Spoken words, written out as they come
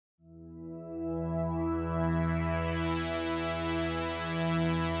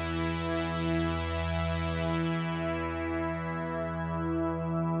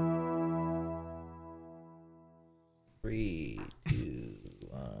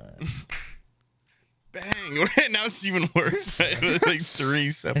Bang! Now it's even worse. Like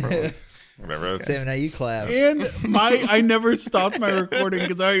 3 separate ones. Whatever. Damn, now you clap. And I never stopped my recording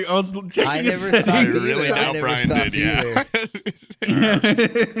because I was checking. I never settings. stopped either. Really I how never Brian stopped did,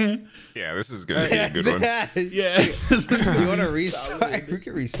 yeah. Yeah, this is gonna be a good one. Yeah. You want to restart? We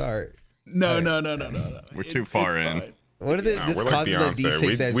can restart. No. We're too far in. Fine. What if this We're like causes a Beyonce.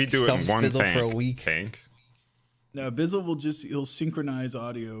 desync that We do it in stumps one Bizzle for a tank. week? No, Bizzle will he'll synchronize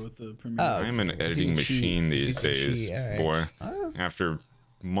audio with the Premiere. Oh. I'm an editing If you cheat, machine if you these can days, cheat, all right. boy. Oh. After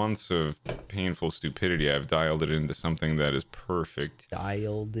months of painful stupidity, I've dialed it into something that is perfect.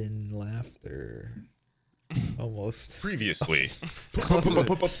 Dialed in laughter. Almost. Previously.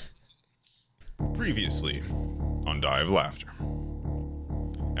 Previously on Die of Laughter.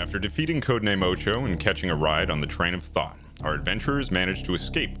 After defeating Codename Ocho and catching a ride on the train of thought, our adventurers managed to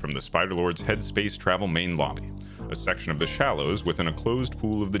escape from the Spider Lord's Headspace Travel main lobby, a section of the shallows within a closed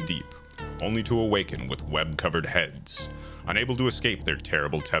pool of the deep, only to awaken with web-covered heads. Unable to escape their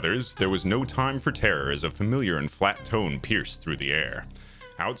terrible tethers, there was no time for terror as a familiar and flat tone pierced through the air.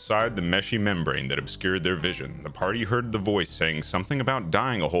 Outside the meshy membrane that obscured their vision, the party heard the voice saying something about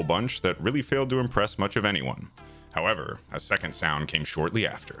dying a whole bunch that really failed to impress much of anyone. However, a second sound came shortly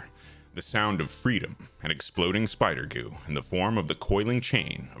after. The sound of freedom and exploding spider goo in the form of the coiling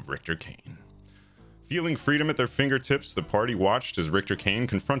chain of Richter Kane. Feeling freedom at their fingertips, the party watched as Richter Kane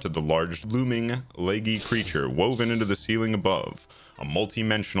confronted the large, looming, leggy creature woven into the ceiling above, a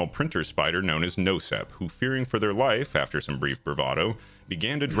multi-dimensional printer spider known as Nosep, who, fearing for their life after some brief bravado,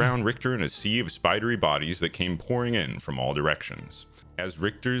 began to drown Richter in a sea of spidery bodies that came pouring in from all directions. As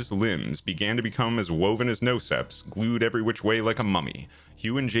Richter's limbs began to become as woven as Nosep's, glued every which way like a mummy,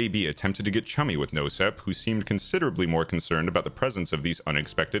 Hugh and JB attempted to get chummy with Nosep, who seemed considerably more concerned about the presence of these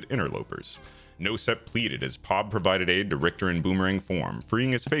unexpected interlopers. Nosep pleaded as Pob provided aid to Richter in boomerang form,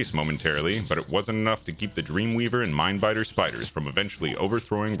 freeing his face momentarily, but it wasn't enough to keep the Dreamweaver and Mindbiter spiders from eventually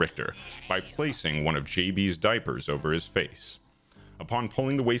overthrowing Richter by placing one of JB's diapers over his face. Upon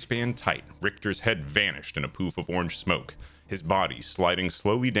pulling the waistband tight, Richter's head vanished in a poof of orange smoke, his body sliding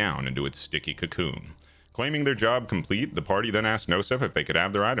slowly down into its sticky cocoon. Claiming their job complete, the party then asked Nosep if they could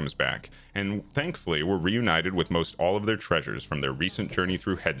have their items back, and thankfully were reunited with most all of their treasures from their recent journey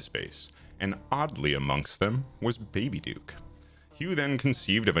through Headspace, and oddly amongst them was Baby Duke. Hugh then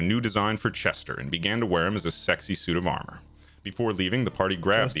conceived of a new design for Chester and began to wear him as a sexy suit of armor. Before leaving, the party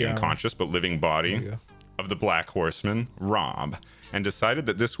grabbed the unconscious but living body of the Black Horseman, Rob, and decided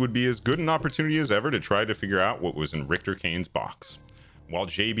that this would be as good an opportunity as ever to try to figure out what was in Richter Kane's box. While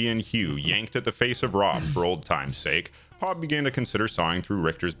JB and Hugh yanked at the face of Rob for old time's sake, Pob began to consider sawing through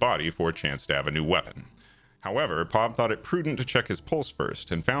Richter's body for a chance to have a new weapon. However, Pob thought it prudent to check his pulse first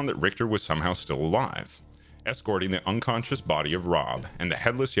and found that Richter was somehow still alive. Escorting the unconscious body of Rob and the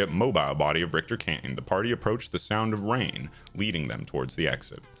headless yet mobile body of Richter Kane, the party approached the sound of rain, leading them towards the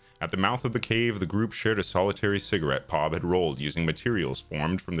exit. At the mouth of the cave, the group shared a solitary cigarette Pob had rolled using materials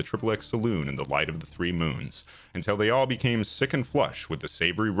formed from the XXX saloon in the light of the 3 moons, until they all became sick and flush with the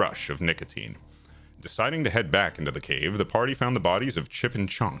savory rush of nicotine. Deciding to head back into the cave, the party found the bodies of Chip and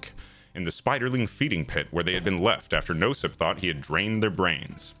Chunk in the spiderling feeding pit where they had been left after Nosep thought he had drained their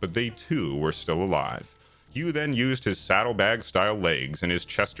brains, but they too were still alive. Hugh then used his saddlebag-style legs and his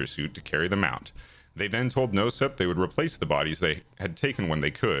Chester suit to carry them out. They then told Nosep they would replace the bodies they had taken when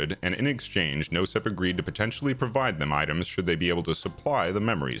they could, and in exchange, Nosep agreed to potentially provide them items should they be able to supply the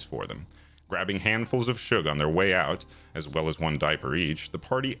memories for them. Grabbing handfuls of shug on their way out, as well as 1 diaper each, the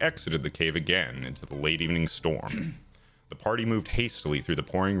party exited the cave again into the late evening storm. The party moved hastily through the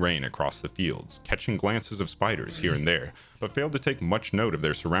pouring rain across the fields, catching glances of spiders here and there, but failed to take much note of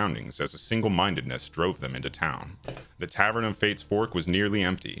their surroundings as a single-mindedness drove them into town. The Tavern of Fate's Fork was nearly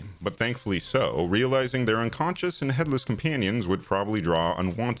empty, but thankfully so, realizing their unconscious and headless companions would probably draw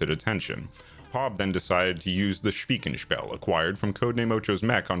unwanted attention. Pob then decided to use the Spiekenspell acquired from Codename Ocho's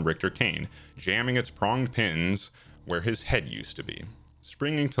mech on Richter Kane, jamming its pronged pins where his head used to be.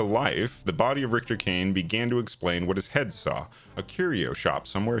 Springing to life, the body of Richter Kane began to explain what his head saw, a curio shop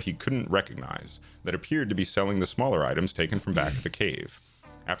somewhere he couldn't recognize, that appeared to be selling the smaller items taken from back at the cave.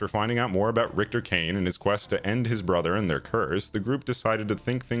 After finding out more about Richter Kane and his quest to end his brother and their curse, the group decided to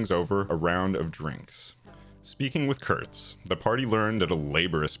think things over a round of drinks. Speaking with Kurtz, the party learned at a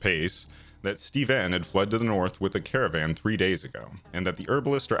laborious pace that Steve N had fled to the north with a caravan 3 days ago, and that the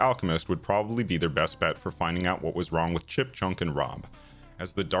herbalist or alchemist would probably be their best bet for finding out what was wrong with Chip, Chunk, and Rob.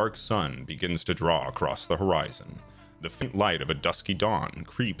 As the dark sun begins to draw across the horizon, the faint light of a dusky dawn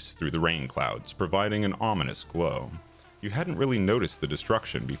creeps through the rain clouds, providing an ominous glow. You hadn't really noticed the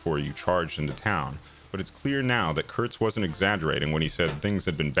destruction before you charged into town, but it's clear now that Kurtz wasn't exaggerating when he said things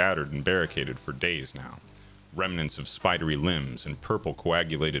had been battered and barricaded for days now. Remnants of spidery limbs and purple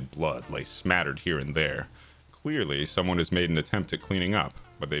coagulated blood lay smattered here and there. Clearly, someone has made an attempt at cleaning up,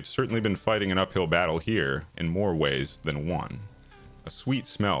 but they've certainly been fighting an uphill battle here in more ways than one. A sweet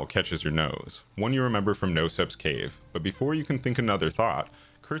smell catches your nose, one you remember from Nosep's cave, but before you can think another thought,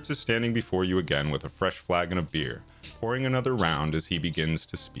 Kurtz is standing before you again with a fresh flagon of beer, pouring another round as he begins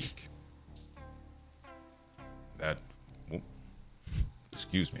to speak.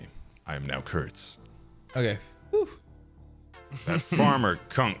 Excuse me, I am now Kurtz. Okay. Whew. That farmer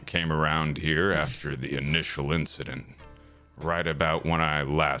Kunk came around here after the initial incident, right about when I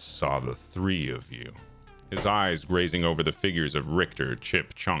last saw the three of you. His eyes grazing over the figures of Richter,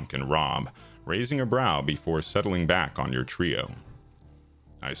 Chip, Chunk, and Rob, raising a brow before settling back on your trio.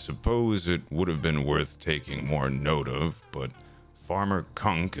 I suppose it would have been worth taking more note of, but Farmer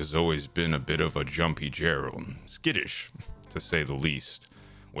Kunk has always been a bit of a jumpy Gerald, skittish, to say the least,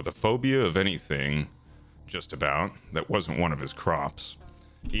 with a phobia of anything, just about, that wasn't one of his crops.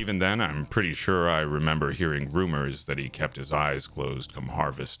 Even then, I'm pretty sure I remember hearing rumors that he kept his eyes closed come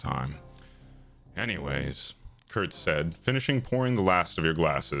harvest time. Anyways, Kurtz said, finishing pouring the last of your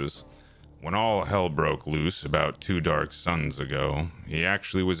glasses, when all hell broke loose about 2 dark suns ago, he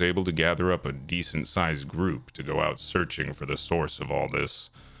actually was able to gather up a decent-sized group to go out searching for the source of all this.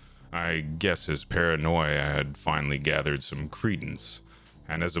 I guess his paranoia had finally gathered some credence,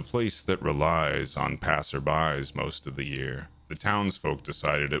 and as a place that relies on passerbys most of the year, the townsfolk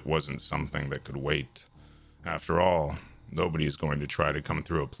decided it wasn't something that could wait. After all, nobody's going to try to come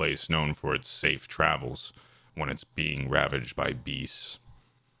through a place known for its safe travels when it's being ravaged by beasts.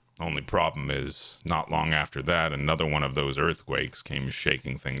 Only problem is, not long after that, another one of those earthquakes came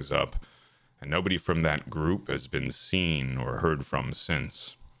shaking things up, and nobody from that group has been seen or heard from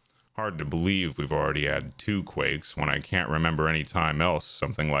since. Hard to believe we've already had 2 quakes when I can't remember any time else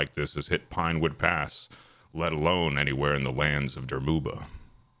something like this has hit Pinewood Pass, let alone anywhere in the lands of Dermuba.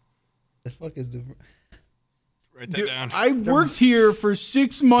 The fuck is the... Write that Dude, down. I worked here for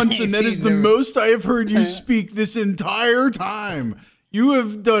 6 months, and that is the most I have heard you speak this entire time. You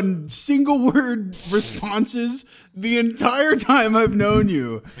have done single word responses the entire time I've known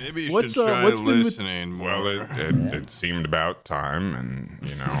you. Maybe you should try listening more. Well, it seemed about time, and,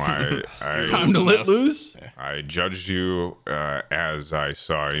 you know, I Time to let loose. I judged you as I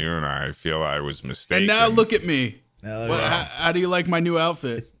saw you, and I feel I was mistaken. And now look at me. No, What, how do you like my new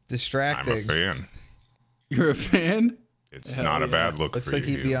outfit? distracting. I'm a fan. You're a fan? It's Hell not a yeah. bad look Looks for like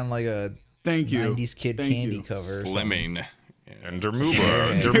you. he'd be on like a Thank you. 90s kid Thank candy you. cover. Or Slimming. And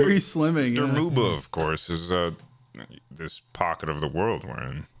Dermuba, Very slimming. Yeah. Dermuba, of course, is this pocket of the world we're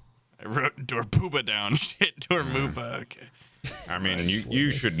in. I wrote Dorpooba down. Shit, Dormuba. Okay. I mean,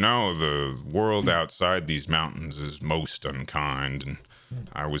 you should know the world outside these mountains is most unkind, and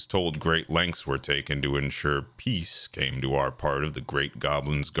I was told great lengths were taken to ensure peace came to our part of the Great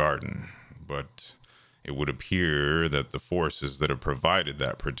Goblin's Garden. But it would appear that the forces that have provided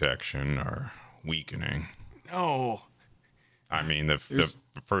that protection are weakening. No. I mean, the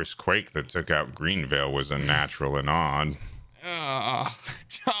first quake that took out Greenvale was unnatural and odd. Oh,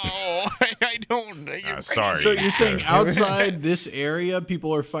 I don't. Sorry. So you're saying outside this area,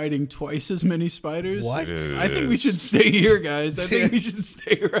 people are fighting twice as many spiders? What? I think we should stay here, guys. I think we should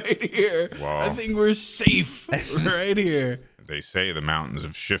stay right here. Well, I think we're safe right here. They say the mountains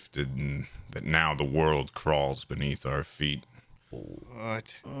have shifted and that now the world crawls beneath our feet.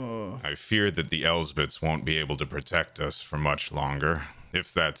 What? I fear that the Elsbets won't be able to protect us for much longer,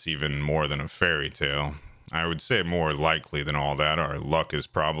 if that's even more than a fairy tale. I would say more likely than all that, our luck has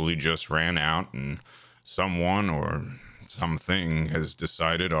probably just ran out and someone or something has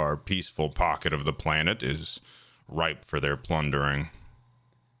decided our peaceful pocket of the planet is ripe for their plundering.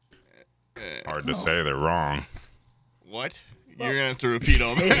 Hard to say they're wrong. What? You're gonna have to repeat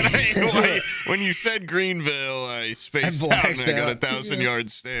all that. When you said Greenville, I spaced out and I got a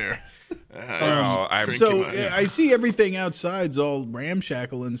 1,000-yard stare. I see everything outside's all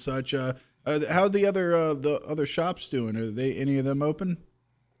ramshackle and such. How are the other shops doing? Are they any of them open?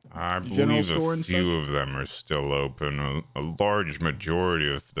 I General believe store a and few such? of them are still open. A large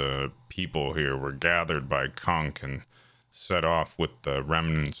majority of the people here were gathered by Kunk and set off with the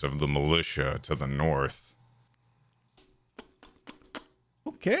remnants of the militia to the north.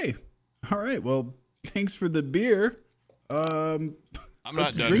 Okay. All right. Well, thanks for the beer. I'm not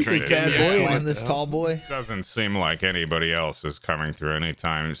Let's done drink this drinking. bad yet. boy. Slam this tall boy. Doesn't seem like anybody else is coming through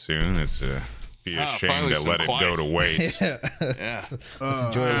anytime soon. It's be a shame finally to some let it quiet. go to waste. Yeah. Let's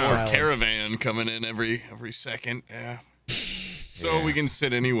enjoy the More silence. caravan coming in every second. Yeah. So we can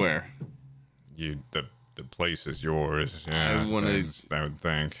sit anywhere. The place is yours. Yeah, I would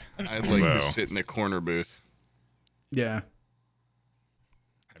think. I'd like to sit in a corner booth. Yeah.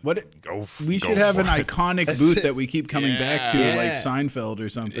 We should have an iconic booth that we keep coming back to, like Seinfeld or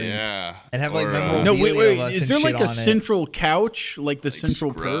something. Yeah. And have like memorabilia. No, wait. of us Is and there shit like a on it. central couch, like the Like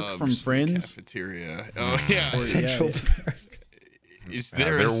central perk Scrubs, from Friends? Cafeteria. Oh yeah. Central Perk. Is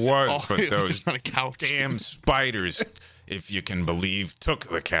there there? was, but those there's not a couch. damn spiders, if you can believe, took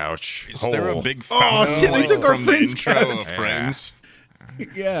the couch. Is there a whole. big fountain? shit, they took our from the Friends intro couch. of Friends.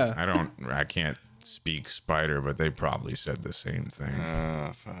 Yeah. I can't speak spider, but they probably said the same thing.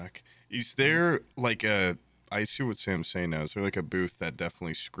 Fuck. Is there like a? I see what Sam's saying now. Is there like a booth that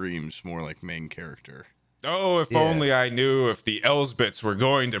definitely screams more like main character? Oh, if only I knew if the Elsbets were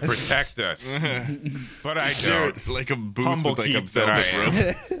going to protect us. But I don't. Like a booth Humble with like a keep that I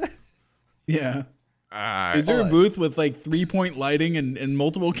velvet am. rope. Yeah. Is there a booth with like 3-point lighting and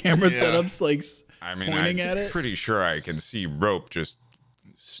multiple camera setups, like pointing at I'm it? pretty sure I can see rope just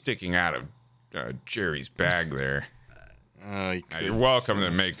sticking out of Jerry's bag there. You're welcome to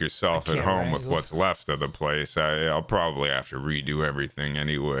make yourself at home with what's left of the place. I'll probably have to redo everything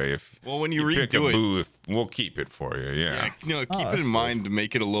anyway. When you pick a redo it, booth, we'll keep it for you. Yeah. Keep it in mind to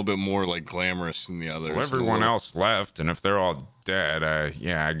make it a little bit more like glamorous than the others. Well, everyone else left, and if they're all dead,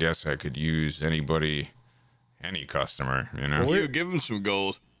 I guess I could use any customer. Hugh, give him some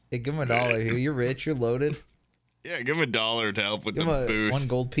gold. Hey, give him $1, Hugh. You're rich. You're loaded. Yeah, give him $1 to help with Give the him booth. 1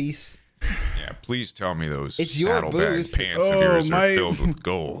 gold piece. Yeah, please tell me those It's your saddlebag booth. pants of yours are filled with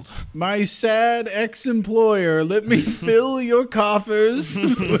gold. My sad ex-employer, let me fill your coffers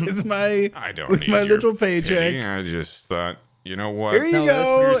with my little paycheck. I just thought, you know what? Here you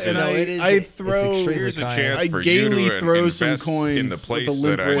go, Here's and a- I throw. Here's a chance I for gaily you to throw some invest coins in the with place a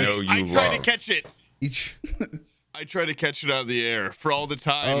limp that I know wrist. you I try to love. catch it. I try to catch it out of the air for all the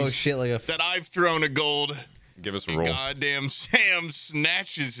times Oh shit! Like a that I've thrown a gold. Give us a roll. Goddamn Sam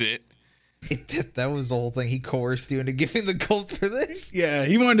snatches it. that was the whole thing. He coerced you into giving the gold for this. Yeah,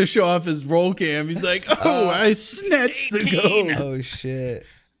 he wanted to show off his roll cam. He's like, "Oh, I snatched the 18. gold." Oh shit!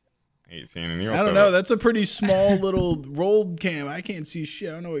 18, and you I don't know. That's a pretty small little rolled cam. I can't see shit.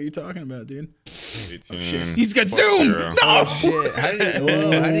 I don't know what you're talking about, dude. 18. Shit. He's got zoom. 0. No. Oh shit! How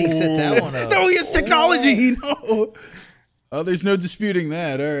did he set that one up? No, he has technology. No. Oh, there's no disputing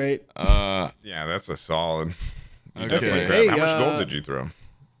that. All right. Yeah, that's a solid. You Okay. definitely Hey, grabbed- How much gold did you throw?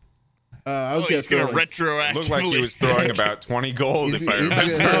 I was He's gonna gonna throw like, retroactively. Looked like he was throwing about 20 gold, if I He's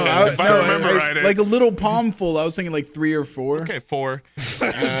remember. gonna- If I remember right. like a little palm full. I was thinking like 3 or 4. Okay, 4. He's known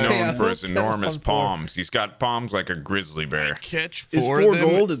for his what's that enormous one for? palms. He's got palms like a grizzly bear. Catch Is 4 4 of them.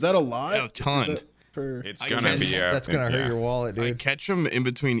 gold? Is that a lot? A ton. Is that for It's I gonna guess be That's gonna hurt your wallet, I dude. catch them in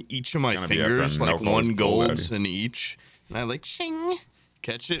between each of my Gonna be after fingers, I like milk all 1 his gold out of gold in each, and I like shing,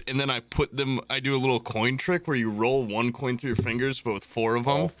 catch it, and then I put them. I do a little coin trick where you roll 1 coin through your fingers, but with 4 of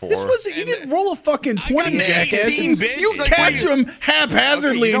them. All 4. This was you didn't roll a fucking 20, got jackass. 18, bitch. You Like, catch what do them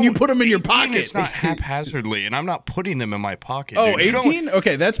haphazardly and you put them in your 18 pocket. It's not haphazardly, and I'm not putting them in my pocket. Oh, dude. You don't- 18?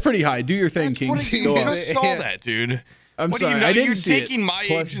 Okay, that's pretty high. Do your thing, That's King. what you Go on. just saw that, dude. I'm What do sorry, you know? I didn't You're see it. taking my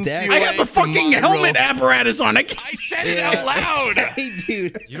Plus agency that- away I got the from fucking my helmet role. apparatus on. I can't I see. said it out loud. Hey,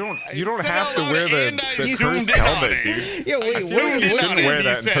 dude. You don't said have out to loud wear the and I cursed zoomed in on helmet, it. dude. Yeah, wait. zoomed in You on shouldn't it wear and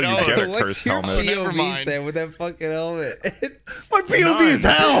that he said, until you "Oh, get a What's cursed your helmet. Never POV, mind. Sam, with that fucking helmet? My POV is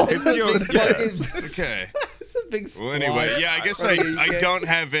hell. It's That's your- a fucking. Okay. It's a big Well, squad. anyway, yeah, I guess I don't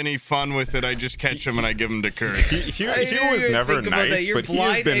have any fun with it. I just catch them and I give them to Kurt. Hugh was never nice, but he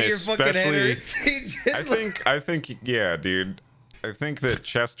has been especially. I think, yeah, dude. I think that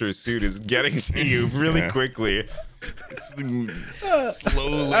Chester's suit is getting to you really quickly.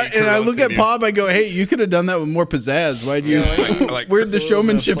 Slowly. And I look at corrupting you. Pop. I go, "Hey, you could have done that with more pizzazz. Why'd you? Like, Where'd the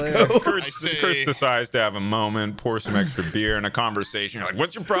showmanship go?" Kurtz decides to have a moment, pour some extra beer in a conversation. You're like,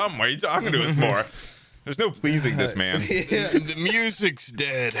 "What's your problem? What are you talking to us for?" There's no pleasing this man. The music's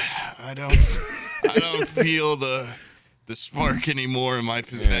dead. I don't feel the spark anymore in my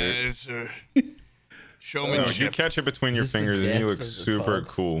pizzazz or showmanship. You catch it between your This is fingers and death you look of the super pub.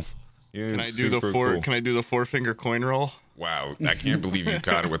 cool. You Can look I do the super 4? cool. Can I do the 4-finger coin roll? Wow, I can't believe you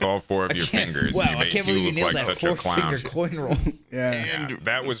caught it with all 4 of your fingers. Wow, You I made can't Hugh believe you look nailed like that such a clown. 4-finger coin roll. Yeah. Yeah,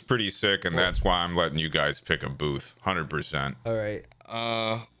 that was pretty sick, and that's why I'm letting you guys pick a booth, 100%. All right.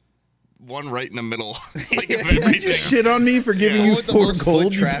 One right in the middle. Like of Did you everything. shit on me for giving you With the 4 most gold?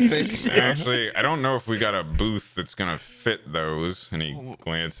 foot You piece of traffic. shit? Actually, I don't know if we got a booth that's gonna fit those. And he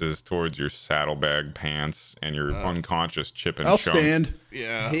glances towards your saddlebag pants and your unconscious chip and I'll chunk. stand.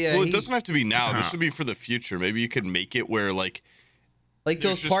 Yeah. Yeah, Well, it he- doesn't have to be now. This would be for the future. Maybe you could make it where like Like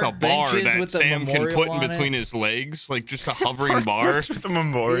there's those just a park bar benches that with the Sam can memorial put in on between it. his legs, like just a hovering bar. With the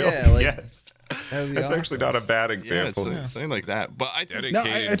memorial. Yeah, like- Yes. That's actually not a bad example. Yeah, something like that. But I think No,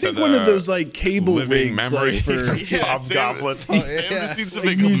 I think one of those like cable living rigs, memory like for hobgoblin. Sam just needs a like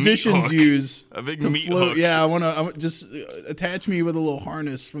big musicians meat hook. use A big to meat float. hook. Yeah, I want to just attach me with a little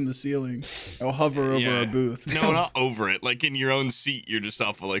harness from the ceiling. I'll hover over Yeah. our booth. No, not over it. Like in your own seat, you're just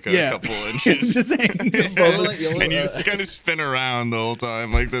off like a Yeah. couple inches. just hanging above Yeah, us. like, And you just kind of spin around the whole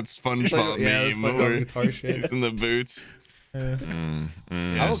time, like that SpongeBob Yeah, that's meme like where guitar shit. he's in the boots. Yeah, I'm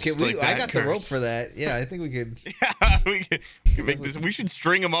it's okay. just like I that, got the rope Kurt. for that. Yeah, I think we could. we can make this. We should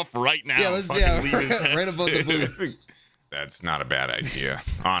string him up right now. Yeah, let's Fucking leave his head right above the booth. That's not a bad idea,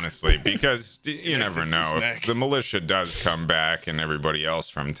 honestly, because you never his know. If neck. the militia does come back and everybody else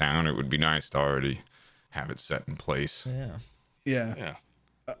from town, it would be nice to already have it set in place. Yeah. Yeah.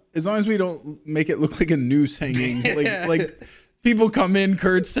 Yeah. As long as we don't make it look like a noose hanging, like people come in,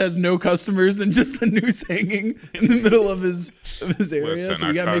 Kurtz has no customers and just the noose hanging in the middle of his area. Listen, So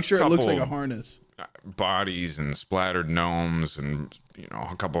we gotta a make sure it looks like a couple- harness. Bodies and splattered gnomes and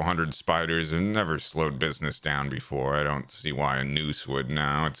a couple hundred spiders have never slowed business down before. I don't see why a noose would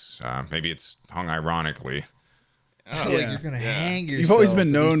now. It's maybe it's hung ironically. I feel like Yeah. you're gonna Yeah. hang yourself. You've always been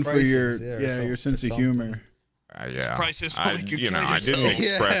with known these for prices. your or sense of something. humor. Yeah, prices I, like you you know, kill I didn't yourself.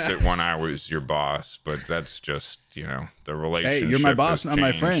 express Yeah. it when I was your boss, but that's just the relationship. you're my boss, has not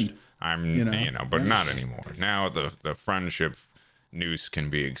my changed. friend. I'm, but not anymore. Now the friendship noose can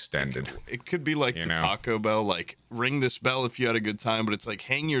be extended. It could be like You the know? Taco Bell, like ring this bell if you had a good time, but it's like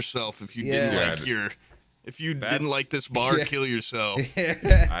hang yourself if you didn't Yeah. like your. If you That's- didn't like this bar, Yeah. kill yourself.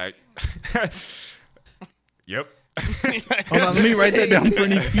 I. Yep. Hold on, let me write that down for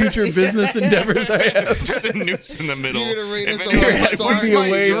any future business endeavors I have. Just a noose in the middle. You're gonna rate If us anyone's all There like, has to "Where's be a my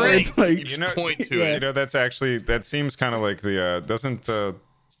way where drink?" it's like, You just point to yeah. it. That seems kind of like the doesn't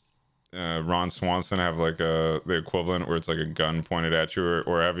Ron Swanson have like the equivalent where it's like a gun pointed at you,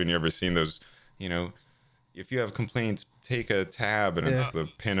 or haven't you ever seen those? If you have complaints, take a tab and it's the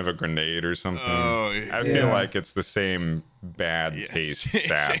pin of a grenade or something. Oh, I feel yeah. like it's the same bad Yes. taste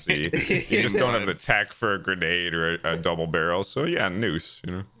sassy. You just don't have the tech for a grenade or a double barrel. So yeah, noose.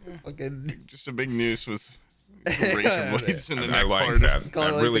 Fucking Just a big noose with razor blades in the And neck I like part. that. call it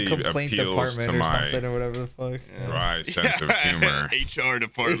That like really the complaint appeals department to or my something or whatever the fuck. dry sense of humor. HR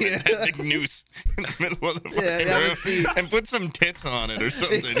department, Yeah. that big noose in the middle of the fucking yeah, room, let's see. and put some tits on it or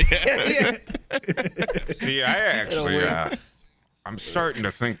something. Yeah. See, I actually, I'm starting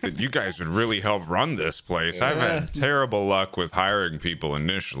to think that you guys would really help run this place. I've had terrible luck with hiring people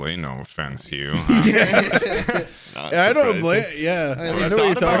initially. No offense, Hugh. Not Yeah, I don't surprising. blame. Yeah, I I know thought what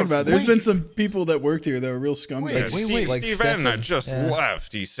you're talking about- about. There's wait. been some people that worked here that were real scumbags. Steve, like Steve Stefan. Edna just Yeah.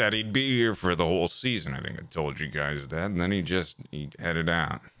 left. He said he'd be here for the whole season. I think I told you guys that. And then he headed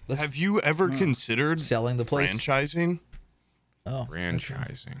out. Have you ever considered Selling the place. franchising? Oh,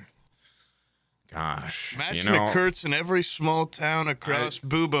 Franchising. Gosh. Imagine a Kurtz in every small town across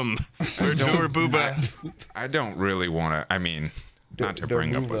Boobum or Tour Booba. I don't really want to. I mean, not to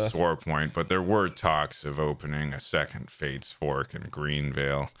bring up a Doruba. sore point, but there were talks of opening a second Fates Fork in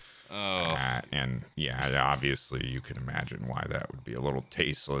Greenvale. Oh. And yeah, obviously you can imagine why that would be a little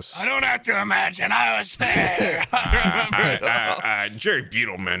tasteless. I don't have to imagine. I was there. I remember it all. Jerry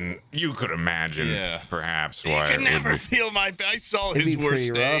Beetleman, you could imagine Yeah. perhaps You why could it never would be. feel my. I saw It'd his be worst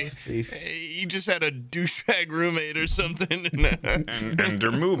pretty day. rough. Be- He just had a douchebag roommate or something. And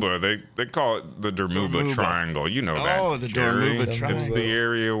Dermuba, they call it the Dermuba Dermuba. Triangle. You know that. Oh, the Jerry. Dermuba It's Triangle. the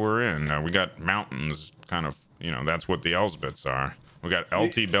area we're in. We got mountains, kind of. That's what the Elsbeths are. We got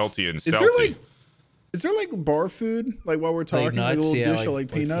Elty, Belty, and Is Selty. there like bar food? Like while we're talking, like, nuts? a little Yeah, dish like- of like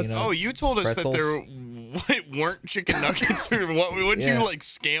like peanuts. peanuts. Oh, you told us Pretzels. that there weren't chicken nuggets or what? Would Yeah. you like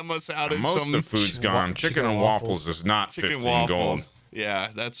scam us out of Most some of the food's gone. Chicken and waffles is not chicken 15 waffles? gold. Yeah,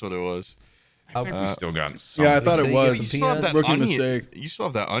 that's what it was. I think we still got some. Yeah, I thought it They was. get You some still have that peanuts? Rookie onion. mistake. You still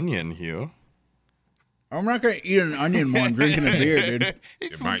have that onion, Hugh. I'm not gonna eat an onion while I'm drinking a beer, dude.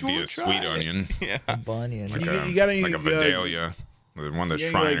 It might be a sweet onion. Yeah. Bunyan. Like You gotta like eat, a Vidalia. The one that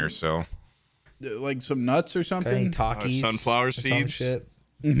yeah, Shriners sell. Like some nuts or Any something. Takis, sunflower or some seeds? shit.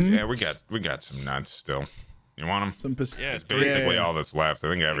 Yeah, we got some nuts still. You want them? Some pis- Yeah, It's basically all that's left. I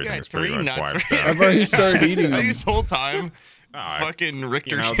think got everything's pretty 3 much nuts wiped right out. I've already started eating them. This whole time, I- fucking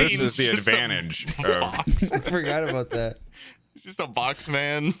Richter this Kane's is the just a advantage of I forgot about that. He's just a box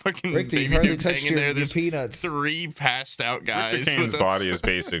man. Fucking Rick, you baby hardly Duke's touched hanging your, there. your There's peanuts. 3 passed out guys. Richter Kane's with body us. is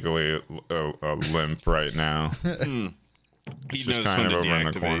basically a limp right now. He It's knows just kind when of to over in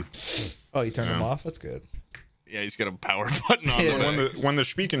the deactivate. corner. Oh, you turned them Yeah. off? That's good. Yeah, he's got a power button on Yeah. the When back.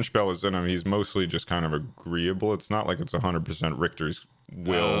 the Spiekenspell is in him, he's mostly just kind of agreeable. It's not like it's 100% Richter's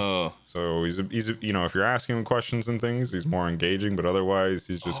will. Oh. So he's if you're asking him questions and things, he's more engaging. But otherwise,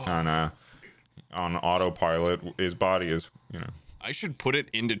 he's just kind of on autopilot. His body is, I should put it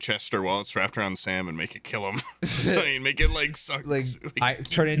into Chester while it's wrapped around Sam and make it kill him. I mean, make it like suck. I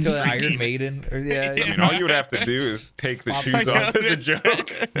turn into an Iron Maiden. Or, I mean, all you would have to do is take the shoes off as a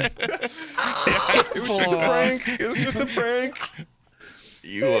joke. It was just a prank. It was just a prank.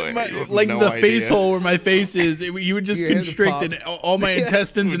 You like no the idea. face hole where my face is, you would just Your head would constrict pop. and all my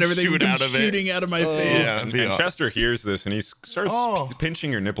intestines and everything would shoot come out of it. shooting out of my face. Yeah, And, it'd be and Chester hears this and he starts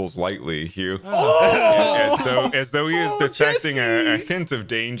pinching your nipples lightly, Hugh. As though he is detecting a hint of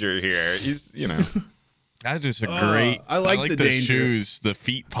danger here. He's, That is a great. I like the danger. shoes, the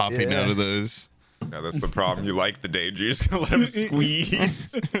feet popping out of those. Yeah, that's the problem. You like the danger. You're just going to let him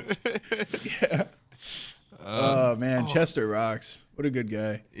squeeze. Oh man, Chester rocks. What a good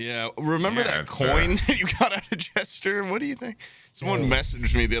guy. Yeah, remember Yeah, that it's, coin that you got out of Chester? What do you think? Someone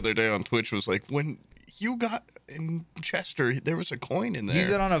messaged me the other day on Twitch, was like, when Hugh got in Chester, there was a coin in there.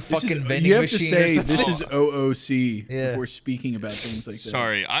 Use it on a This fucking is, vending you have to machine. or say something. this is OOC Yeah. before speaking about things like that.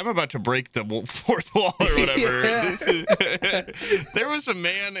 Sorry, I'm about to break the fourth wall or whatever. Yeah. This is, there was a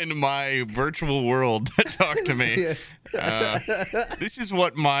man in my virtual world that talked to me. This is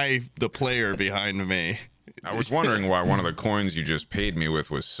what the player behind me. I was wondering why one of the coins you just paid me with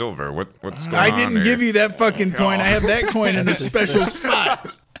was silver. What's going on I didn't here? give you that fucking coin. I have that coin in a special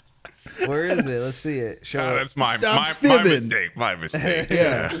spot. Where is it? Let's see it. Show Oh, it. that's my Stop my fibbing. mistake. My mistake.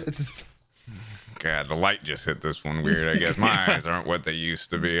 Yeah. God, the light just hit this one weird. I guess my eyes aren't what they used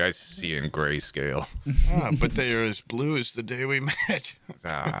to be. I see in grayscale. But they are as blue as the day we met.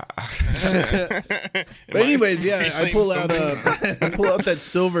 Ah. But anyways, yeah, I pull out that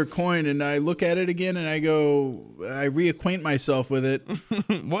silver coin and I look at it again and I reacquaint myself with it.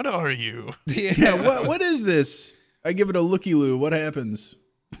 What are you? Yeah, what is this? I give it a looky-loo. What happens?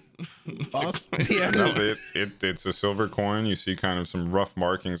 Boss? No, it's a silver coin. You see kind of some rough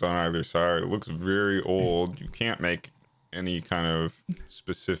markings on either side. It looks very old. You can't make any kind of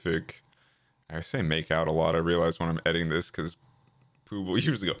specific. I say make out a lot. I realize when I'm editing this because Pooh will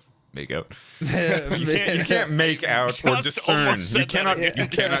usually go make out. You can't make out or Just discern. almost said that. You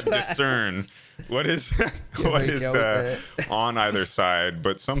cannot discern what is make out with on either side.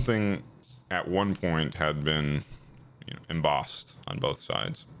 But something at one point had been embossed on both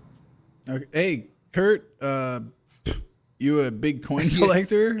sides. Okay. Hey, Kurt, you a big coin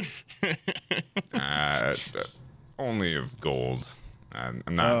collector? Only of gold.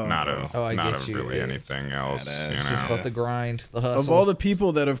 Not of I not get of you. really anything else. It's just about the grind, the hustle. Of all the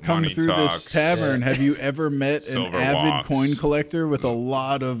people that have come Money through talks. this tavern, have you ever met an Silver avid walks. coin collector with a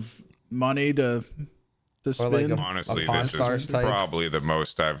lot of money to spend? like Honestly, Pawn this Stars is type? probably the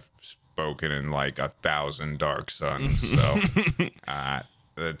most I've spoken in like 1,000 Dark Suns. So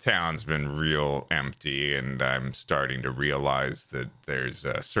the town's been real empty, and I'm starting to realize that there's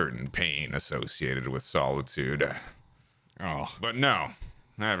a certain pain associated with solitude. Oh, But no,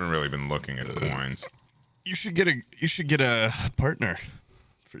 I haven't really been looking at coins. you should get a partner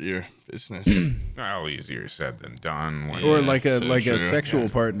for your business. Well, easier said than done. When Or like a so true. sexual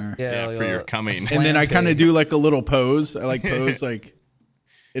partner. Yeah, like for your a- coming. And then I kind of Slam do like a little pose. I like pose like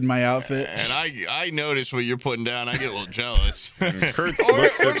in my outfit. And I notice what you're putting down. I get a little jealous. Kurtz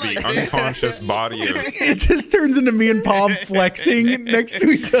looks at the unconscious body of It just turns into me and Bob flexing next to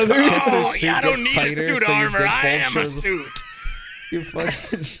each other. Oh, suit yeah, I don't gets need tighter, a suit so your armor. big I am a bulge shows- suit. You're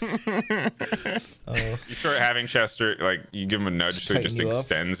fucking. You start having Chester, like, you give him a nudge so he just tighten you up.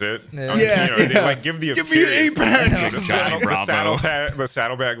 extends it. Yeah. Yeah. Like, give the Give me an appearance. eight-pack. The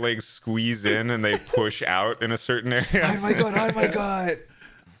saddlebag legs squeeze in and they push out in a certain area. Oh my god! Oh my god!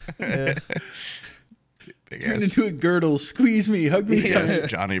 Big Turn ass into a girdle. Squeeze me. Hug me. tight.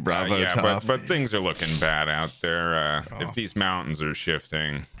 Johnny Bravo Yeah, top. but things are looking bad out there. If these mountains are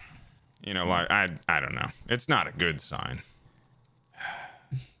shifting, like, I don't know. It's not a good sign.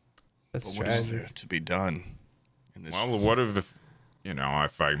 That's What is tragic. there to be done in this? Well, what if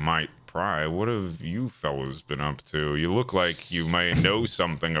I might pry, what have you fellas been up to? You look like you may know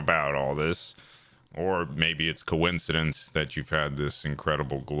something about all this. Or maybe it's coincidence that you've had this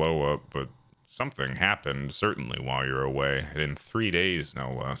incredible glow up, but something happened, certainly, while you're away. And in 3 days, no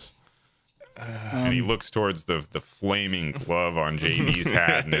less. And he looks towards the flaming glove on JB's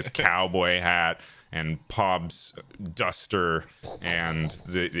hat and his cowboy hat and Pob's duster and,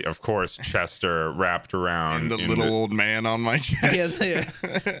 of course, Chester wrapped around. and the in little old man on my chest. Yeah.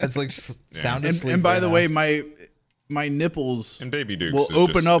 That's like sound asleep. And by right the now. way, my nipples And Baby Dukes will is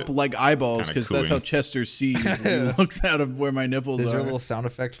open just up like eyeballs kinda because that's how cooing. Chester sees. He looks out of where my nipples is there a are. little sound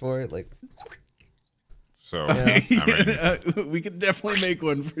effect for it? Like, So, I mean, We could definitely make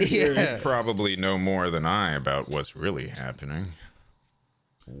one for sure. yeah. probably know more than I about what's really happening.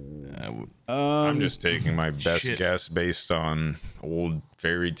 I'm just taking my best shit. guess based on old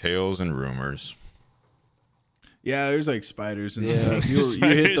fairy tales and rumors. Yeah, there's like spiders and Yeah. stuff. You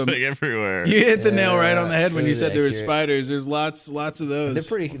hit them. like everywhere. You hit the nail right on the Yeah, head when you really said there were accurate. spiders. There's lots of those. They're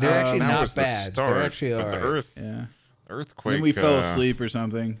pretty. They're actually That not was the bad. start, They're actually but all the right. earth Yeah. earthquake. Then we fell asleep or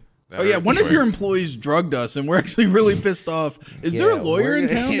something. that Oh yeah, one of earthquake- your employees drugged us, and we're actually really pissed off. Is there a Yeah, lawyer in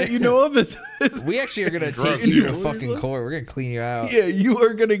we're- town that you know of? We actually are gonna Drug take you to dealers, fucking court. We're gonna clean you out. Yeah, you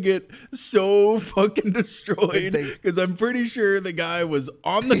are gonna get so fucking destroyed They- because I'm pretty sure the guy was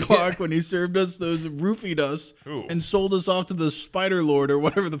on the clock when he served us those, roofied us, Who? and sold us off to the Spider Lord or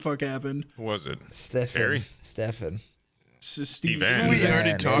whatever the fuck happened. Who was it? Stefan. Steve Did Van. we Yeah,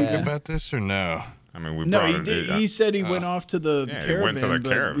 already talk yeah. about this or no? I mean, we No, brought he it. did. He said he went off to the yeah, he caravan. went to the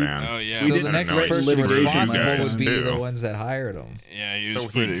but caravan. Oh yeah. We So didn't the next know. person Litigation responsible last would be time, the too. ones that hired him. Yeah, he was So he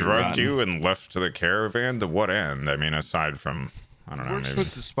pretty drugged rotten. you and left to the caravan. To what end? I mean, aside from I don't know. Works Maybe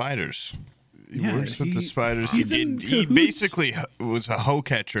with the spiders. He Yeah, works with the he- spiders. he's in He cahoots. basically was a hoe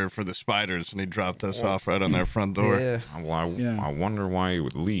catcher for the spiders, and he dropped us off right on their front door. Yeah. Well, Yeah. I wonder why he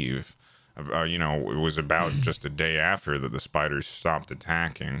would leave. You know, it was about just a day after that the spiders stopped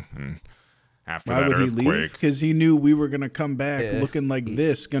attacking, and after Why that would he leave? earthquake, Because he knew we were gonna come back Yeah. looking like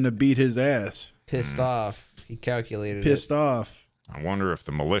this, gonna beat his ass. Pissed off. He calculated Pissed off. I wonder if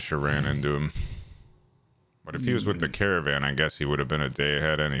the militia ran into him. But if he was with the caravan, I guess he would have been a day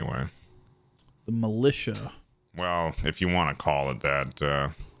ahead anyway. The militia. Well, if you want to call it that,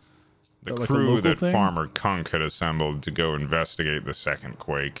 the Like a crew local that thing? Farmer Kunk had assembled to go investigate the second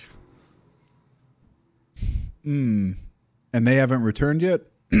quake. And they haven't returned yet.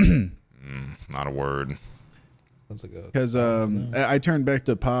 Not a word. Let's go. Because I turned back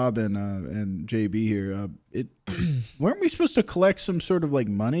to Pob and JB here. Weren't we supposed to collect some sort of like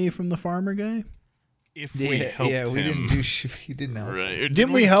money from the farmer guy? If we helped him, we didn't do shit. We didn't help. right? Or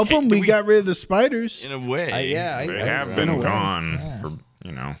Didn't we help him? did We got rid of the spiders. in a way. They have in been a way, gone yeah.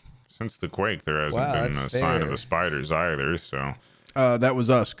 for, since the quake. There hasn't Wow, been a that's sign of fair. the spiders either. So That was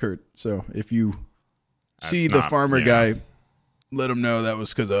us, Kurt. So if you see That's the not- farmer yeah. guy, let him know that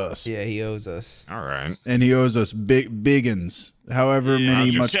was because of us. Yeah, he owes us all right, And he owes us biggins, however Yeah,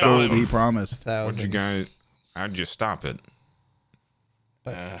 many just much tell gold him. he promised. what'd you thousands. guys? How'd you stop it?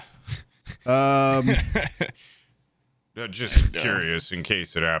 Just curious, in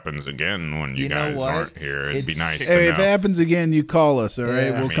case it happens again when you You know guys what? aren't here. It'd be It's- nice to Hey, if it know. happens again, you call us, all right?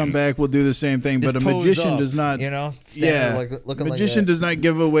 Yeah. We'll I come mean- back. We'll do the same thing. But a Just pose magician up, does not, you know, yeah, looking magician like that. does not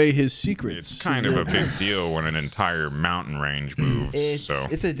give away his secrets. It's kind of a big deal when an entire mountain range moves.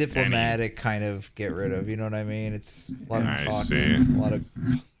 It's a diplomatic kind of get rid of. You know what I mean? It's a lot of I talking, see. a lot of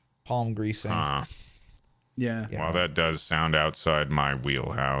palm greasing. Yeah. Yeah. Well, that does sound outside my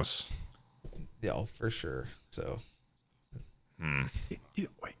wheelhouse. Yeah, for sure. So Dude,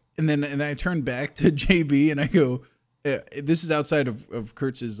 wait. And then I turn back to JB and I go, this is outside of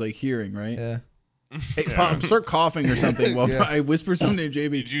Kurtz's like hearing, right? yeah, Hey, Pop, start coughing or something while I whisper something to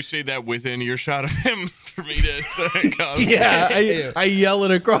JB. Did you say that within earshot of him for me to? Yeah, I yell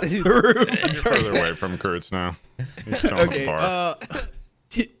it across the room. You're further away from Kurtz now. He's going Okay, far.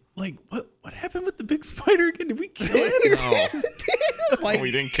 like what happened with the big spider again? Did we kill it? No,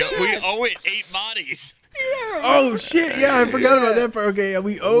 we didn't kill. We owe it 8 bodies. Oh shit! Yeah, I forgot about that part. Okay, yeah,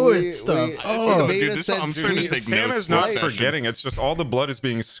 we owe it stuff. Oh, Oh, made dude, us this, that I'm starting to sweet take notes. Santa's this not session. forgetting. It's just all the blood is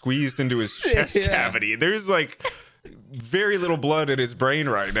being squeezed into his chest Yeah. cavity. There's like very little blood in his brain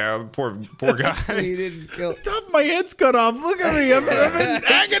right now. Poor guy. we didn't kill. Top of my head's cut off. Look at me. I'm in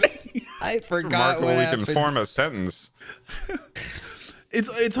agony. I forgot Remarkable what he happened. can form a sentence.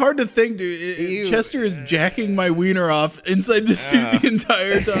 It's hard to think, dude. Ew. Chester is jacking my wiener off inside the suit the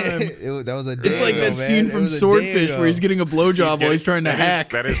entire time. That was a day It's like ago, that man. scene It from was a day Swordfish ago. where he's getting a blowjob while he's trying to That is- hack.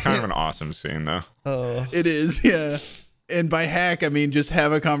 that is kind of an awesome scene, though. Oh, It is, yeah. And by hack, I mean just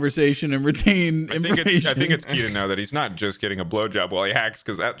have a conversation and retain information. I think it's key to know that he's not just getting a blowjob while he hacks,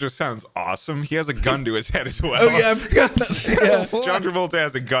 because that just sounds awesome. He has a gun to his head as well. Oh yeah, I forgot. Yeah. John Travolta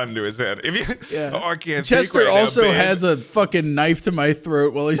has a gun to his head. If you, Yeah. oh, I can't. Chester think right also now, babe. has a fucking knife to my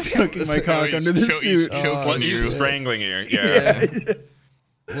throat while he's sucking my cock he's under the he's suit. choking He's you. strangling you. Yeah.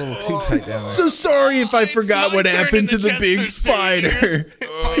 a little too tight down there. So sorry if I It's forgot my what turn happened in to the the big Chester spider.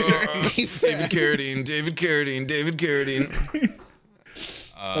 David Carradine, David Carradine, David Carradine.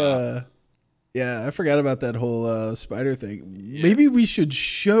 Yeah, I forgot about that whole spider thing. Maybe we should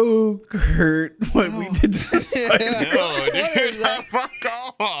show Kurt what we did to the spider. No, dude, What is that? fuck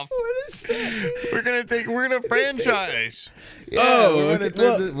off. What is that? We're gonna franchise. Oh, we're okay.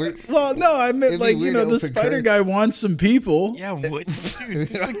 gonna throw well, no, I meant It'd be like, weird the to open spider Kurt. guy wants some people. Yeah, what, dude?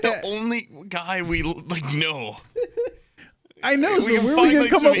 It's like the only guy we like know. I know. We So can where are we find, gonna like,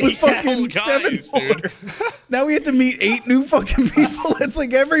 come some up with fucking guys, 7 more? dude. Now we have to meet 8 new fucking people. That's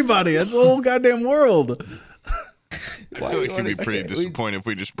like everybody. That's the whole goddamn world. I feel like you'd be pretty disappointed if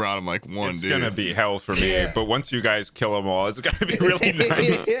we just brought him like one It's dude. gonna be hell for me, but once you guys kill them all, it's gonna be really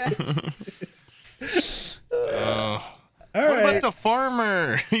nice. All What right. about the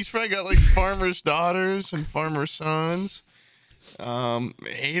farmer? He's probably got like farmer's daughters and farmer sons.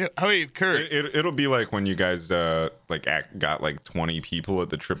 Hey, Kurt. It'll be like when you guys got like 20 people at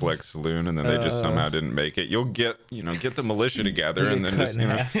the Triple X Saloon, and then they just somehow didn't make it. You'll get the militia together, and then just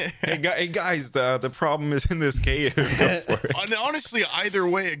hey guys, the problem is in this cave. Go for it. And honestly, either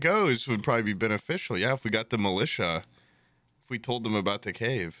way it goes would probably be beneficial. Yeah, if we got the militia, if we told them about the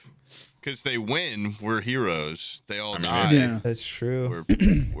cave, because they win, we're heroes. They all die. Yeah. That's true.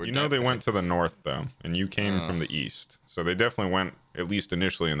 We're You know they dead went to the north though, and you came from the east, so they definitely went at least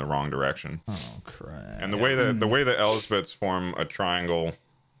initially in the wrong direction. Oh crap. And the way that Elsbeths form a triangle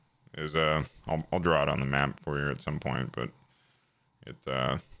is I'll draw it on the map for you at some point, but it's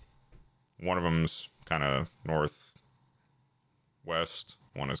one of them's kind of northwest,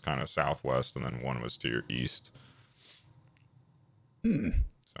 one is kind of southwest, and then one was to your east.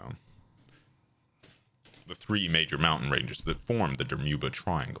 So the 3 major mountain ranges that form the Bermuda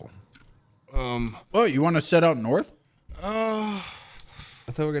Triangle. Oh, you want to set out north? I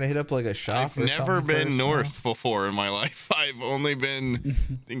thought we were gonna hit up like a shop. I've or never something been first, north before in my life. I've only been,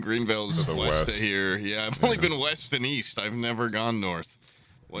 I think Greenville's the west of west. here. Yeah, I've only been west and east. I've never gone north.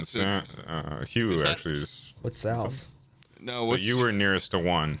 What's it? Hugh Is that- actually is. What's south? No, So what's you were nearest to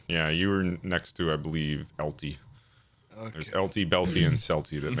one. Yeah, you were next to, I believe, Elty. There's Elty, Belty, and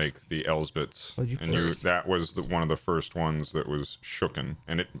Celty that make the Elsbeths. Oh, you And that was one of the first ones that was shooken,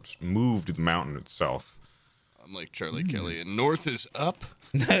 and it moved the mountain itself. I'm like Charlie Kelly, and north is up.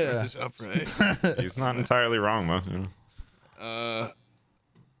 North is up, right? He's not entirely wrong, though. You know.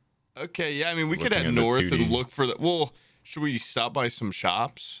 Okay, yeah. I mean, we could Looking head into north 2D. and look for the. Well, should we stop by some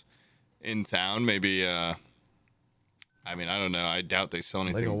shops in town? Maybe. I mean, I don't know. I doubt they sell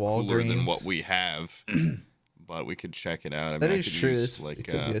anything cooler than Walgreens. what we have. But we could check it out. I mean, That I is could true. use, This like, it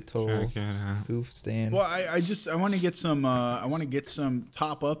could be a total goof stand. Well, I want to get some. I want to get some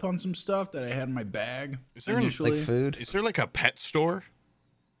top up on some stuff that I had in my bag Is there any, initially. like food. is there like a pet store?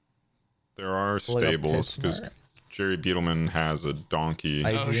 There are Like a stables PetSmart. because Jerry Beetleman has a donkey,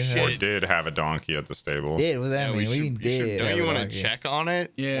 I Oh, do shit. have- or did have a donkey at the stable. Did what does that Yeah, mean? What do you mean should- did? Don't have you a want donkey? to check on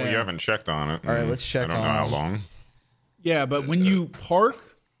it? Yeah. Well, you haven't checked on it. All right, let's check I don't know how on- long. Yeah, but when you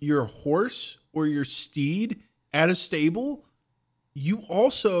park your horse or your steed at a stable, you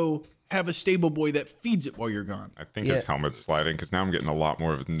also have a stable boy that feeds it while you're gone. I think Yeah. his helmet's sliding because now I'm getting a lot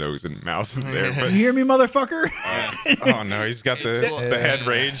more of his nose and mouth in there. You But hear me, motherfucker? oh no, he's got the head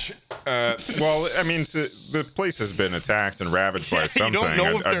rage. Well, I mean, the place has been attacked and ravaged by you something. don't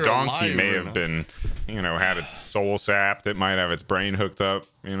know if A they're donkey alive may or have not. been, had its soul sapped. It might have its brain hooked up.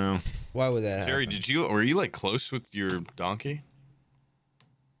 Why would that Jerry, happen? were you like close with your donkey?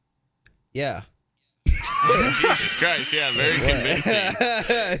 Yeah. Jesus Christ, yeah, very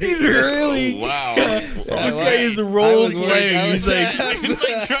convincing. He's really. Wow. This I guy is role playing. He's like, It's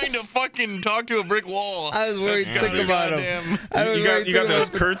like trying to fucking talk to a brick wall. I was worried That's sick gotta be about him. goddamn- I was You worried got sick those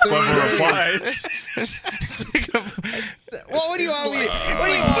about Kurtz him. level replies. Well, what do you want me? What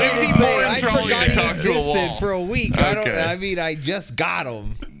do you like want me to people say? I enthralling forgot to he talk to a wall. existed for a week. Okay. I mean, I just got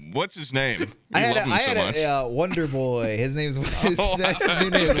him. What's his name? You I had love him so much. a Wonder Boy. His name's Oh. that's his new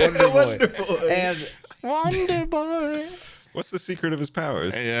name, Wonder Boy. Wonder Boy. And Wonder Boy. What's the secret of his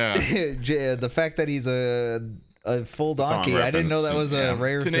powers? Yeah. the fact that he's a full Song donkey, I didn't know that was reference, a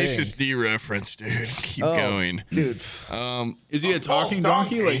rare Tenacious thing. D reference, dude. Keep Oh, going. dude. is he a talking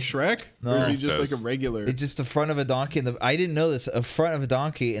donkey donkey. like Shrek? No. Or is he It just like says- a regular? It's just the front of a donkey. And I didn't know this. A front of a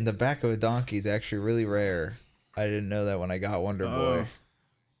donkey and the back of a donkey is actually really rare. I didn't know that when I got Wonder Boy.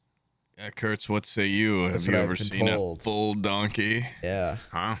 Yeah, Kurtz, what say you? That's Have you what I've ever been seen told. a full donkey? Yeah,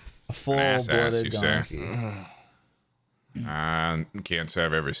 Huh? a ass, full-blooded you say? donkey. I can't say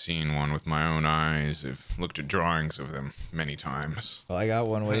I've ever seen one with my own eyes. I've looked at drawings of them many times. Well, I got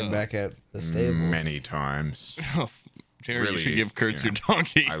one waiting back at the stable. Many times. Jerry, you Really, should give Kurtz you your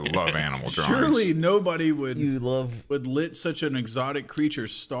donkey. I love animal drawings. Surely nobody would You love. let such an exotic creature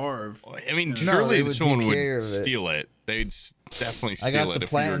starve. I mean, No, surely they would someone take care would of it. steal it. They'd definitely I got steal it the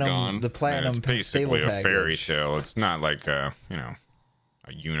if you were platinum. gone. The And platinum it's stable basically a fairy package. tale. It's not like a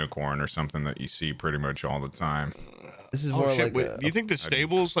unicorn or something that you see pretty much all the time. This is Oh more shit! like Wait, a, do you think the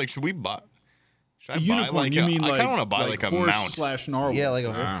stables like should we buy? Should I A buy unicorn? like You a, mean I like kind of want to buy like a horse mount. slash narwhal? yeah, like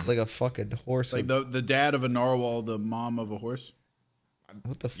Wow. a fucking horse. like with- the dad of a narwhal, the mom of a horse.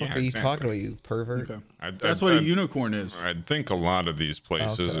 What the fuck Yeah, are you exactly. talking about, you pervert? Okay. I'd- That's I'd- what a I'd- unicorn is. I think a lot of these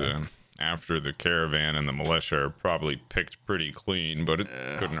places, Okay. after the caravan and the militia, are probably picked pretty clean, but it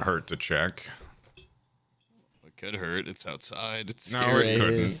couldn't hurt to check. It could hurt. It's outside. It's No, scary. it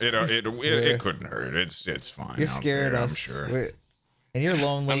couldn't. is. It couldn't hurt. It's fine. You're out scared there, us. I'm sure. And you're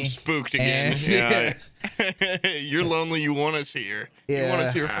lonely. I'm spooked again. And- Yeah. You're lonely. You want us here. You want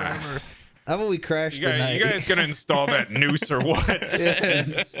us Yeah. here forever. How about we crash You tonight? guys gonna install that noose or what?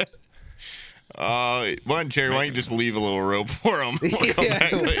 Why don't you just leave a little rope for him? We'll come Yeah.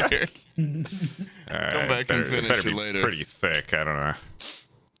 back later. Come back and finish better it be later. Pretty thick. I don't know.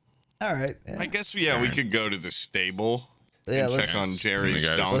 All right. Yeah. I guess, yeah, we could go to the stable Yeah, and let's- check on Jerry's You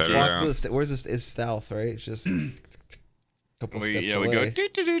guys donkey. Let's head walk around. to the where's this? Is south, right? It's just a couple steps We away.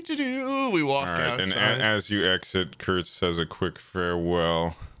 go do. We walk All right, and outside. as you exit, Kurt says a quick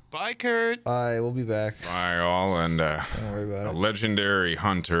farewell. Bye, Kurt. Bye. We'll be back. Bye, all. And Don't worry a about it. legendary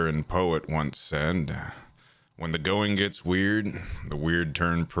hunter and poet once said, "When the going gets weird, the weird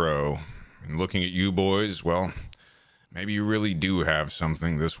turn pro." And looking at you boys, well, maybe you really do have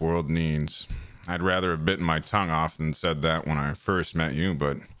something this world needs. I'd rather have bitten my tongue off than said that when I first met you,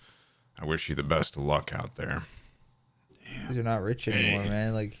 but I wish you the best of luck out there. These are not rich anymore,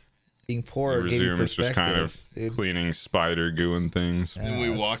 man. Like being poor He gave you resumes just kind of perspective, dude. cleaning spider goo and things. And we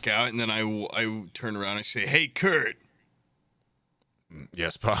walk out, and then I turn around and I say, "Hey, Kurt,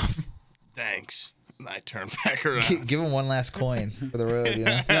 Yes, Pop. thanks." And I turn back around. Give him one last coin for the road, you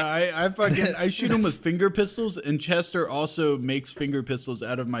know. Yeah, I shoot him with finger pistols, and Chester also makes finger pistols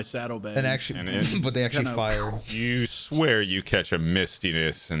out of my saddlebags. And actually, And it- but they actually Kinda- fire. You swear you catch a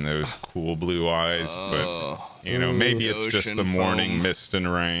mistiness in those cool blue eyes, but you know, maybe it's just Ocean the morning foam. mist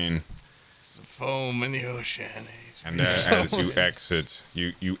and rain. It's the foam in the ocean. And as you exit,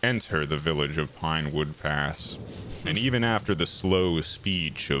 you enter the village of Pinewood Pass. And even after the slow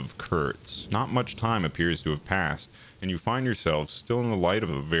speech of Kurtz, not much time appears to have passed, and you find yourselves still in the light of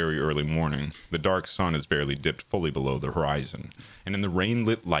a very early morning. The dark sun has barely dipped fully below the horizon, and in the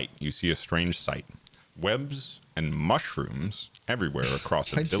rain-lit light you see a strange sight. Webs and mushrooms everywhere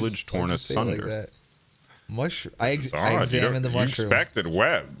across a Why'd you- village torn why'd you say it asunder. like that? Mushroom. I It's odd. examined the You mushroom. expected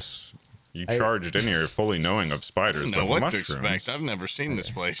webs. You charged in here fully knowing of I spiders, don't know but what mushrooms. to expect. I've never seen this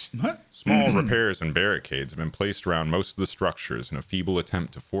place. What? Small repairs and barricades have been placed around most of the structures in a feeble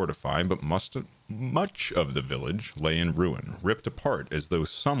attempt to fortify, but much of the village lay in ruin, ripped apart as though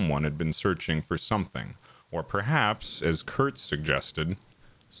someone had been searching for something, or perhaps, as Kurtz suggested,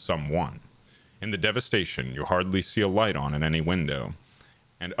 someone. In the devastation, you hardly see a light on in any window,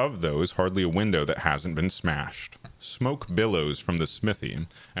 and of those, hardly a window that hasn't been smashed. Smoke billows from the smithy,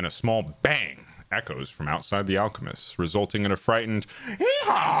 and a small bang echoes from outside the alchemists, resulting in a frightened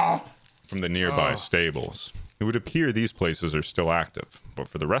 "Hee-haw" from the nearby stables. It would appear these places are still active, but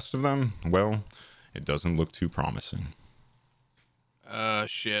for the rest of them, well, it doesn't look too promising.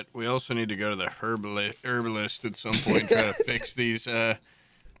 Shit. We also need to go to the herbalist at some point, try to fix these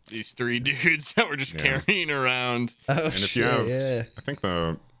three dudes that we're just carrying around. Oh And if shit! you have, Yeah. I think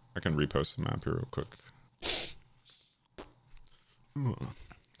I can repost the map here real quick. Do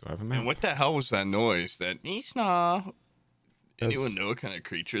I have a map? And what the hell was that noise? That Isna? Anyone know what kind of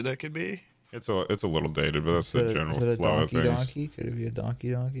creature that could be? It's a little dated, but that's the Is general it a flow of donkey? things. Donkey? Could it be a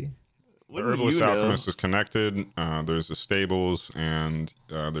donkey? Donkey? The Wouldn't herbalist you know? alchemist is connected. There's the stables, and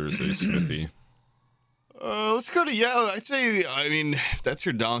there's a smithy. Let's go to I'd say. I mean, if that's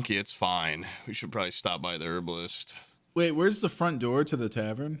your donkey, it's fine. We should probably stop by the herbalist Wait, where's the front door to the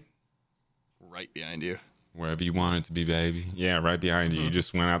tavern? right behind you. Wherever you want it to be, baby. Yeah, right behind you. You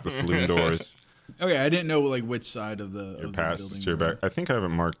just went out the saloon doors. Okay, I didn't know like which side of the Your of pass the is building. to your you were. back. I think I have it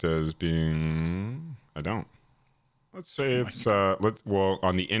marked as being. I don't. Let's say it's well,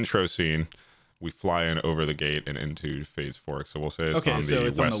 on the intro scene, we fly in over the gate and into Phase Fork. So we'll say it's Okay, on so the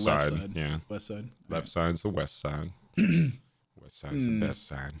it's west on the left side. side. Yeah, West side. left side's the west side. West side's the best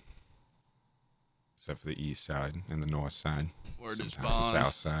side. Except for the east side and the north side. Where does Sometimes Bond? the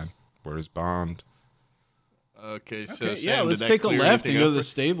south side. Where's Bond? Okay, so Okay, Sam, yeah, did let's that take a clear left and anything go up to the for-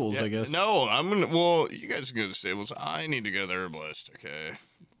 stables, Yeah, I guess. No, I'm gonna. Well, you guys can go to the stables. I need to go to the herbalist. Okay.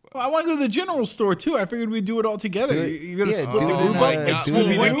 Well, I want to go to the general store too. I figured we'd do it all together. Do it- You're gonna yeah, split do the it group in up. a- It's do it gonna in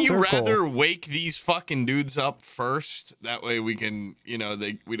be a Wouldn't nice. you circle. rather wake these fucking dudes up first? That way we can, we don't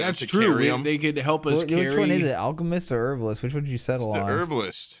That's have to true. carry them. They could help us carry. Which one is it? Alchemist or herbalist? Which one did you settle The on?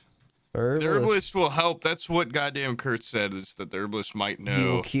 herbalist. Herbalist. The herbalist will help. That's what goddamn Kurt said, is that the herbalist might He will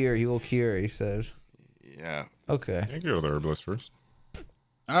know. cure. He will cure. He said. Yeah. Okay. I can go to the herbalist first.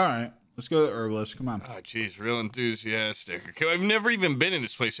 All right, let's go to the herbalist. Come on. Oh, jeez, real enthusiastic. Okay, I've never even been in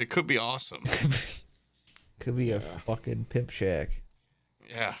this place. It could be awesome. Could be a fucking pimp shack.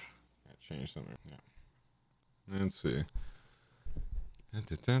 Yeah. Change something. Yeah. Let's see.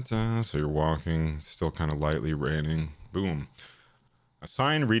 So you're walking, still kind of lightly raining. Boom. A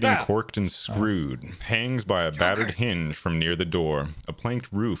sign reading "Corked and Screwed" hangs by a battered hinge from near the door. A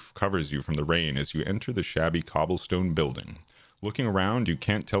planked roof covers you from the rain as you enter the shabby cobblestone building. Looking around, you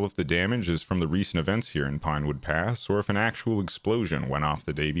can't tell if the damage is from the recent events here in Pinewood Pass or if an actual explosion went off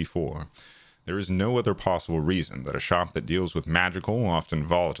the day before. There is no other possible reason that a shop that deals with magical, often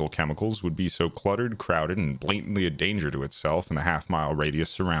volatile chemicals would be so cluttered, crowded, and blatantly a danger to itself in the half-mile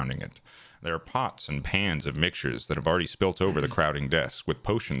radius surrounding it. There are pots and pans of mixtures that have already spilt over the crowding desks, with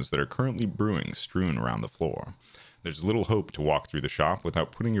potions that are currently brewing strewn around the floor. There's little hope to walk through the shop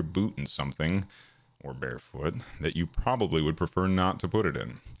without putting your boot in something, or barefoot, that you probably would prefer not to put it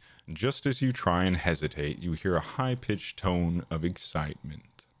in. Just as you try and hesitate, you hear a high-pitched tone of excitement.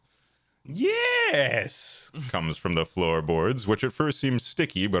 "Yes!" comes from the floorboards, which at first seemed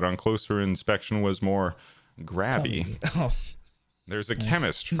sticky, but on closer inspection was more grabby. Oh. There's a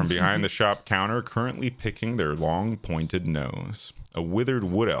chemist from behind the shop counter currently picking their long, pointed nose. A withered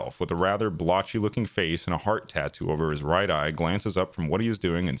wood elf with a rather blotchy-looking face and a heart tattoo over his right eye glances up from what he is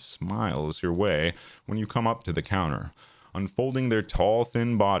doing and smiles your way when you come up to the counter, unfolding their tall,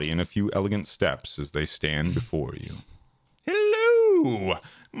 thin body in a few elegant steps as they stand before you. "Hello!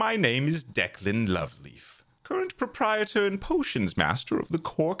 My name is Declan Loveleaf, current proprietor and potions master of the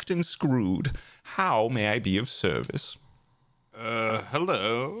Corked and Screwed. How may I be of service?"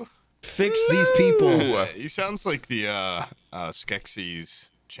 Hello. Fix these people. You sounds like the Skeksis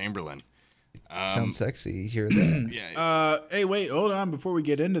Chamberlain. Sounds sexy. You hear that? Yeah. Hey, wait, hold on before we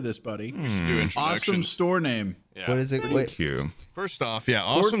get into this, buddy. We should do Awesome introductions. store name. Yeah. What is it? Wait. Thank you. First off,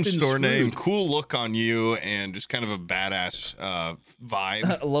 awesome Corked and store name, Screwed. cool look on you, and just kind of a badass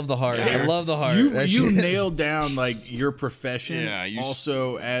vibe. I love the heart. Yeah. I love the heart. You That you shit- nailed down like your profession, Yeah, you-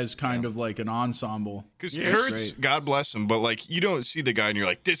 also as kind of like an ensemble. Because Yeah, Kurt's, great. God bless him, but like you don't see the guy and you're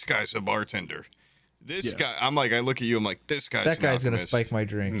like, this guy's a bartender. This guy, I look at you, I'm like, this guy's that guy's an gonna alchemist. spike my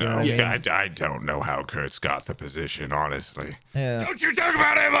drink. No, You know what I mean? I don't know how Kurt's got the position, honestly. Yeah. Don't you talk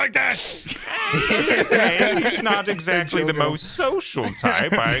about him like that! He's not exactly the most social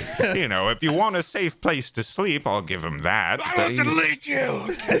type. If you want a safe place to sleep, I'll give him that. I but want to he's- delete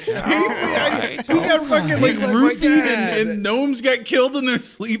you! We got fucking like He's like my roofied dad. and gnomes got killed in their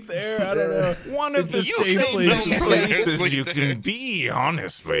sleep there. I don't know. One of It's the a safe safest place. places you can be,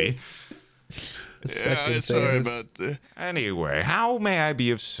 honestly. Yeah, sorry about the... Anyway, how may I be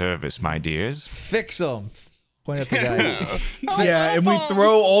of service, my dears? Fix them. Point at the guys. Yeah, and we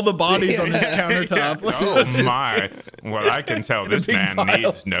throw all the bodies on this countertop. Oh my! Well, I can tell this big man pile.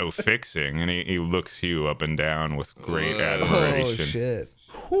 needs no fixing, and he looks you up and down with great Oh admiration. shit.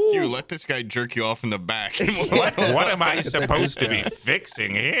 You let this guy jerk you off in the back. What am I supposed to be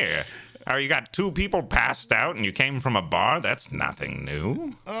fixing here? Oh, you got two people passed out and you came from a bar? That's nothing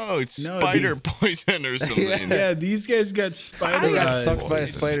new. Oh, it's No, spider poison or something. Yeah, these guys got They spider got eyes. sucked by a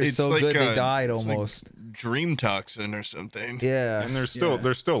spider It's so like, good they died it's like almost. dream toxin or something. Yeah. And they're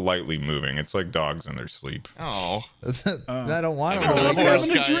still lightly moving. It's like dogs in their sleep. Oh. I don't want I to. like bet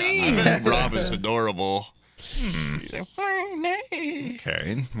having a Rob- dream. I bet Rob is adorable. He's like,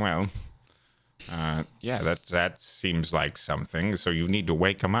 Okay, well, that seems like something. So you need to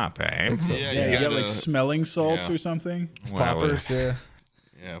wake him up, eh? Yeah, you got like smelling salts yeah. or something. Well, Poppers, yeah.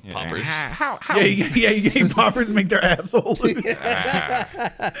 Yeah, yeah, poppers. How You get poppers make their asshole loose.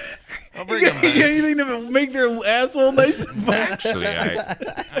 I'll bring You him got back. anything to make their asshole nice and fun? Actually,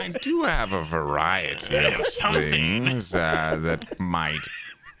 I do have a variety of things that might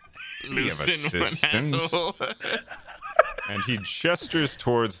be of Loosen one assistance. asshole. And he gestures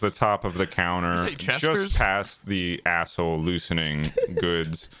towards the top of the counter, Did you say Chester's? just past the asshole loosening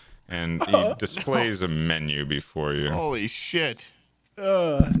goods, and he displays a menu before you. Holy shit.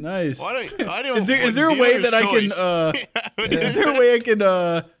 Nice. Why don't Is there a way that I can is there a way I can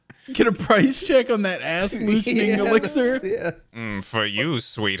get a price check on that ass loosening elixir? Yeah. For you,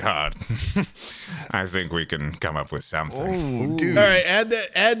 sweetheart, I think we can come up with something. Oh, dude. All right, add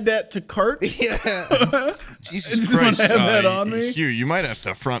that to cart. Yeah. Jesus Just wanna Christ. have that on me? Hugh, you might have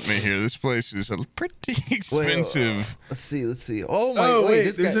to front me here. This place is a pretty expensive. Let's see. Oh my Oh wait,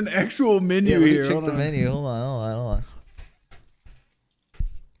 this there's guy. an actual menu Yeah, let me here. check Hold the on. menu. Hold on.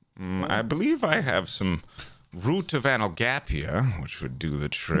 I believe I have some root of analgapia, which would do the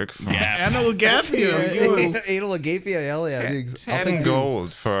trick. For Analgapia. Anal agapia, hell yeah. Dude. I'll 10 take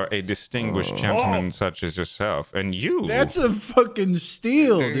gold for a distinguished gentleman such as yourself. And you. That's a fucking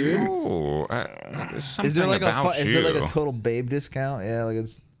steal, dude. Oh, there's something Is there like about is you. there like a total babe discount? Yeah, like a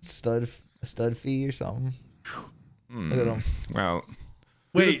stud fee or something. Look at him. Well,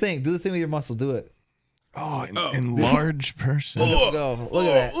 Do the Wait. thing. Do the thing with your muscle. Do it. Oh, enlarged person. Go. Look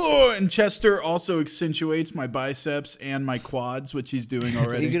at that. And Chester also accentuates my biceps and my quads, which he's doing Are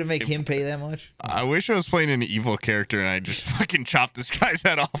already. you gonna make him pay that much? I wish I was playing an evil character and I just fucking chopped this guy's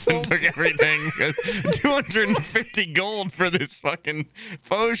head off and took everything. 250 gold for this fucking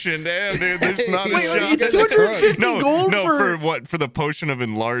potion. Damn, dude, there's not a Wait, shot. it's 250 no, gold no, for... for what? For the potion of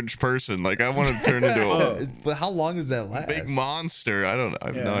enlarged person. Like I want to turn into a But how long does that last? big monster. I don't know. I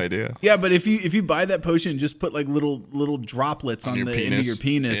have no idea. Yeah, but if you buy that potion, just put like little droplets on your the penis. end of your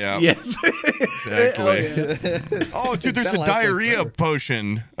penis. Yeah. Yes. Exactly. Oh, dude, there's a That lasts like diarrhea forever.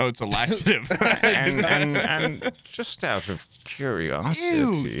 potion. Oh, it's a laxative. and just out of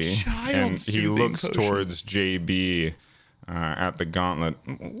curiosity, child and he soothing looks potion. towards JB at the gauntlet.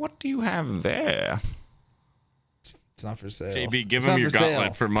 What do you have there? It's not for sale. JB, give It's him not your for sale.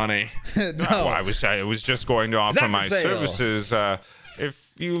 gauntlet for money. No. Well, I was just going to offer not my for sale. services.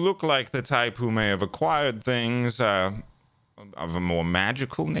 If you look like the type who may have acquired things of a more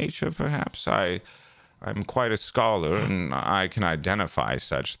magical nature, perhaps, I'm quite a scholar and I can identify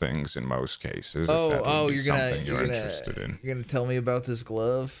such things in most cases. If that would be something you're interested in. You're gonna tell me about this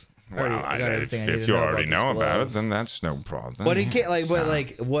glove? Well, I got everything I need if to you know already about know this about it, glove. then that's no problem. But it can't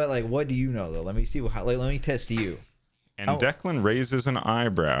what do you know though? Let me see how. Let me test you. And Declan raises an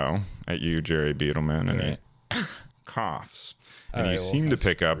eyebrow at you, Jerry Beetleman, and he coughs. And All you right, well, seem to that's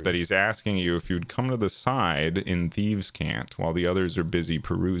pick up that he's asking you if you'd come to the side in Thieves' Cant while the others are busy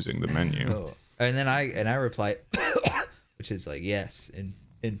perusing the menu. Oh. And then I replied, which is like yes in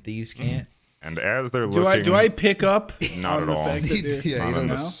Thieves' Cant. And as they're looking, Do I pick up Not on at the all. fact that they're Yeah, not you in don't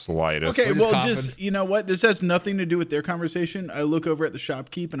the know. slightest. Okay, We're just well, coughing. just you know what? This has nothing to do with their conversation. I look over at the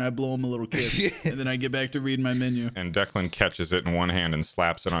shopkeep and I blow him a little kiss, and then I get back to reading my menu. And Declan catches it in one hand and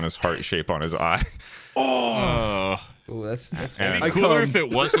slaps it on his heart shape on his eye. Oh. Oh, that's And It'd be cooler if it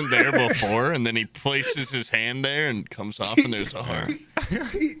wasn't there before, and then he places his hand there and comes off, and there's a heart.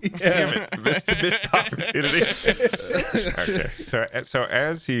 Damn it, missed opportunity. Okay, so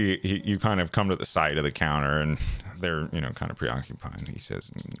as you kind of come to the side of the counter and they're kind of preoccupied, he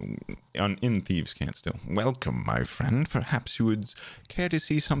says, in Thieves' Cant still, "Welcome, my friend. Perhaps you would care to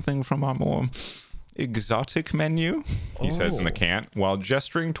see something from our more exotic menu," he says in the cant, while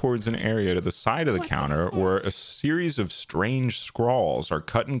gesturing towards an area to the side of the counter where a series of strange scrawls are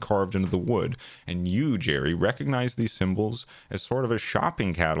cut and carved into the wood. And you, Jerry, recognize these symbols as sort of a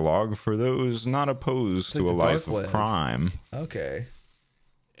shopping catalog for those not opposed to like a the life dark of web. crime. okay.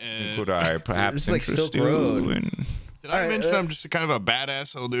 Could I perhaps It's like interest Silk you Road. in... Did I mention I'm just kind of a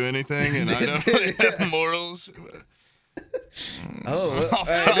badass? I'll do anything, and I don't really have morals. Oh,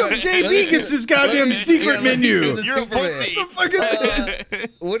 How come JB gets this goddamn secret menu? You're a Superman. pussy. What the fuck is this?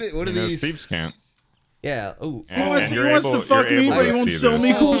 what are You know, these? Thieves' Cant. Yeah. Oh. And- He wants, and you're he wants to able- fuck you're me, able but he to won't see sell this.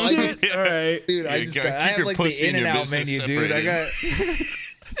 me cool Oh, I shit. All right. Dude, I You just gotta got, I keep have your like the pussy in and and your out menu, business dude. separated.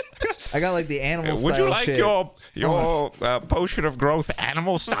 I got like the animal style Would you like shit. your potion of growth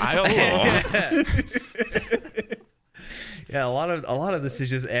animal style? Or... Yeah, a lot of this is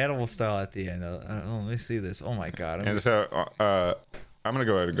just animal style at the end. Let me see this. Oh my god. And so I'm gonna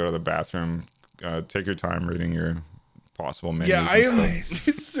go ahead and go to the bathroom. Take your time reading your possible menus. Yeah, I and am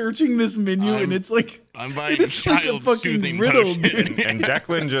searching this menu, and it's like I'm buying it's like a child fucking soothing riddle, potion. dude. stuff. And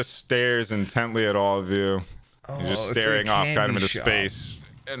Declan just stares intently at all of you. He's just it's a staring off kind of candy into shop. space.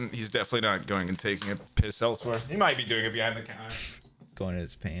 And he's definitely not going and taking a piss elsewhere. He might be doing it behind the counter. Going in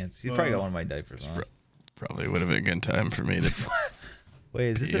his pants. He's probably got one of my diapers on. Probably would have been a good time for me to. Wait,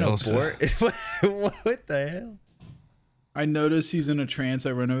 is this an Elsa. abort? What the hell? I notice he's in a trance.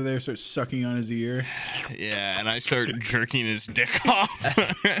 I run over there, start sucking on his ear. Yeah, and I start jerking his dick off.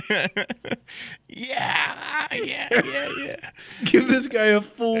 yeah. Give this guy a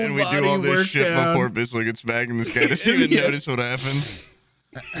full And we body do all this work shit down. before Bissell gets back, and this guy doesn't even Yeah. notice what happened.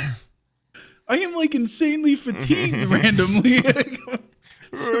 I am like insanely fatigued randomly.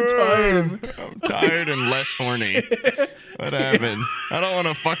 So tired. I'm tired and less horny. What happened? I don't want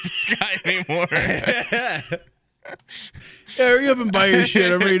to fuck this guy anymore. Yeah, hurry up and buy your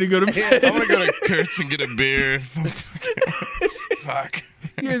shit. I'm ready to go to bed. I'm gonna go to Kurt's and get a beer. Fuck.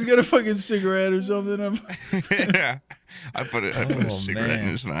 You guys got a fucking cigarette or something? Yeah. I put a cigarette in man.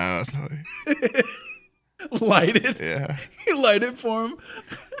 his mouth. Light it. Yeah. You light it for him.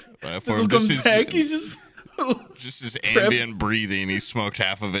 For This comes back. He's just. just his ambient breathing. He smoked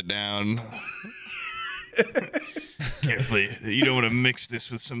half of it down. Carefully. You don't want to mix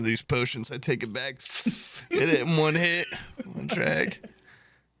this with some of these potions. I take it back. Hit it in one hit. One track.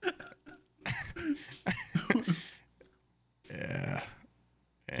 Yeah.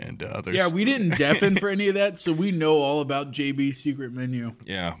 And into other Yeah, stuff. we didn't deafen for any of that, so we know all about JB's secret menu.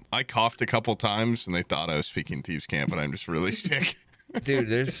 Yeah, I coughed a couple times, and they thought I was speaking Thieves Camp, but I'm just really sick. Dude,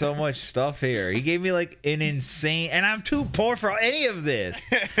 there's so much stuff here. He gave me like an insane, and I'm too poor for any of this.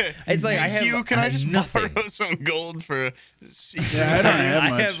 It's like I have. Hugh, can I just nothing. borrow some gold for a secret? Yeah, I don't have I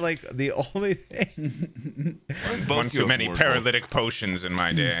much. have like the only thing. One you too have many more paralytic potions in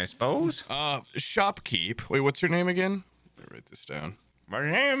my day, I suppose. Shopkeep. Wait, what's your name again? Let me write this down.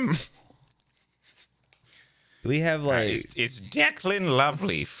 My name We have like. is Declan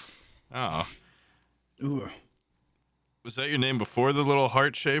Loveleaf. Oh. Ooh. Was that your name before the little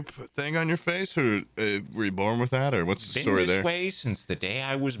heart-shaped thing on your face, or were you born with that, or what's the Been story this there? way since the day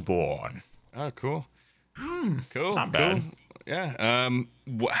I was born. Oh, cool. Cool. not bad. Yeah.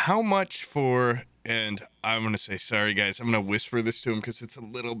 How much for? And I'm gonna say sorry, guys. I'm gonna whisper this to him because it's a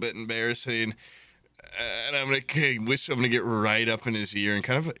little bit embarrassing. And I'm gonna get right up in his ear and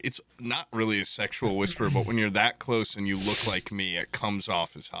kind of. It's not really a sexual whisper, but when you're that close and you look like me, it comes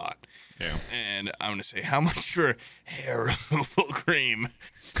off as hot. Yeah. And I'm gonna say, how much for hair removal cream?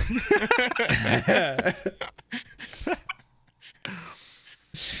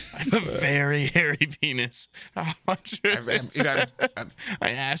 I have a very hairy penis. How much? My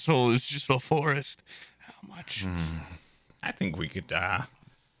asshole is just a forest. How much? I think we could,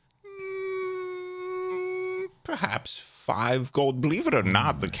 perhaps 5 gold. Believe it or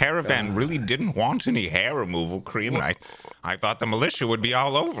not, the caravan really didn't want any hair removal cream. I thought the militia would be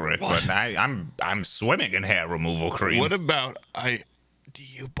all over it, but I'm swimming in hair removal cream. What about do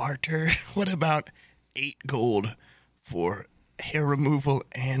you barter? What about 8 gold for hair removal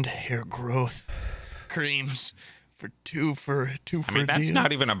and hair growth creams for two for I mean, that's deal?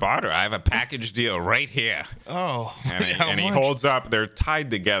 not even a barter. I have a package deal right here. Oh, And, how he much? holds up. They're tied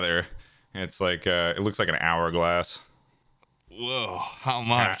together. It's like it looks like an hourglass. Whoa, how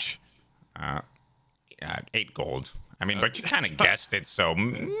much? 8 gold. I mean, but you kind of guessed it, so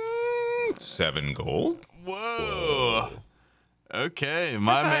 7 gold. Whoa. Okay,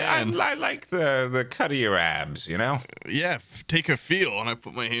 my I man. like the cut of your abs, you know. Yeah, take a feel. And I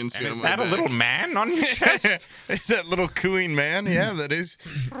put my hands And on is my that a back. little man on your chest? That little cooing man? Yeah, that is.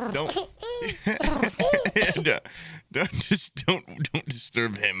 Don't don't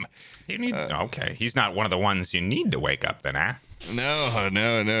disturb him. You need. Okay, he's not one of the ones you need to wake up, then, huh?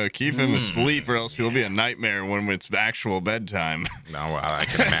 No. Keep him asleep, or else he'll be a nightmare when it's actual bedtime. No, well, I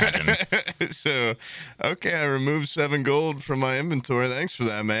can imagine. So, okay, I removed 7 gold from my inventory. Thanks for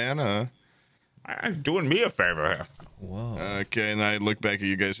that, man. Doing me a favor here. Whoa. Okay, and I look back at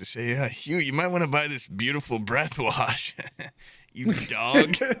you guys and say, yeah, Hugh, you might want to buy this beautiful breath wash. You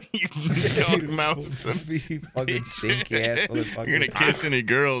dog. You dog mouth. You fucking stinky ass motherfucker. You're going to kiss any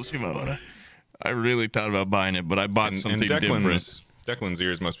girls. You might want to. I really thought about buying it, but I bought something different. Declan's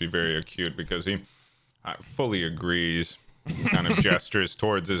ears must be very acute because he fully agrees. He kind of gestures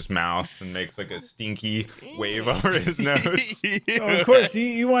towards his mouth and makes like a stinky wave over his nose. Oh, of course,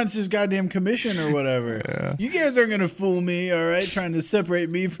 he wants his goddamn commission or whatever. Yeah. You guys aren't gonna fool me, all right? Trying to separate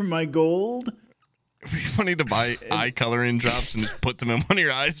me from my gold. It'd be funny to buy eye coloring drops and just put them in one of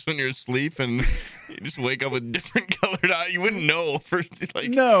your eyes when you're asleep, and you just wake up with different colored eye. You wouldn't know for like.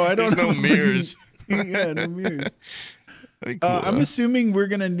 No, I don't. There's no mirrors. Yeah, no mirrors. That'd be cool, I'm assuming we're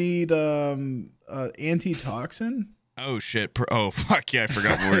gonna need antitoxin. Oh shit! Oh fuck yeah! I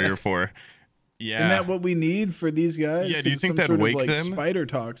forgot what we're here for. Yeah. Isn't that what we need for these guys? Yeah, do you 'Cause think some that'd sort wake of, like, them? Spider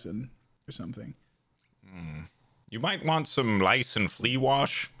toxin or something. You might want some lice and flea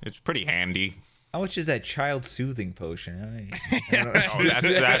wash. It's pretty handy. How much is that child soothing potion? Oh,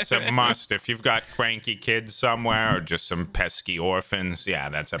 that's a must. If you've got cranky kids somewhere or just some pesky orphans, yeah,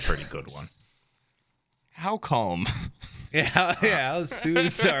 that's a pretty good one. How calm? Yeah, how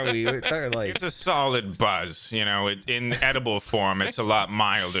soothed are we? We're talking like It's a solid buzz, you know. In edible form, it's a lot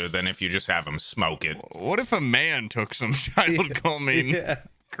milder than if you just have them smoke it. What if a man took some child calming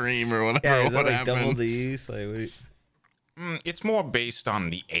cream or whatever? yeah, is that what like happened? double the use? Like, what, It's more based on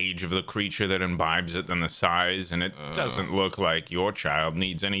the age of the creature that imbibes it than the size, and it doesn't look like your child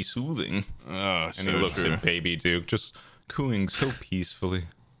needs any soothing. Oh, And he looks at Baby Duke, just cooing so peacefully.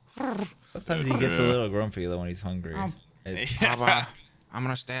 sometimes he gets a little grumpy though when he's hungry. Papa, I'm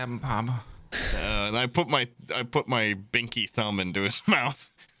gonna stab him, Papa. And I put my binky thumb into his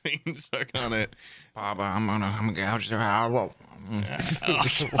mouth. He can suck on it. Papa, I'm gonna gouge their eye.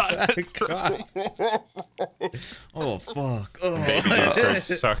 Oh fuck! Oh. Baby Duke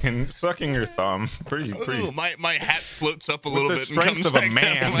starts sucking your thumb. Pretty. Ooh, my hat floats up a little the bit strength and comes of a back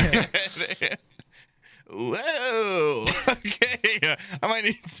man. down my head. Whoa. Okay. I might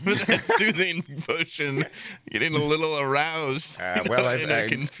need some of that soothing potion. Getting a little aroused. Well, in a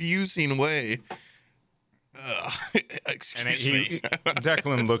confusing way. Excuse me.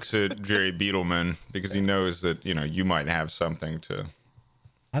 Declan looks at Jerry Beetleman because he knows that, you might have something to.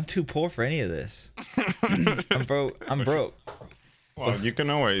 I'm too poor for any of this. I'm broke. Well, you can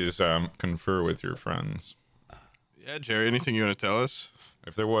always confer with your friends. Yeah, Jerry, anything you want to tell us?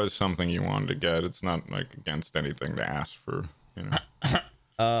 If there was something you wanted to get, it's not like against anything to ask for,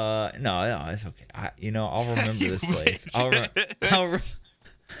 No, it's okay. I'll remember this place.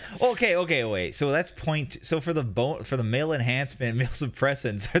 Okay, wait. So that's point. So for the male enhancement, male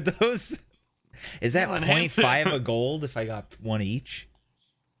suppressants, are those? Is that 0.5 of gold if I got one each?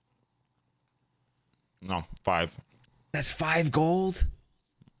 No, 5. That's 5 gold.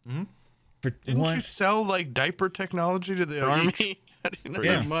 Mm-hmm. For Didn't one. you sell like diaper technology to the army? I didn't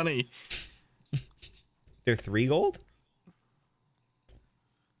have money. They're 3 gold.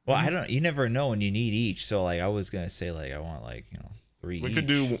 Well, I don't. You never know when you need each. So like, I was gonna say like I want 3. We could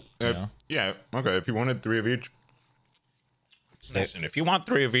do. Yeah. Okay. If you wanted 3 of each. Listen, if you want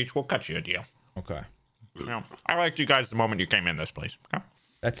 3 of each, we'll cut you a deal. Okay. I liked you guys the moment you came in this place. Okay?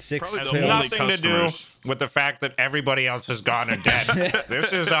 That's 6. Probably Has the only nothing to do customers. with the fact that everybody else is gone and dead.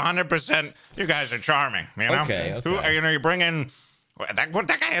 This is 100%. You guys are charming. You know. Okay. Who you bring in? That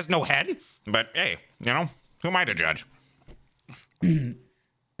guy has no head. But hey, who am I to judge? And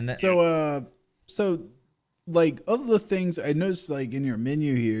that, So like of the things I noticed, like in your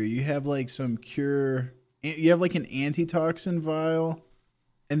menu here, you have like some cure. You have like an antitoxin vial,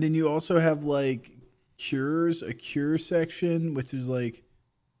 and then you also have like a cure section, which is like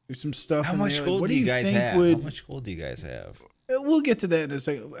there's some stuff. how in much there. gold What do you think guys have? would- How much gold do you guys have? We'll get to that in a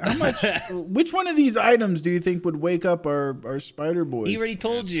second. How much? Which one of these items do you think would wake up our spider boys? He already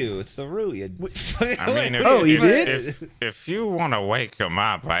told you it's the root. I mean, he did? If you want to wake him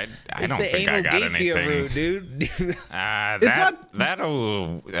up, I It's don't the think I anal got gapia anything. root, dude.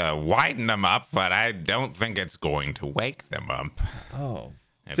 That'll widen them up, but I don't think it's going to wake them up. Oh.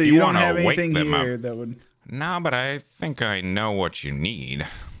 If So you don't wanna have wake anything them here up, that would. no, but I think I know what you need.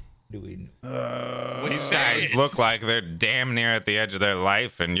 Do we? What do you These guys say? look like they're damn near at the edge of their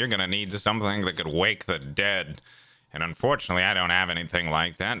life, and you're gonna need something that could wake the dead. And unfortunately, I don't have anything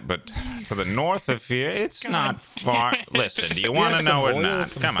like that. But to the north of here, it's not far. Listen, do you want to have know some or oil, not?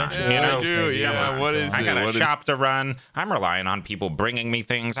 some Come on, essential Yeah, I oils, do. maybe? Yeah, what is I it? got a What is- shop to run. I'm relying on people bringing me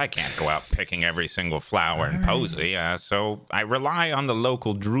things. I can't go out picking every single flower in Posey. So I rely on the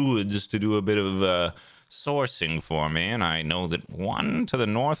local druids to do a bit of sourcing for me. And I know that one to the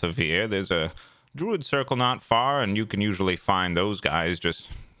north of here, there's a druid circle not far, and you can usually find those guys just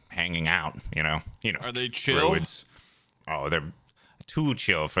hanging out. Are they chill? Druids. Oh, they're too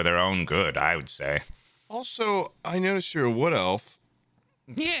chill for their own good, I would say. Also, I noticed you're a wood elf.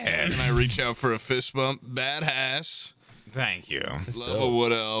 Yeah. And I reach out for a fist bump. Badass. Thank you. Love a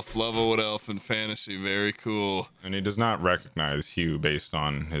wood elf. Love a wood elf in fantasy. Very cool. And he does not recognize Hugh based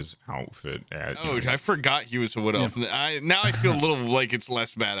on his outfit. Oh, I forgot he was a wood elf. Now I feel a little like it's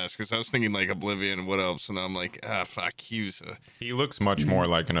less badass because I was thinking like Oblivion and wood elves, and I'm like, fuck, Hugh's a... He looks much more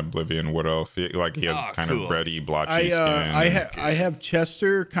like an Oblivion wood elf. Like he has kind cool. of reddy, blotchy skin. I have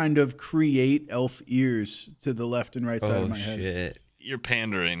Chester kind of create elf ears to the left and right side Oh of my head. shit. You're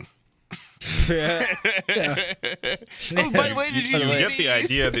pandering. Yeah. Oh, by the way, did you You see get the these?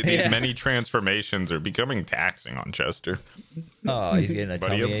 idea that these Yeah. many transformations are becoming taxing on Chester. Oh, he's getting a But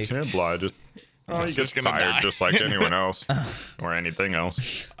tummy he ache. obliged. Oh, he gets just gonna tired die. just like anyone else or anything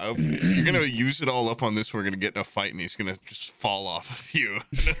else. You're gonna use it all up on this. We're gonna get in a fight, and he's gonna just fall off of you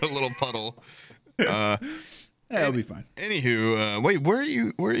in a little puddle. Yeah, it'll be fine. Anywho, wait, where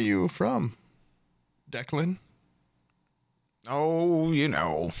are you from, Declan? Oh,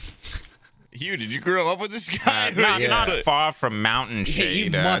 Hugh, did you grow up with this guy? not far from Mountain Yeah, Shade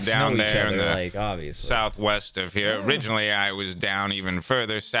you must down know each there other, in the like obviously. southwest of here. Originally, I was down even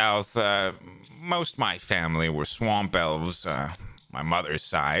further south. Most of my family were swamp elves. My mother's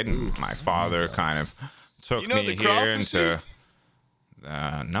side, and my father kind of took You know me the here prophecy? into.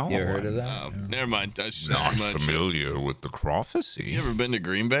 No, You ever heard of that? Oh, never mind. That's Not not much. familiar with the prophecy. You ever been to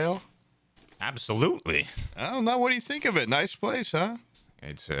Greenvale? Absolutely. I don't know. What do you think of it? Nice place, huh?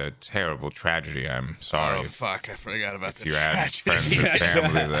 It's a terrible tragedy. I'm sorry Oh, fuck. I forgot about if the you had tragedy. friends and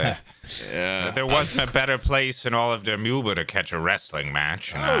family there. Yeah. There wasn't a better place in all of Dermuba to catch a wrestling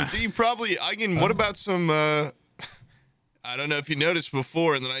match. Oh, do you probably... what about some... I don't know if you noticed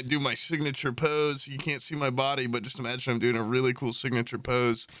before, and then I do my signature pose. You can't see my body, but just imagine I'm doing a really cool signature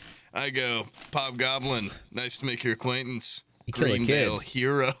pose. I go, Goblin, nice to make your acquaintance. You kill a kid. Greenvale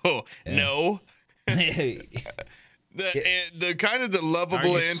hero. No. The kind of the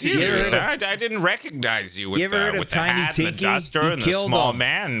lovable anti-hero. anti-hero. I didn't recognize you with, You ever heard with of the Tiny hat and the Tinky? duster He and the killed small him.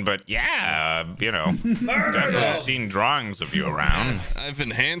 man, but yeah, definitely seen drawings of you around. I've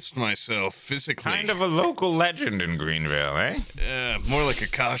enhanced myself physically. Kind of a local legend in Greenville, eh? Yeah, more like a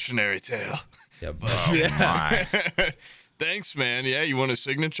cautionary tale. Yep. Oh my. Thanks, man. Yeah, you want a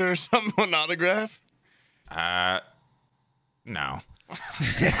signature or something? An autograph? No.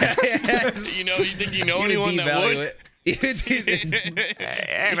 You think you know anyone that would?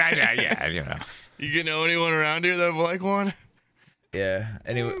 Yeah, You know anyone around here that would like one? Yeah.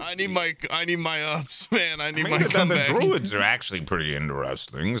 Anyway, I need my ups, man. I need my the comeback. druids are actually pretty into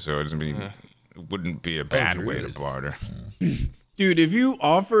wrestling, so it wouldn't be a bad way to druids. barter. Dude, if you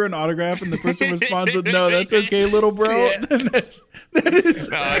offer an autograph and the person responds with "No, that's okay, little bro," then that is.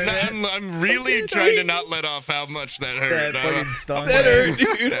 No, I'm really trying to not let off how much that hurt. that fucking stung. That hurt,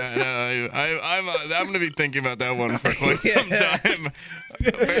 dude. Yeah, no, I'm gonna be thinking about that one for quite some time.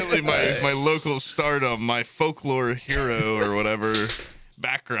 Apparently, my local stardom, my folklore hero or whatever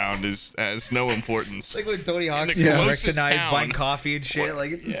background has no importance. Like when Tony Hawk's the closest recognized town. buying coffee and shit.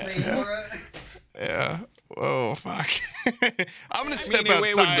 Like it's the same aura. Yeah. Oh fuck. I'm gonna step It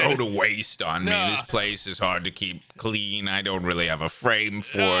would outside. go to waste on me. No. This place is hard to keep clean. I don't really have a frame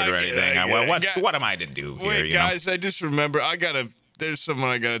for I it or get it, anything. I get it. What am I to do here? Wait, you know? guys, I just remember there's someone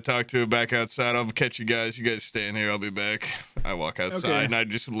I gotta talk to back outside. I'll catch you guys. You guys stay in here. I'll be back. I walk outside Okay. and I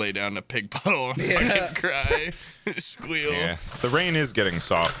just lay down in a pig puddle and fucking cry, squeal. Yeah, the rain is getting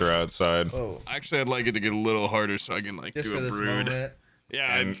softer outside. Oh, Actually, I'd like it to get a little harder so I can just do for a this brood. moment.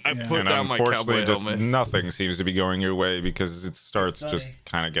 Yeah, And, I put and down my unfortunately, cowboy just helmet. nothing seems to be going your way because it starts It's just sunny.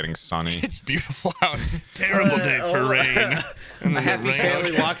 kind of getting sunny. It's beautiful out. Terrible day for rain. And A then happy the rain.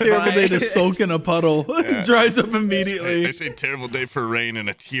 family walks Terrible by. day to sulk in a puddle. It dries up I immediately. say terrible day for rain, and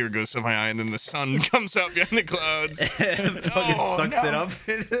a tear goes to my eye, and then the sun comes out behind the clouds. Fucking Oh, sucks no.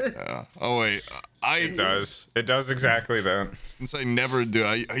 it up. Oh wait, It does. It does exactly that. Since I never do,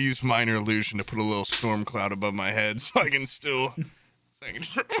 I use minor illusion to put a little storm cloud above my head, so I can still.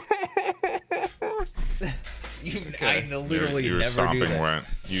 I literally You're never do sopping that. wet.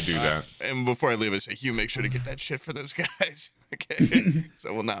 You do that. And before I leave, I say, Hugh, make sure to get that shit for those guys. Okay,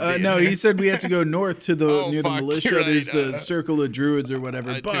 so we'll not. Be in No, there. he said we had to go north to the Oh, near the fuck, militia. you're right. There's the circle of druids or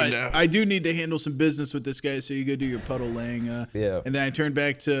whatever. I But tuned out. I do need to handle some business with this guy, so you go do your puddle laying. Yeah. And then I turned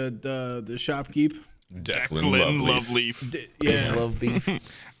back to the shopkeep. Declan Loveleaf. Yeah. Love beef.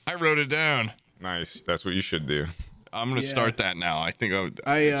 I wrote it down. Nice. That's what you should do. I'm gonna Yeah. start that now. I think it's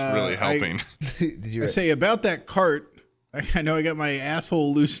I, really helping. Did you? I say about that cart. I know I got my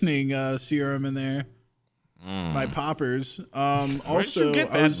asshole loosening serum in there. My poppers. Where'd Also, you get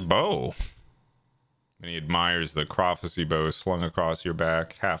I that was, bow? And he admires the prophecy bow slung across your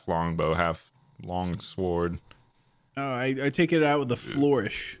back, half long bow, half long sword. I take it out with a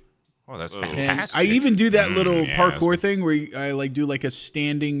flourish. Oh, that's And fantastic. I even do that little yeah. parkour thing where I do like a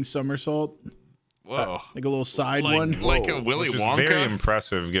standing somersault, Whoa. like a little side one. Like a Willy Which is Wonka. very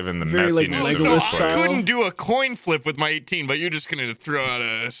impressive given the Very, like, messiness of Legolas the So place. I style. couldn't do a coin flip with my 18, but you're just gonna throw out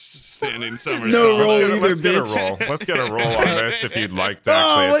a standing somersault. No roll Let's either, get a bitch. roll. Let's get a roll on this if you'd like to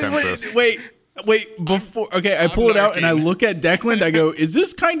Oh, actually attempt this. wait! Before, okay, I pull it out and I look at Declan. I go, "Is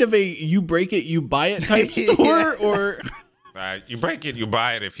this kind of a you break it, you buy it type store, or?" You break it, you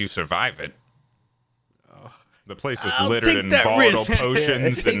buy it if you survive it. The place is I'll littered take in that volatile risk.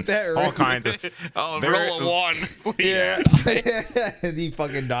 potions Take and that all risk. kinds of. Oh, There- roll a one, please. Yeah. He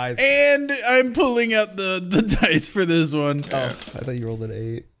fucking dies. And I'm pulling out the dice for this one. Oh, I thought you rolled an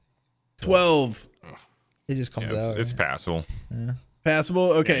 8. 12. It just comes Yeah, out. it's passable.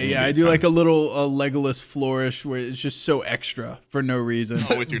 Passable? Okay, you yeah, get I do like a time. little Legolas flourish where it's just so extra for no reason.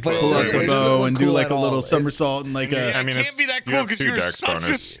 Oh, with your But 12. Pull out it the doesn't bow look and do cool like at a little all. somersault and like a. I mean, can't it's- be that you cool have because 2 you're dex such a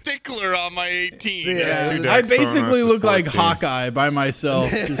bonus. stickler on my 18. Yeah. Two I dex basically bonus is look like 14. Hawkeye by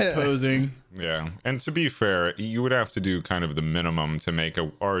myself, just posing. Yeah, and to be fair, you would have to do kind of the minimum to make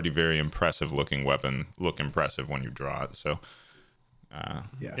a already very impressive looking weapon look impressive when you draw it. So,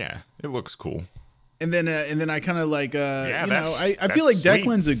 yeah, it looks cool. And then I kind of like Yeah, you know, that's- I feel like that's sweet.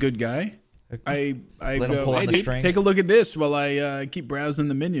 Declan's a a guy. I Let him go, pull on hey the dude, string." take a look at this while I keep browsing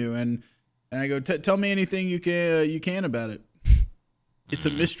the menu and I go, tell me anything you can about it. It's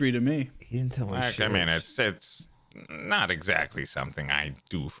a mystery to me. He didn't tell me I shit. mean, it's not exactly something I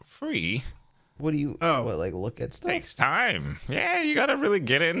do for free. What do you? Oh. What, like look at stuff? Takes time. Yeah, you gotta really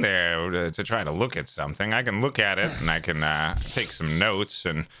get in there to try to look at something. I can look at it and I can take some notes.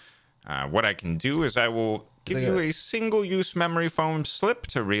 And what I can do is I will give you a single-use memory foam slip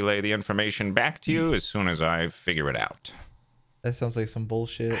to relay the information back to you as soon as I figure it out. That sounds like some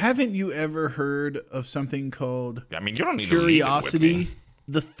bullshit. Haven't you ever heard of something called I mean, you don't need to leave it with curiosity? me.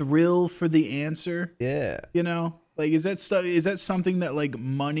 The thrill for the answer. Yeah. You know, like is that something that like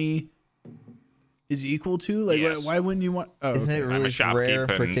money is equal to? Like, Yes. why wouldn't you want? Oh, Isn't okay. it I'm a really rare shopkeeper,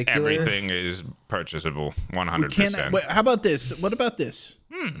 and and particular? everything is purchasable, 100%. Wait, how about this? What about this?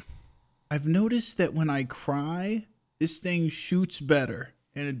 I've noticed that when I cry, this thing shoots better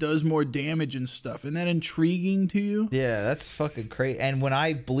and it does more damage and stuff. Isn't that intriguing to you? Yeah, that's fucking crazy. And when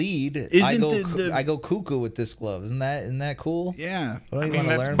I bleed, I Isn't go cuckoo with this glove. Isn't that cool? Yeah. Don't I you mean, wanna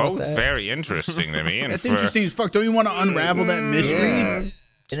that's learn about both that? very interesting to me. And That's for interesting as fuck. Don't you want to unravel that mystery? Yeah.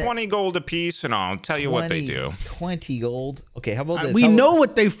 20 gold a piece, and I'll tell you what they do. 20 gold. Okay, how about this? We How about- know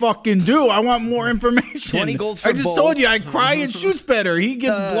what they fucking do. I want more information. 20 gold for I just both. told you I cry, it shoots better. He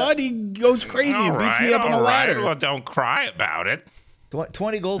gets blood, he goes crazy and beats me up on a ladder. Well, don't cry about it.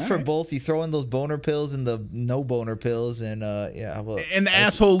 20 gold for both. You throw in those boner pills and the no boner pills, and yeah, how about And the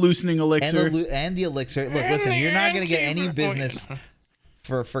asshole loosening elixir. and the elixir. Look, listen, you're not gonna get any business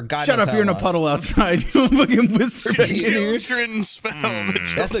for God. Shut knows up, how you're in a long. puddle outside. You don't fucking whisper back in here. Children spell.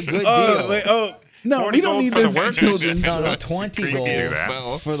 That's a good Oh, deal. wait, oh. No, 40 we don't gold need for the this, workers. children. No, 20 creepy gold as that.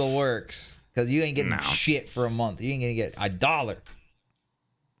 well. for the works, because you ain't getting No. shit for a month. You ain't gonna get $1.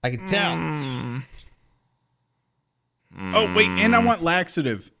 I can tell. Oh, wait, and I want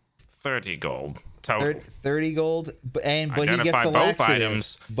laxative. 30 gold total. 30 gold, but he gets Identify the both laxative.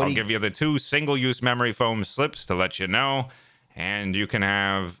 items. But I'll he, give you the 2 single-use memory foam slips to let you know, and you can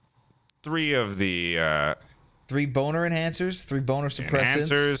have 3 of the 3 boner enhancers, 3 boner suppressants.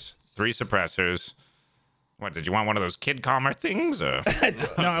 enhancers, 3 suppressors. What, did you want one of those kid calmer things? Or?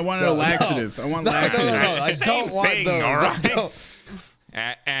 No, I wanted a laxative. I want laxative. No, I Same don't want thing, those. all I right? don't.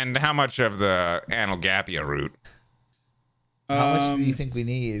 And how much of the analgapia root? How much do you think we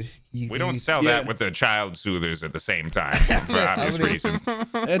need? We don't sell yeah. that with the child soothers at the same time for obvious many- reasons.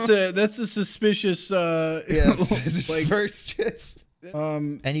 That's a suspicious Yeah, like first just.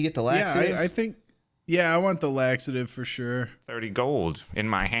 And you get the yeah, laxative. I think I want the laxative for sure. 30 gold in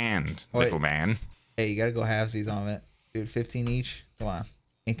my hand, Wait. little man. Hey, you gotta go halvesies on it, dude. 15 each. Come on,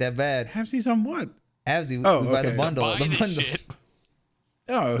 ain't that bad? Have these on what? Halvesy. Oh, we buy the okay. bundle. Buy The this bundle. shit.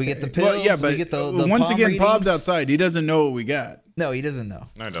 Oh, We get the okay. Well, yeah, pills, we but get the once palm again, Bob's readings. outside. He doesn't know what we got, No, he doesn't know.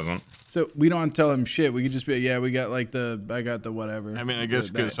 No, it doesn't. so we don't tell him shit. We could just be, yeah, we got like I got the whatever. I mean, I guess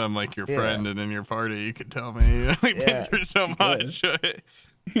That- because I'm like your Yeah. friend and in your party, you could tell me. We've Yeah. been through so much.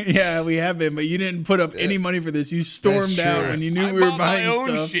 yeah, we have been, but you didn't put up any money for this. You stormed That's out true. when you knew I we were bought my buying own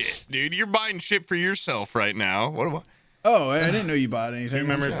stuff. shit, dude. You're buying shit for yourself right now. What am I? Oh, I didn't know you bought 2 anything.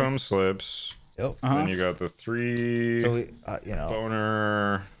 memory foam slips. Yep. Then you got the 3 So we,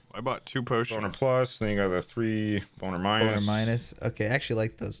 boner I bought 2 potions. boner plus. Then you got the 3 boner minus. boner minus. Okay, I actually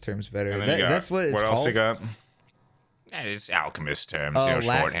like those terms better. And then you got, That's what it's what else called. you got? Yeah, it's alchemist terms, Oh,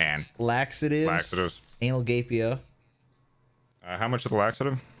 shorthand. Laxatives. Laxatives. Analgapia. How much of the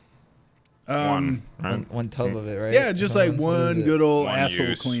laxative? 1, right? One tub of it, right? Yeah, just like What is one it? good old One asshole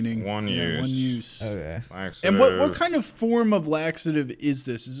use. cleaning. One Yeah, use. One use. Okay. Laxative. And what kind of form of laxative is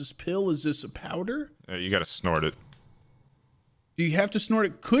this? Is this pill? Is this a powder? You got to snort it. Do you have to snort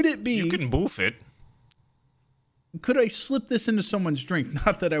it? Could it be? You can boof it. Could I slip this into someone's drink?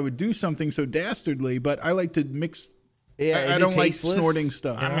 Not that I would do something so dastardly, but I like to mix. Yeah, I is it don't like tasteless? snorting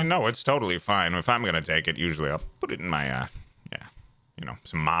stuff. I mean, no, it's totally fine. If I'm gonna take it, usually I'll put it in my,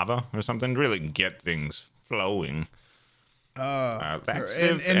 some mava or something. Really get things flowing.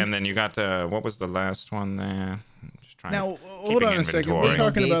 Laxative, and- and then you got what was the last one there? Just trying Now, to hold on a second. We're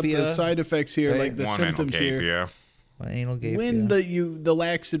talking about the Analgapia, side effects here, right? like the one symptoms here. analgapia. Analgapia. When the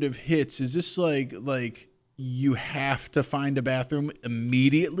laxative hits, is this like you have to find a bathroom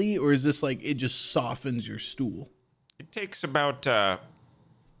immediately, or is this like it just softens your stool? It takes about.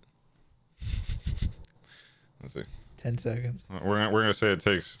 Let's see. 10 seconds. We're gonna say it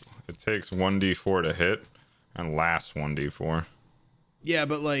takes 1d4 to hit, and lasts 1d4. Yeah,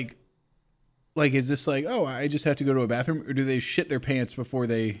 but like is this like, oh, I just have to go to a bathroom, or do they shit their pants before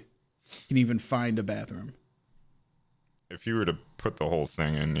they can even find a bathroom? If you were to put the whole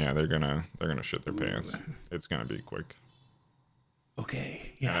thing in, yeah, they're gonna shit their pants. It's gonna be quick.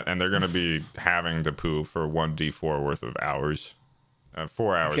 Okay, yeah. And they're going to be having to poo for 1d4 worth of hours.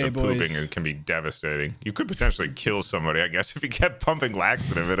 4 hours Okay, of pooping boys. can be devastating. You could potentially kill somebody, I guess, if you kept pumping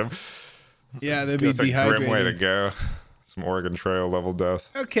laxative in them. Yeah, they'd be That's a grim way to dehydrated. go. Some Oregon Trail level death.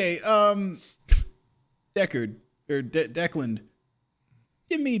 Okay, Deckard or Declan,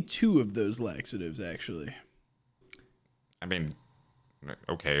 give me 2 of those laxatives, actually. I mean,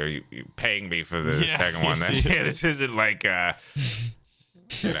 okay, are you paying me for the Yeah. second one then? Yeah, this isn't like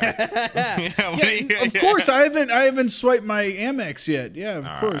Yeah, of course. I haven't swiped my Amex yet. Yeah,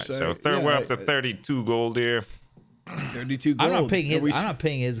 of course. Right, so we're up to 32 gold here. 32 gold. I'm not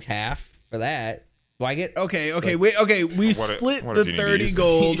paying his half for that. Do I get Okay. Wait. Okay. We split what the if you need to 30 use-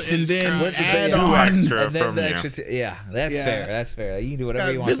 gold and then Split the add 30 on. extra and then from the you. extra yeah, that's Yeah. fair. That's fair. You can do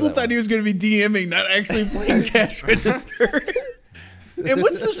whatever you want. Bizzle for that thought he one. was going to be DMing, not actually playing cash register. And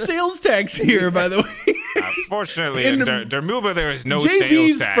what's the sales tax here, by the way? Fortunately, In in the- Dermuba, there is no sales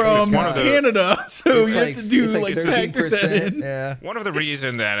JB's tax. from It's one of the Canada, so It's you have to do like factor that 13%, in. Yeah. one of the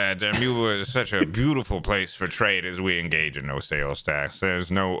reasons that Dermuba is such a beautiful place for trade is we engage in no sales tax. There's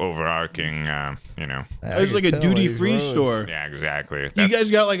no overarching, There's like a duty-free store. Yeah, exactly. You That's-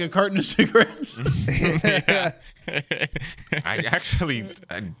 guys got like a carton of cigarettes? I actually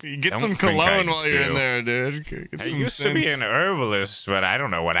You get don't some think I cologne while you're in do. there, dude. Get I some used to be sense. an herbalist, but I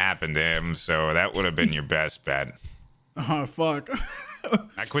don't know what happened to him, so that would have been your best bet. Oh, fuck.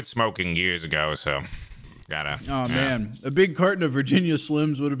 I quit smoking years ago, so gotta. Oh, man. A big carton of Virginia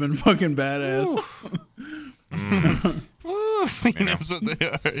Slims would have been fucking badass. He knows what they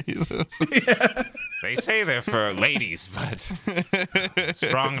are. He knows. They say they're for ladies, but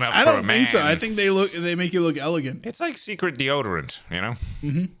strong enough I for a don't man. think so. I think they make you look elegant. It's like secret deodorant,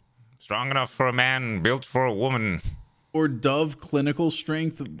 Mm-hmm. Strong enough for a man, built for a woman. Or Dove clinical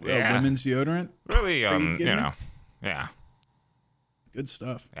strength Yeah. women's deodorant. Really, you kidding me? yeah. Good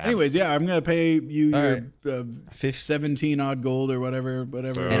stuff. Yeah. Anyways, yeah, I'm gonna pay you All your right. 17 odd gold or whatever.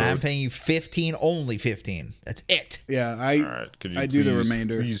 And I'm paying you 15, only 15. That's it. Yeah, All right. Could you I do the please-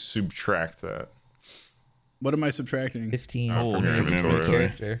 remainder. Please subtract that. What am I subtracting? 15 From your from inventory.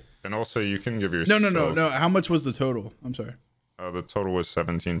 character. And also, you can give your No. How much was the total? I'm sorry. The total was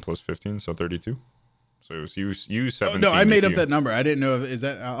 17 plus 15, so 32. So it was you Oh, 17. no, I made up you. that number. I didn't know if is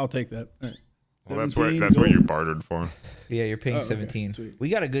that. I'll take that. All right. Well, that's 17 what gold. you're bartered for. Yeah, you're paying Oh, okay. 17. Sweet. We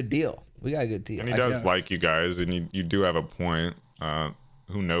got a good deal. And he I- does like you guys, and you do have a point.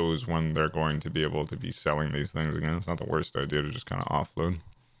 Who knows when they're going to be able to be selling these things again? It's not the worst idea to just kind of offload.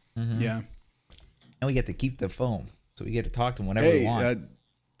 Yeah. And we get to keep the phone. So we get to talk to them whenever we Hey, want.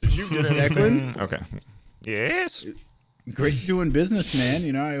 Did you get Declan? Okay. Yes. Great doing business, man.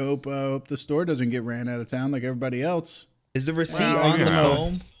 You know, I hope the store doesn't get ran out of town like everybody else. Is the receipt Well, on you the know,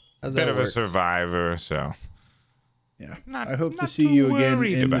 phone? How's Bit that of a work? survivor, so. Yeah. Not, I hope to not see too you again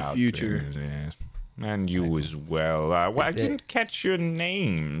worried in the about future. things, yes. And you as well. I didn't catch your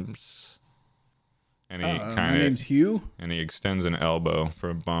names. And he My kind name's of Hugh. and he extends an elbow for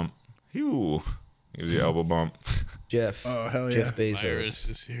a bump. Hugh gives you an elbow bump. Jeff. Oh, hell yeah. Jeff Bezos. Iris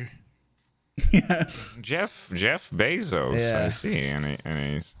is here. Jeff Bezos. Yeah. I see. And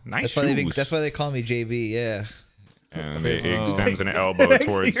he's nice That's why they call me JB. Yeah. And he Oh. extends an elbow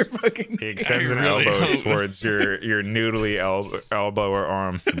Actually, towards. you're fucking. He extends an really elbow hope. towards your noodly elbow or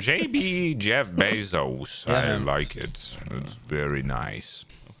arm. JB Jeff Bezos. I man. like it. It's very nice.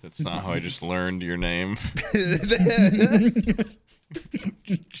 That's not how I just learned your name.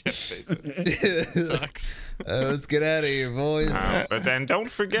 Jeff Bezos. Sucks. Let's get out of here, boys. But then don't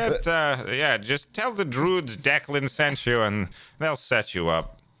forget, just tell the druids Declan sent you, and they'll set you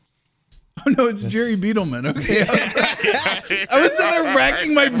up. Oh, no, it's Jerry Beetleman. Okay. I was sitting there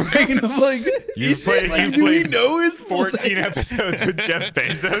racking my brain of like, is it, like, do we know his full 14 name? episodes with Jeff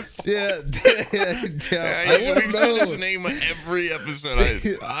Bezos. Yeah. I I would we've have said his known. name every episode.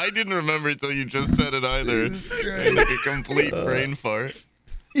 I didn't remember it until you just said it either. Like a complete brain fart.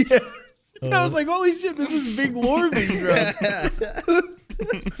 Yeah. I was like, holy shit, this is big lore being dropped.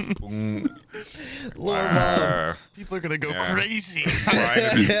 People are gonna go Yeah. crazy. Why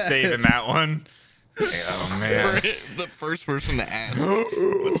did he saving that one? Oh man. For the first person to ask,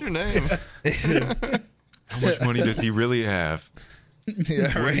 what's her name? How much money does he really have?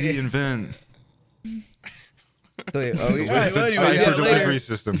 Yeah, What did he right. invent? So, wait, All right, well, anyway, yeah, Hyper delivery later.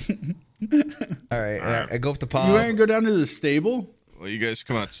 system. all right. I go up to You want to Paul. go down to the stable? Well, you guys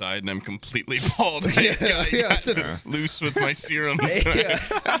come outside and I'm completely bald. I yeah. got loose with my serum. Yeah.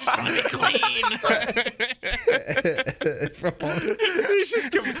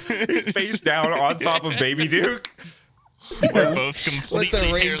 He's face down on top of Baby Duke. We're both completely With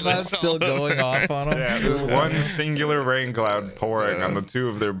the rain hairless clouds still all going over. off on him. Yeah, there's one singular rain cloud pouring on the two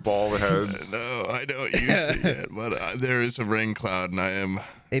of their bald heads. No, I don't use it yet, but there is a rain cloud, and I am.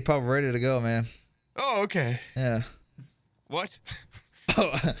 Hey, Paul, we're ready to go, man. Oh, okay. Yeah. What?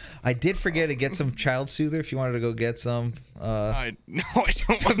 Oh, I did forget to get some child soother if you wanted to go get some. I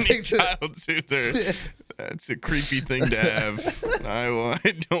don't want any child soother. That's a creepy thing to have.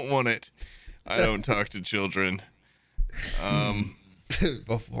 I don't want it. I don't talk to children.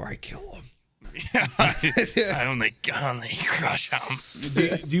 Before I kill him. I only crush them.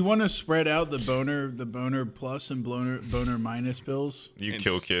 Do you want to spread out the boner plus and boner minus pills? You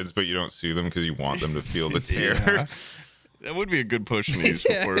kill kids, but you don't sue them because you want them to feel the tear. Yeah. That would be a good push in these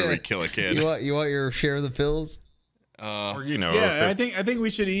before we kill a kid. You want your share of the pills? Or, you know, Yeah, I think we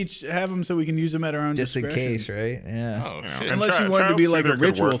should each have them so we can use them at our own Just in discretion. case, right? Yeah. Oh, Yeah. shit. Unless And you want it to be child like a slither could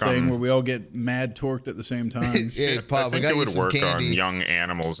ritual work thing on- where we all get mad torqued at the same time. Yeah, I Pop, we think got it you would some work candy. on young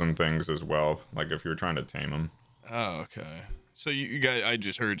animals and things as well. Like if you were trying to tame them. Oh, okay. So you guys, I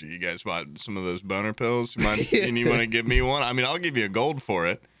just heard you guys bought some of those boner pills. And you want to give me one? I mean, I'll give you a gold for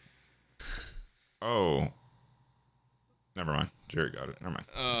it. Oh. Never mind. Jerry got it. Never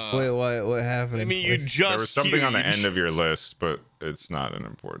mind. Wait, what happened? I mean, you What's- just There was something on the huge. end of your list, but it's not an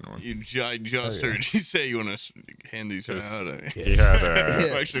important one. I just heard you say you want to hand these out. He had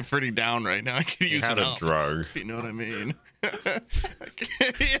I'm a, actually pretty down right now. I could he use had it a up. drug. If you know what I mean.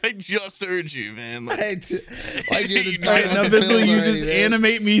 I just heard you, man. Like, Why'd you You All right, now pills Bissell, you already, just man?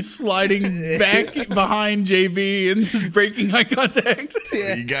 animate me sliding back behind JB and just breaking eye contact.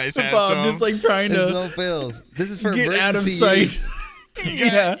 Yeah. you guys So have Bob some. just like trying There's to no pills. This is for get out of emergency sight. use.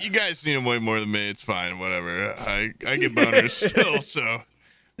 Yeah. You guys need them way more than me. It's fine. Whatever. I get boners still, so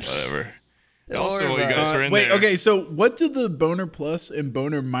whatever. Don't Also, worry while you about guys are in Wait, there. okay, so what do the boner plus and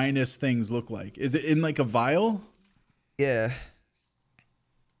boner minus things look like? Is it in like a vial? Yeah.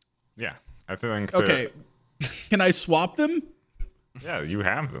 Yeah. I think. Okay. Can I swap them? Yeah, you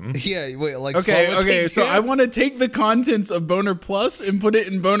have them. Yeah. Wait. Like. Okay, swallow okay, things, so yeah? I want to take the contents of boner plus and put it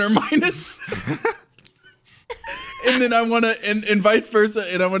in boner minus. And then I want to, and vice versa,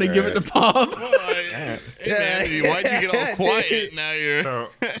 and I want to give it to Bob. Hey, man, why'd you get all quiet? Now you're.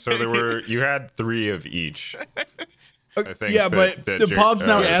 So there were, you had 3 of each. I think Yeah, that- but that the Jer- Bob's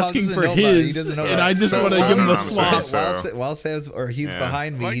now Bob asking doesn't for know about it. He his, doesn't know and about I it. just So want to I give him don't a know, swap. so- While Sam's or Hugh's Yeah.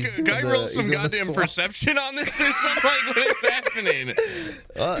 behind me, Like, he's can doing I the- roll he's some doing the goddamn swap. perception on this or something? Like, what is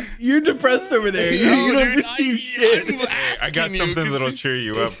happening? You're depressed over there. You, No, you don't dude, perceive shit. I'm I got asking you, something 'cause that'll you- cheer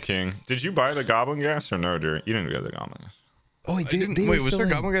you up, King. Did you buy the goblin gas or no, Jerry? You didn't get the goblin gas. Oh, wait, didn't- they wait, were was there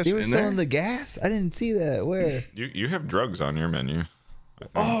selling- goblin gas They were in selling there? the gas. I didn't see that. Where? You have drugs on your menu. I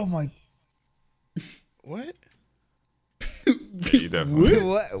think. Oh my. What? Yeah, you definitely.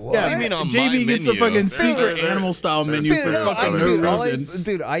 What? Yeah, I mean, on my JB gets the menu. fucking There's- secret there- animal style there's- menu there's for Dude, no, fucking other- dude, no all I, reason.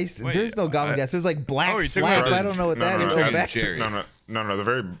 dude, Wait, there's no goblin gas. There's like black Oh, you're talking slap. about- I don't know what No, that no, is. no, Oh, back Jerry. No, the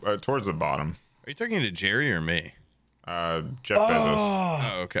very towards the bottom. Are you talking to Jerry or me? Jeff Bezos.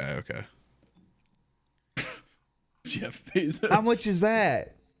 Oh, okay. Jeff Bezos. How much is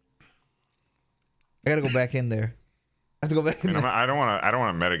that? I gotta go back in there. I have to go back in And there. I don't want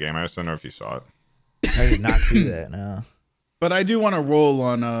to metagame. I just don't know if you saw it. I did not see that. No. But I do want to roll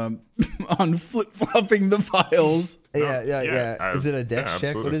on on flip flopping the files. Yeah. yeah, Is it a dex yeah,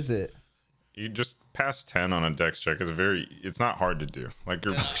 check? What absolutely. is it? You just pass 10 on a dex check. It's not hard to do. Like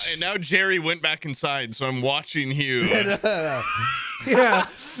you're. And now Jerry went back inside, so I'm watching Hugh. Yeah,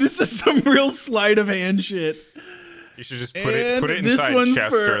 this is some real sleight of hand shit. You should just And put it this inside one's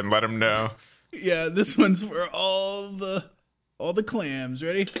Chester for- and let him know. Yeah, this one's for all the clams.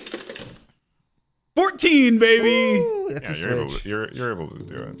 Ready? 14, baby. Ooh, that's Yeah, a you're able, switch. you're able to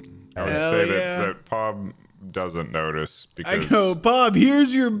do it. I would Hell say yeah. that Pob doesn't notice I because go, Bob,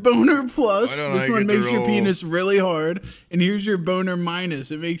 here's your boner plus. Why don't This I one get to makes your roll? penis really hard. And here's your boner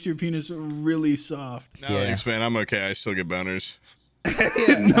minus. It makes your penis really soft. No, Yeah. thanks, man. I'm okay. I still get boners.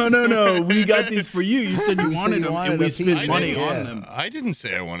 No. We got these for you. You said you wanted you them, wanted and we a spent piece, money yeah. on them. I didn't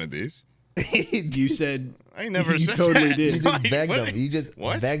say I wanted these. You said I never You said totally that. did. You just begged What? them. You just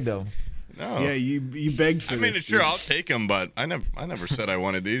What? begged them. No. yeah, you begged for I mean, this. sure, dude. I'll take them, but I never said I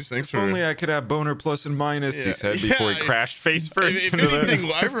wanted these. Thanks if for. only I could have boner plus and minus, he Yeah. said before Yeah, he crashed face first If into anything,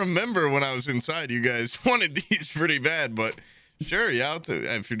 the. I remember when I was inside, you guys wanted these pretty bad, but sure, yeah,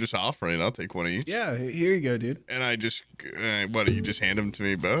 if you're just offering, I'll take one of each. Yeah, here you go, dude. And I just, what, you just hand them to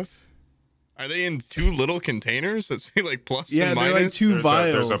me both? Are they in 2 little containers that say like plus Yeah, and they're minus? like 2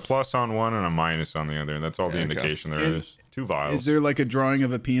 vials. There's a plus on one and a minus on the other, and that's all the Okay. indication there And is. 2 vials. Is there like a drawing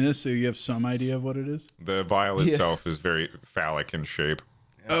of a penis so you have some idea of what it is? The vial itself is very phallic in shape.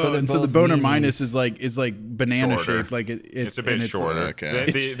 Oh, they're and so the both boner meaty. minus is like banana Shorter. shaped, like It's a bit and shorter. okay.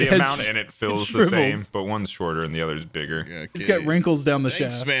 The It's- amount in it feels it's the same, shriveled. but one's shorter and the other's bigger. Yeah, It's okay. got wrinkles down the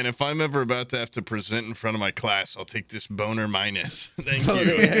Thanks, shaft. man. If I'm ever about to have to present in front of my class, I'll take this boner minus. Thank you.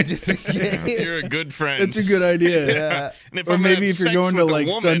 Yeah, just in case. You're a good friend. That's a good idea. Yeah. And if Or I'm gonna maybe have if you're sex going to with a like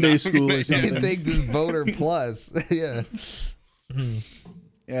woman, Sunday I'm school gonna- or You something. can take this boner plus. Yeah.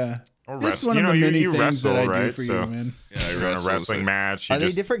 Yeah. Or This wrestle- one you of know, the you- many you things that I wrestle, do right? for So- you, man. Yeah, I You're in a wrestle, wrestling so- match. You Are they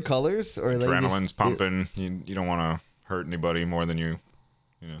just, different colors or like adrenaline's just, pumping. You don't want to hurt anybody more than you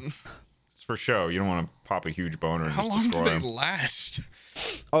know. It's for show. You don't want to pop a huge boner and How just long do destroy they him. last?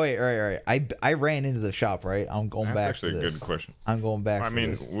 Oh wait, right. I ran into the shop, right? I'm going That's back. actually for a this. good question. I'm going back. I for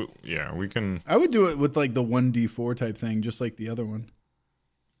mean, this. yeah, we can. I would do it with like the 1d4 type thing, just like the other one.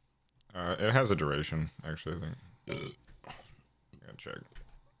 It has a duration, actually. I think. Gotta check.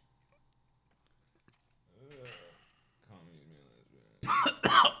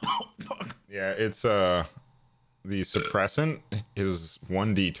 Yeah, it's the suppressant is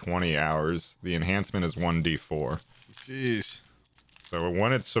 1d20 hours. The enhancement is 1d4. Jeez. So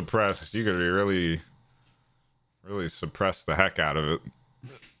when it's suppressed, you could really suppress the heck out of it.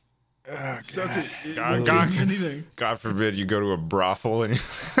 Suck it. It God, won't God. change anything. God forbid you go to a brothel and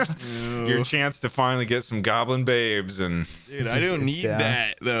your chance to finally get some goblin babes and Dude, I don't It's need down.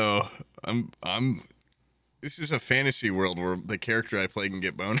 that though. I'm. This is a fantasy world where the character I play can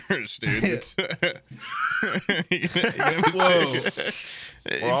get boners, dude. It's,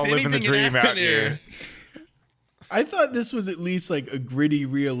 Whoa. we're all living the dream out here. I thought this was at least like a gritty,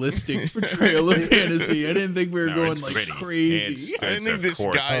 realistic portrayal of fantasy. I didn't think we were No, going it's like gritty. crazy. I didn't think a this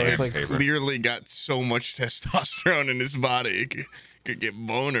coarse guy has landscaper. clearly got so much testosterone in his body. He could get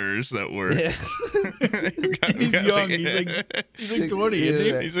boners that were. He's young. He's like 20, isn't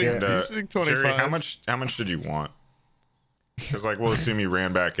he? He's like, Yeah. he's like 25. Jerry, how much did you want? Because like we'll assume you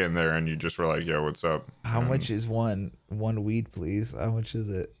ran back in there and you just were like, "Yo, what's up?" How much is one weed, please? How much is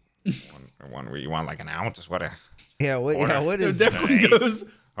it? One you want like an ounce? What What is Declan goes,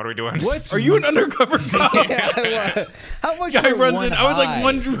 what are we doing? what's "Are you an undercover cop?" how much Guy for runs one in. I would like high?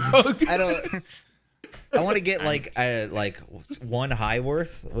 one drug. I don't. I want to get like one high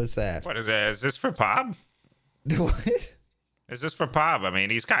worth. What's that? What is it? Is this for Bob? What? Is this for Bob? I mean,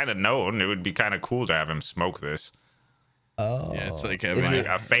 he's kind of known. It would be kind of cool to have him smoke this. Oh, Yeah, it's like Is having it-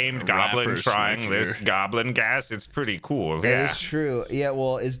 A famed a goblin rapper trying smoking this your- goblin gas. It's pretty cool. That Yeah. is true. Yeah.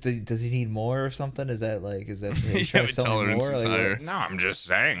 Well, does he need more or something? Is that he's trying to sell me tolerance more? is Like, higher. what- No, I'm just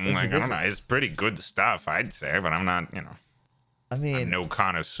saying. Like I don't know. It's pretty good stuff, I'd say, but I'm not. I mean, No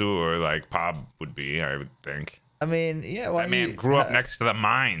connoisseur like Bob would be. I would think. yeah. Well, That man grew up next to the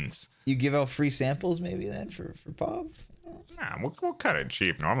mines. You give out free samples, maybe then for Bob. Nah, we'll cut it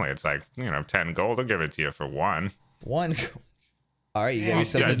cheap. Normally, it's like 10 gold. I'll give it to you for one. One. All right, you got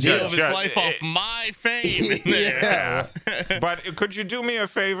yourself yeah, a Deal deal. of his Just- life off my fame in there. Yeah. But could you do me a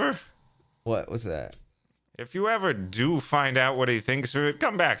favor? What was that? If you ever do find out what he thinks of it,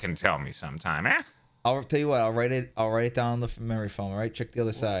 come back and tell me sometime, eh? I'll tell you what. I'll write it down on the memory foam. All right, check the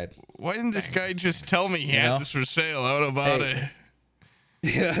other side. Why didn't this guy just tell me he You know? had this for sale? I would have bought Hey.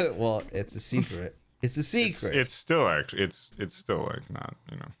 it. Well, it's a secret. It's a secret. It's still actually it's still like not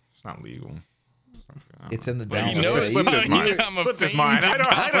it's not legal. It's in the But he down. knows Slipped his mine. mind. I'm a Slipped his famed mind. I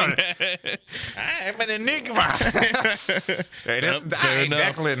goblin. I'm an enigma. Hey, that's fair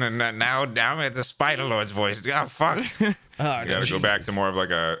enough. Declan, and now it's a Spider Lord's voice. Oh fuck! You Oh, gotta go back to more of like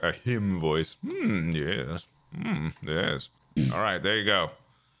a hymn voice. Yes. Yes. All right, there you go.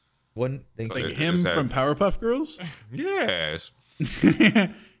 One thing. Like Like It him just from had- Powerpuff Girls. Yes.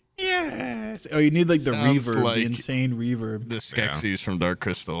 Yes. Oh, you need like the Sounds reverb, like- the insane reverb. The Skeksis from Dark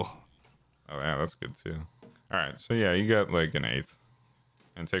Crystal. Oh yeah, that's good too. All right, so yeah, you got like an eighth,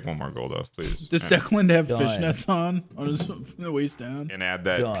 and take one more gold off, please. Does and, Declan have Done. fishnets on his from the waist down? and add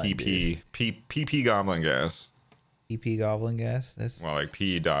that Done, PP goblin gas. EP goblin gas. That's Well, like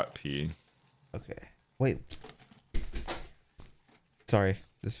P.P. okay. Wait. Sorry,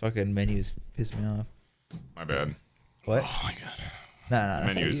 this fucking menu's pissed me off. My bad. What? Oh my god. No,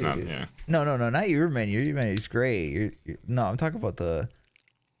 that's Menu's you, not. dude. Yeah. No, not your menu. Your menu's great. No, I'm talking about the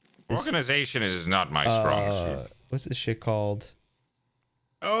Organization is not my strong suit. what's this shit called?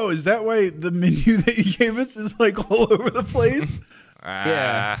 Oh, is that why the menu that you gave us is like all over the place?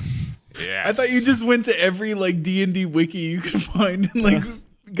 yeah. Yeah. I thought you just went to every like D&D wiki you could find and like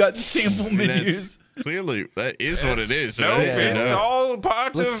got sample menus. Clearly, that is what it is. No, right? Yeah. it's all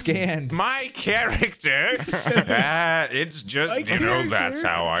part Let's of scan. my character. It's just, My that's character.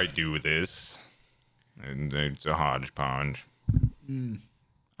 how I do this. And it's a hodgepodge.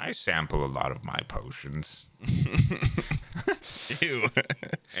 I sample a lot of my potions. Ew.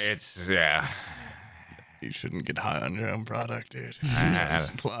 It's, yeah. You shouldn't get high on your own product, dude.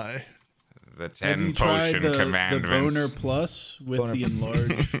 Supply. The Have 10 you tried potion the commandments. Boner Plus with Boner the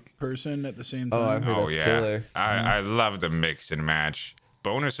enlarged person at the same Oh, I've time? heard Oh, that's yeah. killer. I love the mix and match.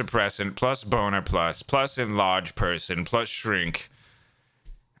 Boner suppressant plus boner plus enlarged person plus shrink.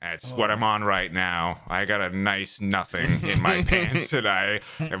 That's what I'm on right now. I got a nice nothing in my pants, and I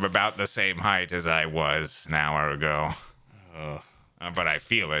am about the same height as I was an hour ago. But I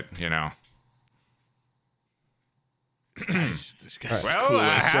feel it, This guy's Well, cool.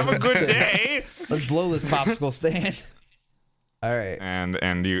 have a good day. Let's blow this popsicle stand. All right.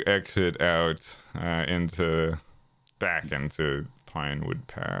 And you exit out back into Pinewood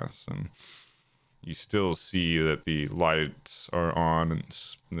Pass, and you still see that the lights are on and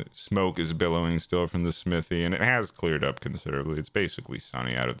the smoke is billowing still from the smithy, and it has cleared up considerably. It's basically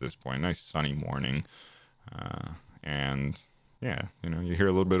sunny out at this point. Nice sunny morning. And yeah, you hear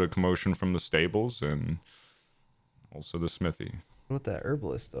a little bit of commotion from the stables and also the smithy. What about that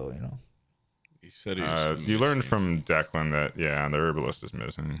herbalist, though, He said he was You learned missing. from Declan that, yeah, the herbalist is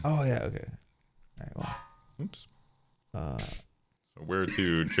missing. Oh, yeah, okay. All right, well. Oops. So where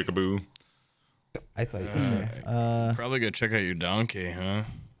to, Chickaboo? I thought Probably go check out your donkey, huh?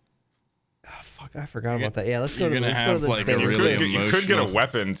 fuck, I forgot about that. Yeah, let's go You're to gonna let's go to have, the like, a stable. really You could get a emotional-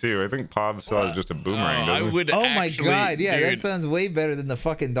 weapon, too. I think Pob still has just a boomerang, I doesn't he? would Oh my actually, god, yeah, that dude, sounds way better than the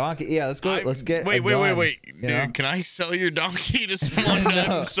fucking donkey. Yeah, let's go. Let's get. Wait, a gun, dude. you know? Can I sell your donkey to someone?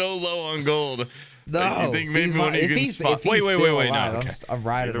 I'm so low on gold. No, You think maybe he's when my- you if can he's, spot- if he's Wait, still no, alive, okay. I'm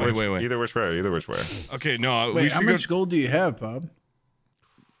riding. Either him. which, either which way. Okay, no. we Wait, should how go. much gold do you have, Bob?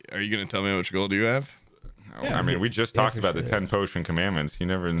 Are you gonna tell me how much gold you have? I mean, we just talked about the 10 potion commandments. You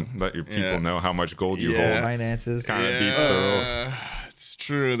never let your people Yeah. know how much gold you Yeah. hold. Finances. Kind of beats the rule. It's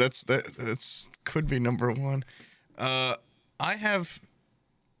true. That's could be number one. I have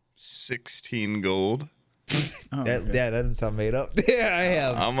 16 gold. Oh, That okay. that doesn't sound made up. Yeah, I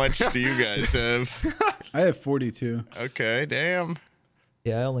have. How much do you guys have? I have 42. Okay, damn.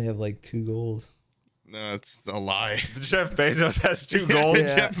 Yeah, I only have like 2 gold. No, it's a lie. Jeff Bezos has 2 gold.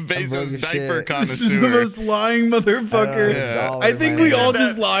 Yeah, Jeff I'm broke Bezos as diaper shit. This is the connoisseur. most lying motherfucker. Yeah. I think we all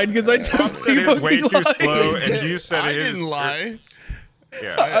just lied because I Bob said totally it was way fucking too lied. slow, and you said I it is. didn't lie.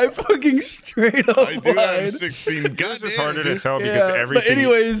 Yeah. I fucking straight up I do have lied. 16. This God is harder to tell because Yeah, everything. but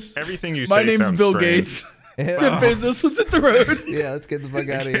anyways, everything you my say name's sounds Bill strange. Gates. Jeff Bezos, let's hit the road. Yeah, let's get the fuck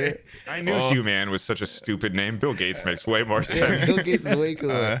out of here. I knew Hugh Man was such a stupid name. Bill Gates makes way more sense. Bill Gates is way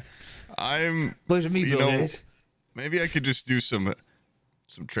cooler. I'm. Push me, you Bill know, Gates. Maybe I could just do some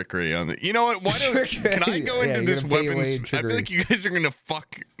trickery on the. You know what? Why don't? Trickery. Can I go Yeah, into you're this gonna pay your weapons? way in I feel trickery. like you guys are gonna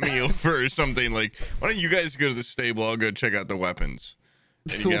fuck me over or something. Like, why don't you guys go to the stable? I'll go check out the weapons.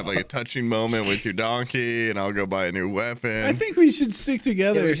 And you can have like a touching moment with your donkey, and I'll go buy a new weapon. I think we should stick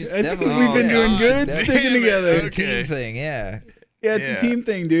together. Yeah, we should I think definitely- we've been Oh, doing God, good damn sticking it. together. It's a Okay. team thing, yeah. Yeah, it's Yeah. a team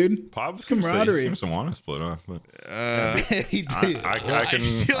thing, dude. Pob's camaraderie. seems to want to split off, but He did. I can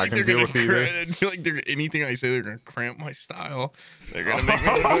feel like they're deal gonna with either. I feel like anything I say, they're gonna cramp my style. They're gonna make me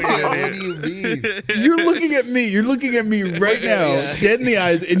look What like do an you idiot. mean? You're looking at me. You're looking at me right now, Yeah. dead in the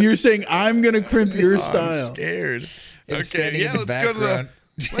eyes, and you're saying I'm gonna crimp your I'm style. scared. Him Okay, standing yeah, in the let's go to the background.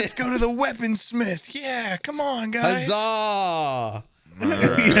 let's go to the weaponsmith. Yeah, come on, guys. Huzzah!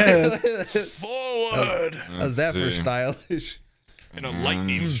 Yes. Forward. How's that for see. stylish? And a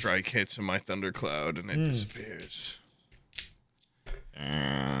lightning strike hits in my thundercloud, and it disappears.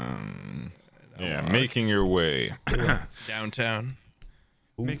 Yeah, making your way. Downtown.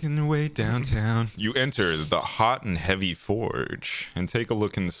 Making your way downtown. You enter the hot and heavy forge and take a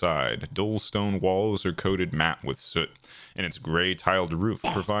look inside. Dull stone walls are coated matte with soot, and its gray tiled roof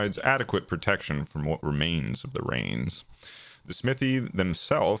provides adequate protection from what remains of the rains. The smithy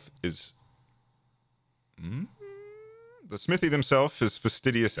themselves is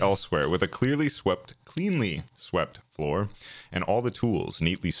fastidious elsewhere, with a cleanly swept floor, and all the tools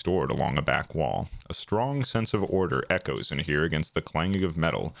neatly stored along a back wall. A strong sense of order echoes in here against the clanging of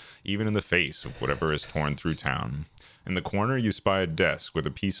metal, even in the face of whatever is torn through town. In the corner, you spy a desk with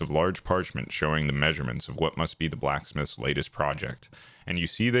a piece of large parchment showing the measurements of what must be the blacksmith's latest project. And you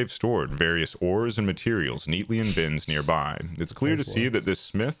see they've stored various ores and materials neatly in bins nearby. It's clear to see that this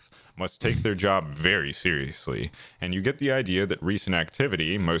smith must take their job very seriously, and you get the idea that recent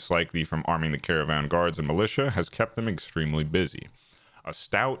activity, most likely from arming the caravan guards and militia, has kept them extremely busy. A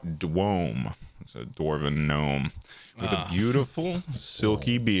stout dwome, it's a dwarven gnome, with a beautiful,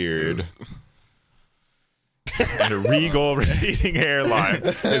 silky beard and a regal receding hairline,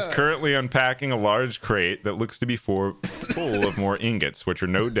 is currently unpacking a large crate that looks to be full of more ingots, which are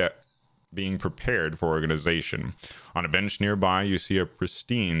no doubt being prepared for organization. On a bench nearby, you see a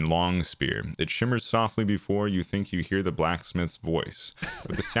pristine long spear. It shimmers softly before you think you hear the blacksmith's voice,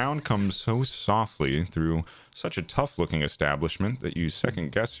 but the sound comes so softly through such a tough-looking establishment that you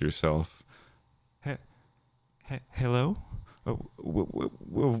second-guess yourself. Hello?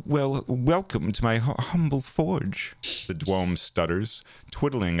 Well, welcome to my humble forge, the dwome stutters,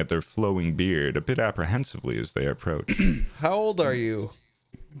 twiddling at their flowing beard a bit apprehensively as they approach. How old are you?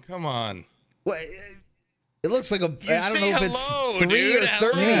 Come on. What? It looks like a. You I don't say know if hello, it's 3 dude. or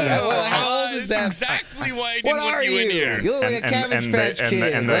 30. Hello. Well, how old is That's that? exactly why I didn't What want are you in here. You look like a Cabbage Patch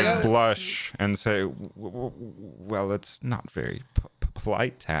Kid. And Like, they blush and say, well, it's not very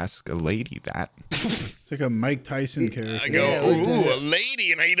polite to ask a lady that. It's like a Mike Tyson character. I go, Yeah, ooh, a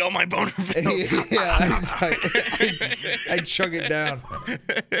lady, and I eat all my boner pills. yeah, I chug it down.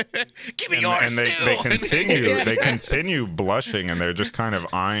 Give me yours And they too. continue they continue blushing, and they're just kind of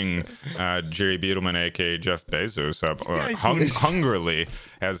eyeing Jerry Beetleman, aka Jeff Bezos, up hungrily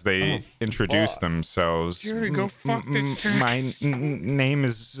as they introduce themselves. Jerry, go fuck this jerk. My name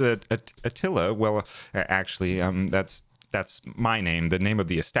is Attila. Well, actually, that's my name. The name of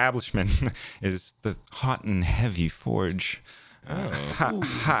the establishment is the Hot and Heavy Forge.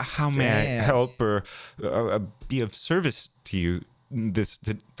 How may I help or be of service to you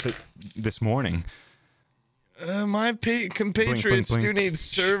this morning? My compatriots blink. do need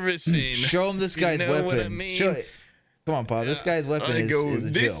servicing. Show him this guy's You know weapon. what I mean? Come on, Paul. This guy's weapon is a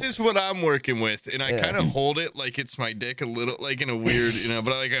this joke. is what I'm working with, and I Yeah. kind of hold it like it's my dick a little, like in a weird,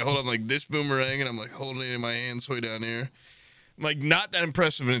 but I hold on like this boomerang, and I'm like holding it in my hands way down here. I'm like not that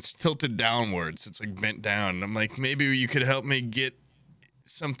impressive, and it's tilted downwards. It's like bent down. And I'm like, maybe you could help me get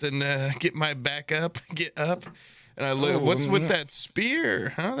something, get my back up, get up. And I look, what's with that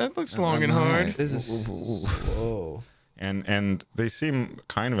spear? Huh? That looks long and hard. This is whoa. And they seem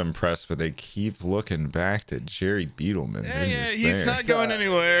kind of impressed, but they keep looking back to Jerry Beetleman. Yeah, he's not going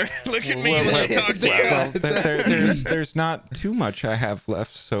anywhere. Look at me when I talk to you. Well, there's not too much I have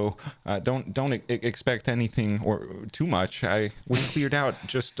left, so don't expect anything or too much. I was cleared out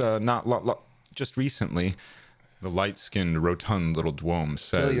just just recently. The light-skinned, rotund little dwome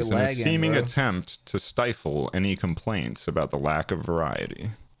says you're in a lagging, seeming bro. attempt to stifle any complaints about the lack of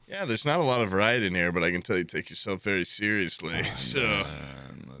variety. Yeah, there's not a lot of variety in here, but I can tell you take yourself very seriously. So,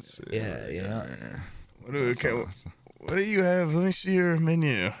 Let's see. Yeah, you know. what do you have? Let me see your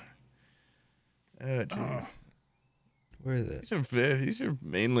menu. Dude, Where is it? these are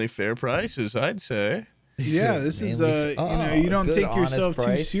mainly fair prices, I'd say. Yeah, this is mainly- you don't good, take honest yourself too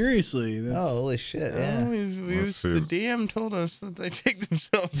price. seriously. Oh, That's, holy shit! Yeah. Let's see. The DM told us that they take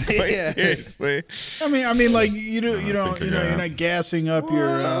themselves quite Yeah. seriously. I mean, like you don't, think I got you're it. not gassing up your.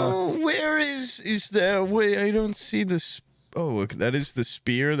 Oh, where is that? Wait, I don't see this. Oh, look, that is the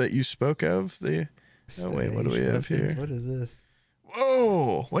spear that you spoke of. Oh wait, what do we have here? What is this?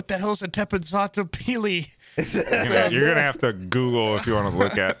 Whoa! What the hell's a Tepazzato Pili? You're gonna have to Google if you want to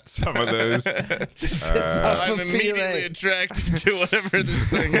look at some of those. I'm immediately attracted to whatever this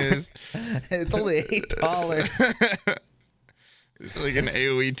thing is. It's only $8. It's like an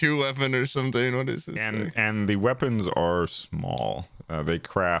AoE 2 weapon or something. What is this thing? And the weapons are small. They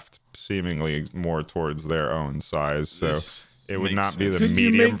craft seemingly more towards their own size, so This it would makes not be the Could you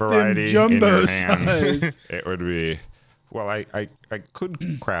medium make them variety in jumbo your hand. size? It would be. Well, I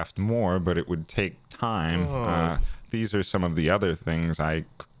could craft more, but it would take time. Oh. These are some of the other things I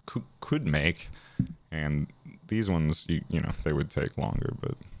could make, and these ones, you know, they would take longer.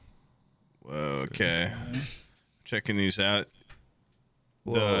 But Whoa, okay. Checking these out.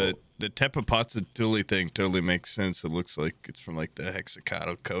 The Tepapazzatuli thing totally makes sense. It looks like it's from like the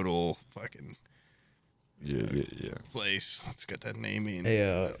hexacodal fucking yeah. place. Let's get that naming.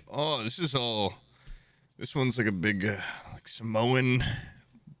 Yeah. Oh, this one's like a big like Samoan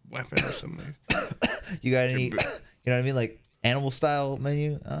weapon or something. You got any? You know what I mean? Like animal style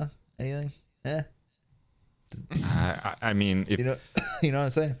menu? Anything? Yeah. I mean, if You know what I'm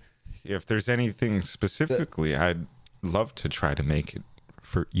saying? if there's anything specifically, I'd love to try to make it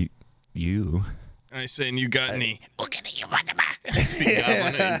for you. I saying you got any?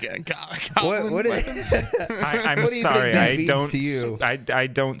 Speak goblin, What weapon? is? I'm What do you think sorry, that I means don't. to you? I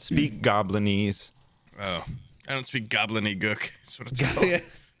don't speak Goblinese. Oh, I don't speak goblin-y gook. That's what it's called.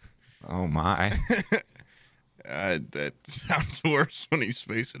 Oh my! That sounds worse when you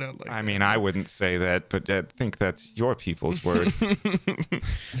space it out like I that. mean, I wouldn't say that, but I think that's your people's word.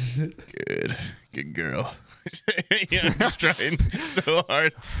 Good girl. Yeah, I'm just trying so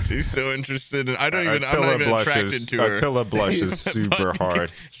hard. She's so interested, and I'm not even attracted to her. Attila blushes super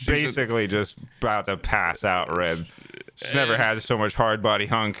hard. she's Basically, just about to pass out red. She's never had so much hard body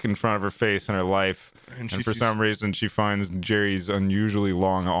hunk in front of her face in her life. And she for sees- some reason, she finds Jerry's unusually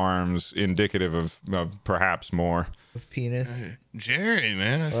long arms indicative of perhaps more. With penis. Jerry,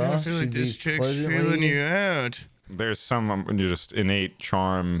 man, I Well, feel like she'd this be chick's pleasantly- feeling you out. There's some just innate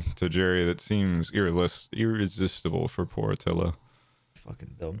charm to Jerry that seems irresistible for poor Attila.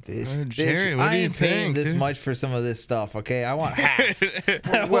 Fucking dumb bitch. Jerry, Bitch, what I do you ain't paying think, this dude? much for some of this stuff, okay? I want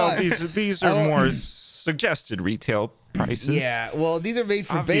half. Well, these are more suggested retail prices. Yeah, well, these are made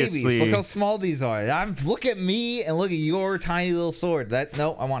for babies. Obviously. Look how small these are. Look at me and look at your tiny little sword.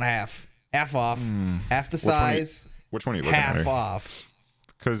 No, I want half. Half off. Half the size. Which one are you looking at? Half off.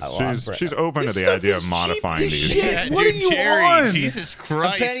 Because she's open to This the stuff idea is of modifying cheap as these. shit. What are you Jerry, on? Jesus A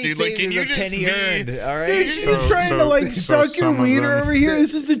Christ, penny dude! Like, saved can is you a just penny be? earned. All right. Dude, she's trying to like suck your some of wiener them- over here.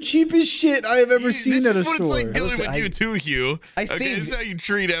 This is the cheapest shit I have ever seen This at a is what store. it's like dealing Listen, with you too, Hugh. I Okay, saved- this is how you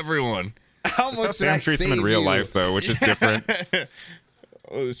treat everyone. How That's how much did I Sam treats them in save real you? life, though, which is different.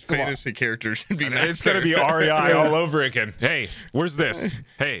 Oh, this fantasy character should be nicer. It's gonna be REI all over again. Hey, where's this?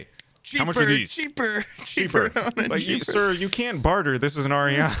 Hey, cheaper, how much are these? Cheaper. Like, sir, you can't barter. This is an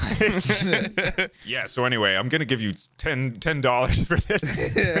REI. Yeah. So anyway, I'm gonna give you $10 for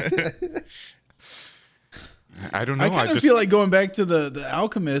this. I don't know. I kind of feel like going back to the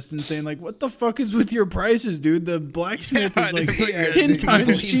alchemist and saying like, "What the fuck is with your prices, dude? The blacksmith is like Yeah, 10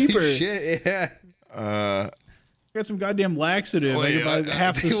 times Cheap cheaper. Shit, yeah. Got some goddamn laxative. Oh, I could yeah. buy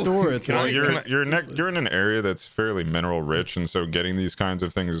half the store at Well, that. you're in an area that's fairly mineral rich, and so getting these kinds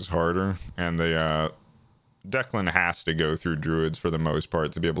of things is harder. And Declan has to go through druids for the most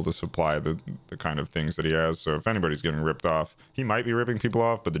part to be able to supply the kind of things that he has. So if anybody's getting ripped off, he might be ripping people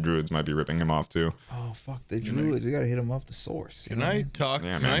off, but the druids might be ripping him off too. Oh fuck the druids! We gotta hit him up the source. Can I talk?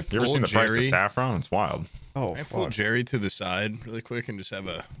 Yeah, Can man. I You ever pull seen the price Jerry? of saffron? It's wild. Oh Can I pull fuck. Jerry to the side really quick and just have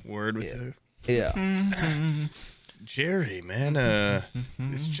a word with you? Yeah. Jerry, man,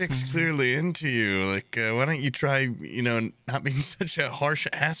 this chick's clearly into you. Like, why don't you try, not being such a harsh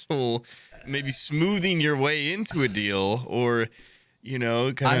asshole, maybe smoothing your way into a deal, or,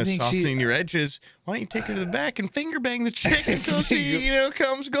 kind I of think softening your edges. Why don't you take her to the back and finger bang the chick until she,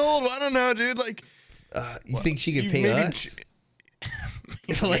 comes gold? Well, I don't know, dude. Like, You think she you could pay maybe us?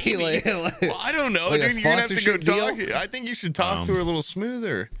 well, I don't know, Like a dude. You're gonna have to go sponsorship talk. deal? I think you should talk to her a little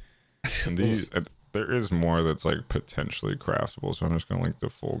smoother. And there is more that's like potentially craftable, so I'm just gonna link the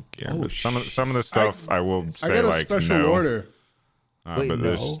full gamut. Some of the stuff I will I say got a like special no. order. Wait, But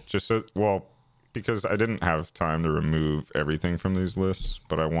there's no? just because I didn't have time to remove everything from these lists,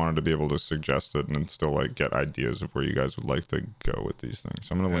 but I wanted to be able to suggest it and still like get ideas of where you guys would like to go with these things.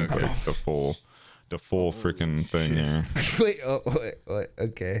 So I'm gonna link like the full freaking thing here. Wait,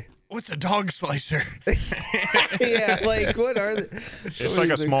 okay. What's a dog slicer? Yeah, like what are the? It's like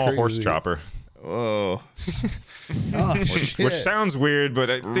a small horse chopper, Whoa. Oh, which sounds weird, but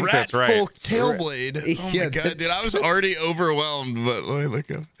I think that's right. Full tail blade. Oh Yeah, my god, dude! I was already overwhelmed, but look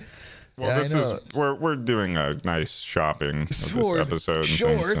up. Well, Yeah, I this know. is we're doing a nice shopping of Sword. this episode. And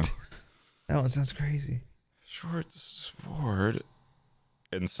Short. things, so. That one sounds crazy. Short sword.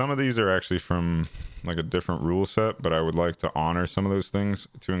 And some of these are actually from like a different rule set, but I would like to honor some of those things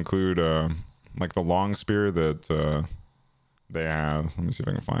to include like the long spear that they have. Let me see if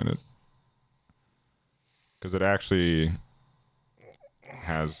I can find it. Because it actually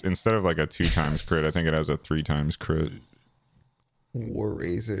has, instead of like a 2 times crit, I think it has a 3 times crit. War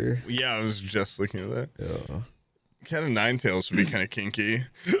Razor. Yeah, I was just looking at that. Yeah. Cat of Nine Tails would be kind of kinky.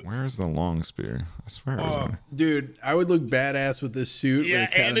 Where's the long spear? I swear it was on it. Dude, I would look badass with this suit Yeah, with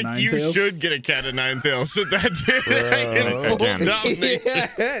a cat and of nine you tails. should get a Cat of Nine Tails. So that dude, full Again. dominate.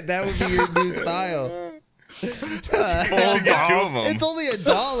 Yeah, that would be your new style. You should get 2 of them. It's only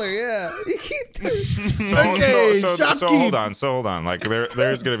 $1. Yeah. You can't do it. Okay, so shopkeep. hold on. Like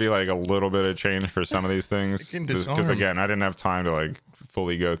there's gonna be like a little bit of change for some of these things can because disarm. again I didn't have time to like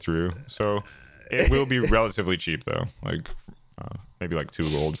fully go through. So it will be relatively cheap though, like maybe like 2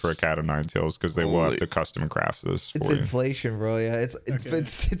 gold for a cat of 9 tails because they will Holy- have to custom craft this It's for you. inflation, bro. Yeah, it's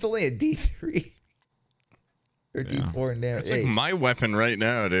only a D3 or D4 in there. It's like my weapon right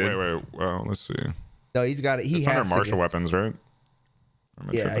now, dude. Wait. Well, let's see. No, he's got it. He It's has under to martial get- weapons, right? Or am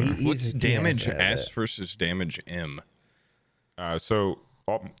I Yeah, tripping? he's What's damage he has to have S that. versus damage M? So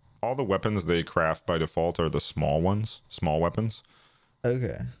all the weapons they craft by default are the small weapons.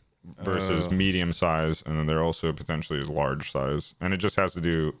 Okay. Versus medium size, and then they're also potentially as large size. And it just has to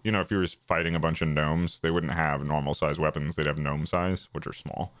do, if you were fighting a bunch of gnomes, they wouldn't have normal size weapons. They'd have gnome size, which are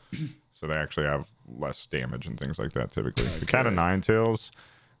small. So they actually have less damage and things like that typically. The cat of 9 tails,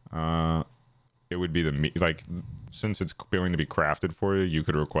 it would be since it's going to be crafted for you, you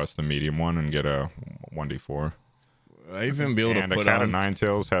could request the medium one and get a 1d4. I even be able And to a put cat of on. 9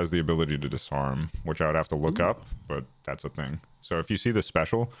 tails has the ability to disarm, which I would have to look up, but that's a thing. So if you see the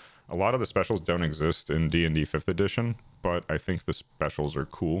special, a lot of the specials don't exist in D&D 5th edition, but I think the specials are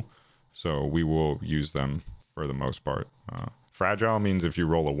cool, so we will use them for the most part. Fragile means if you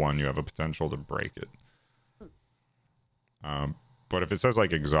roll a 1, you have a potential to break it. But if it says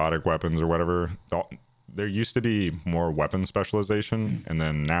like exotic weapons or whatever, there used to be more weapon specialization, and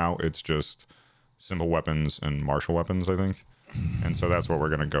then now it's just simple weapons and martial weapons, I think. And so that's what we're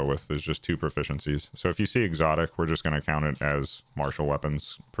going to go with, is just 2 proficiencies. So if you see exotic, we're just going to count it as martial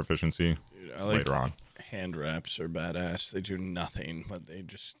weapons proficiency. Dude, I like later on. Hand wraps are badass. They do nothing, but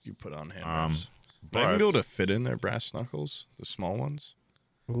you put on hand wraps. But Might even be able to fit in their brass knuckles, the small ones.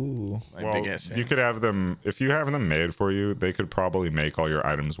 Ooh. My big ass you hands. could have them, if you have them made for you, they could probably make all your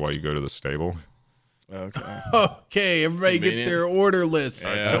items while you go to the stable. Okay. Okay, everybody get Convenient. their order list.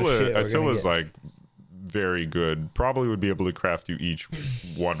 Yeah. Attila's like very good. Probably would be able to craft you each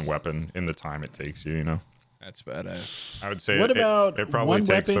one weapon in the time it takes you, you know? That's badass. I would say What about it probably one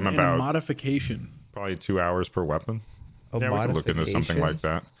takes weapon them and a about modification? probably 2 hours per weapon. A Yeah, we could look into something modification? like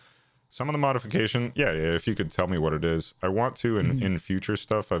that. Some of the modification, yeah, if you could tell me what it is. I want to, in future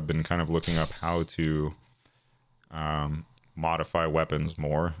stuff, I've been kind of looking up how to modify weapons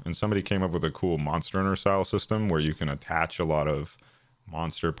more. And somebody came up with a cool Monster Hunter style system where you can attach a lot of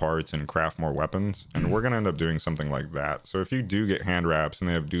monster parts and craft more weapons. And we're going to end up doing something like that. So if you do get hand wraps and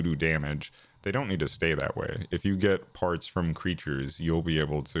they have doo-doo damage, they don't need to stay that way. If you get parts from creatures, you'll be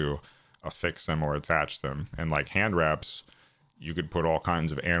able to affix them or attach them. And like hand wraps, you could put all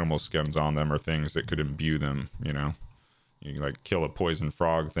kinds of animal skins on them or things that could imbue them, you know? You can like kill a poison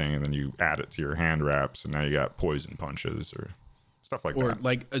frog thing and then you add it to your hand wraps and now you got poison punches or stuff like Or that.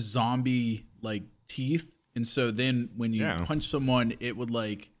 like a zombie like teeth, and so then when you punch someone, it would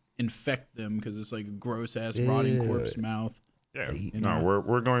like infect them because it's like a gross ass rotting corpse mouth. Yeah, you no, know?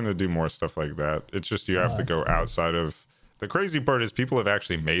 we're going to do more stuff like that. It's just you have to go outside of. The crazy part is people have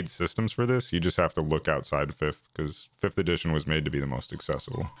actually made systems for this. You just have to look outside 5th because 5th edition was made to be the most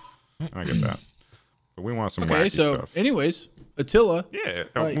accessible. I get that, but we want some Okay, wacky so stuff. anyways, Attila. Yeah,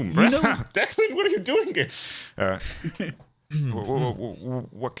 you know- Declan, what are you doing here?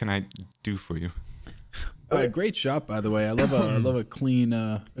 What can I do for you? Great shop, by the way. I love a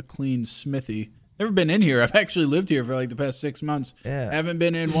clean smithy. Never been in here. I've actually lived here for like the past 6 months. Yeah. Haven't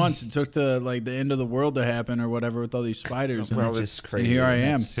been in once. It took to like the end of the world to happen or whatever with all these spiders. Well, and, it's and crazy. here I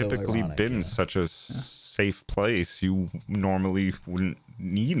am. That's so Typically ironic, been yeah. such a safe place. You normally wouldn't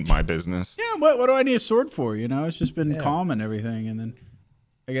need my business. Yeah, what do I need a sword for? You know, it's just been calm and everything. And then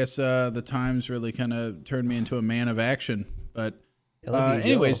I guess the times really kind of turned me into a man of action. But Yeah, look at you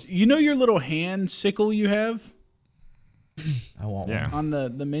anyways, go. you know your little hand sickle you have I want Yeah. one.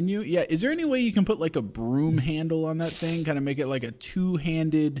 on the menu? Yeah. Is there any way you can put like a broom handle on that thing? Kind of make it like a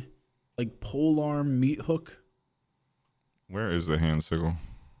 2-handed, like polearm meat hook? Where is the hand sickle?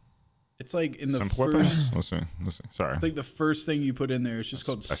 It's like in the Simple first. weapons? Let's see. Sorry. It's like the first thing you put in there. It's just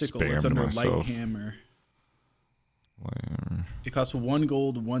called I sickle. It's spammed under light myself. hammer. Where- It costs 1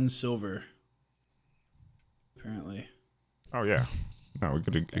 gold, 1 silver. Apparently. Oh yeah. No, we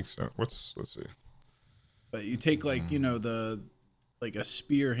could extend. Let's see. But you take like, you know, like a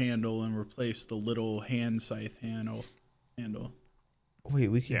spear handle and replace the little hand scythe handle. Wait,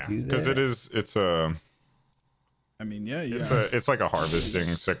 we can Yeah, do because that. I mean, yeah. it's like a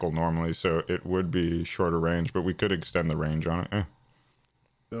harvesting sickle normally, so it would be shorter range, but we could extend the range on it.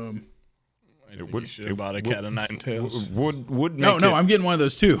 I think you should have bought a cat of 9 tails. Would make No, I'm getting one of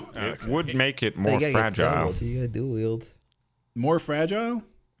those too. it would make it You more gotta get fragile. doubled. You gotta dual wield. More fragile?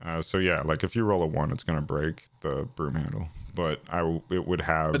 So yeah, like if you roll a 1, it's gonna break the broom handle, but it would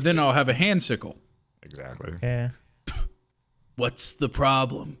have But then I'll have a hand sickle. exactly. Yeah. What's the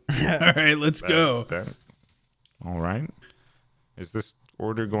problem? All right, let's go. All right. Is this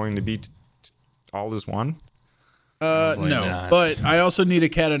order going to be all as one? Probably No, not. but I also need a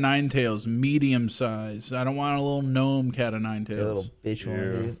cat of 9 tails, medium size. I don't want a little gnome cat of 9 The little tails. bitch one,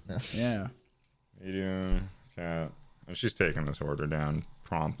 dude. No. Yeah. Medium cat. And she's taking this order down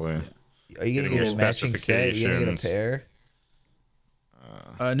promptly. Are you gonna Getting get your a matching set? You gonna get a specifications. pair?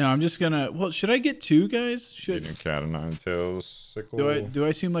 No, I'm just gonna. Well, should I get 2 guys? Medium cat of 9 tails. Sickle. Do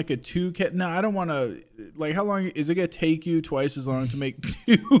I seem like a 2 cat? No, I don't want to. Like, how long is it gonna take you twice as long to make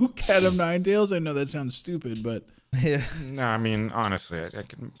 2 cat of 9 tails? I know that sounds stupid, but Yeah. No, I mean honestly, I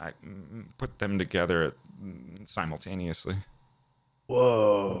can put them together simultaneously.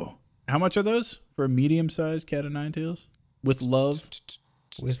 whoa. How much are those for a medium-sized cat of 9 tails with love?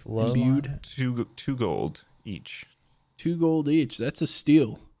 With love. Imbued. on it. Two gold each. 2 gold each. That's a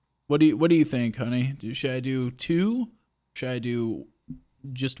steal. What do you think, honey? Should I do 2? Should I do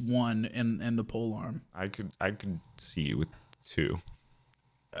just 1 and the pole arm? I could see you with 2.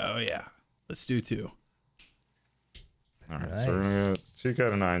 Oh yeah, let's do 2. All right, so we're gonna get 2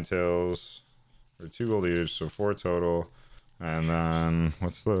 cat of 9 tails for 2 gold each, so 4 total. And then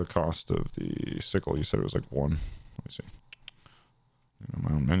what's the cost of the sickle? You said it was like 1. Let me see.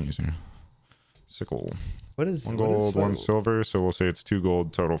 My own menus here. Sickle. What is 1 what is- gold, 1 silver. So we'll say it's 2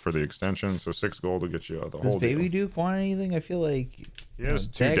 gold total for the extension. So 6 gold will get you the Does whole Baby deal. Duke want anything? I feel like He has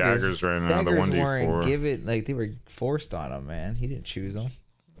 2 daggers right now. The Daggers 1d4. weren't give it like they were forced on him, man. He didn't choose them.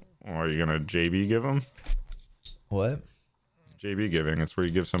 Oh, are you gonna JB give him? What? JB giving. It's where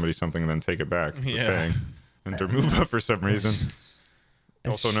you give somebody something and then take it back. It's a Yeah. saying. And Dermuba for some reason.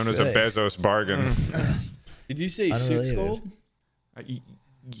 Also known as a Bezos bargain. Did you say 6 Unrelated. gold?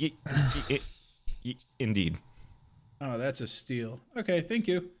 Indeed. Oh, that's a steal. Okay, thank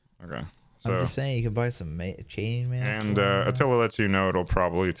you. Okay. I'm So, just saying you could buy some chain man. and Attila lets you know it'll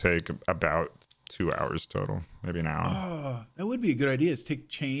probably take about 2 hours total, maybe an hour. Oh, that would be a good idea. Is take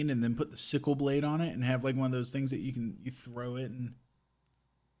chain and then put the sickle blade on it and have like one of those things that you throw it and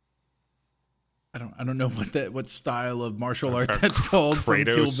I don't know what style of martial art that's called from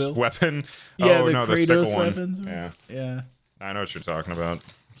Kill Kratos Bill. weapon. Yeah, oh, the no, the Kratos sickle one. weapons. Yeah, Yeah. I know what you're talking about.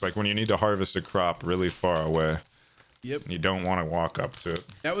 It's like when you need to harvest a crop really far away. Yep. And you don't want to walk up to it.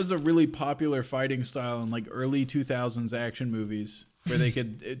 That was a really popular fighting style in like early 2000s action movies where they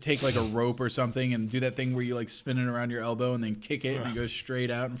could take like a rope or something and do that thing where you like spin it around your elbow and then kick it and it goes straight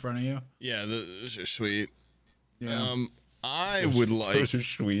out in front of you. Yeah, those are sweet. Yeah. I would like. Those are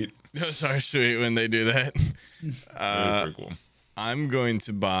sweet. Those are sweet when they do that. That is pretty cool. I'm going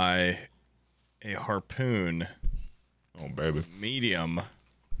to buy a harpoon, Oh, baby. medium.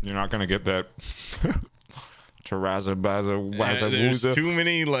 You're not going to get that. Charaza Baza Waza There's Wooza. too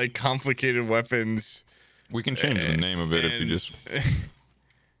many like complicated weapons. We can change the name of it if you and- just.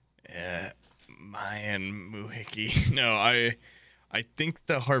 Mayan Muhiki. No, I think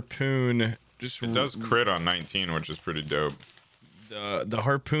the harpoon just It does crit on 19, which is pretty dope. the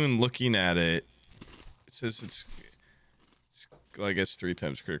harpoon. Looking at it, it says it's well, I guess 3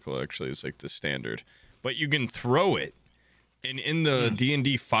 times critical actually is like the standard, but you can throw it. And in the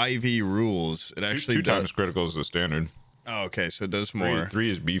D&D 5e rules, it actually Two does. times critical is the standard. Oh, okay, so it does Three, more. 3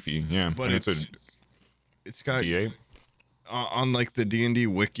 is beefy, yeah. But and it's got D8. on like the D&D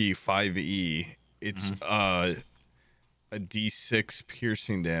wiki 5e, it's a D6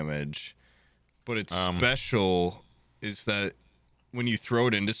 piercing damage, but its special is that when you throw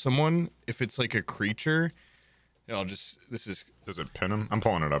it into someone, if it's like a creature, this is Does it pin him? I'm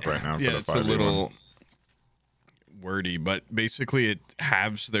pulling it up right now. yeah, for the it's a 5e little one. wordy, but basically it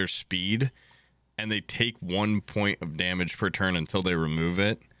halves their speed, and they take 1 point of damage per turn until they remove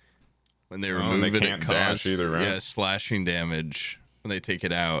it. When they and remove they it, can't it dash causes either, right? slashing damage when they take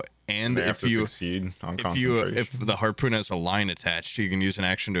it out. And They have if to you succeed on if concentration. the harpoon has a line attached, you can use an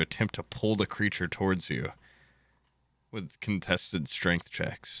action to attempt to pull the creature towards you with contested strength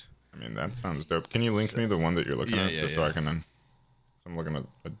checks. I mean, that sounds dope. Can you link me the one that you're looking at? So I can. I'm looking at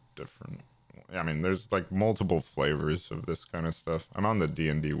a different. I mean, there's like multiple flavors of this kind of stuff. I'm on the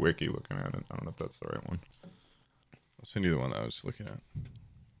D&D wiki looking at it. I don't know if that's the right one. I'll send you the one I was looking at.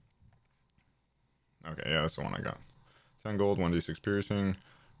 Okay, yeah, that's the one I got. 10 gold, 1d6 piercing,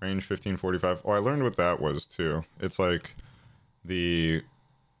 range 1545. Oh, I learned what that was too. It's like the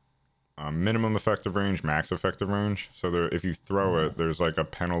minimum effective range, max effective range. So there, if you throw it, there's like a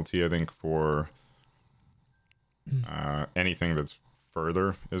penalty, I think, for anything that's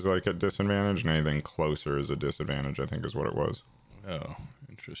further is like a disadvantage, and anything closer is a disadvantage, I think is what it was. Oh,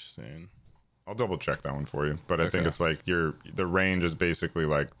 interesting. I'll double check that one for you, but I think Okay. it's like the range is basically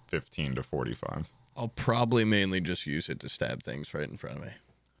like 15 to 45. I'll probably mainly just use it to stab things right in front of me.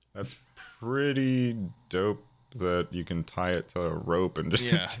 That's pretty dope that you can tie it to a rope and just,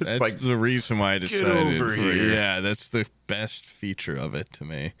 Yeah, just that's like the reason why I decided. over here. Yeah, that's the best feature of it to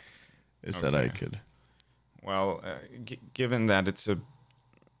me, is that I Okay. could. well, given that it's a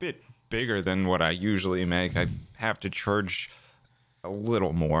bit bigger than what I usually make, I have to charge a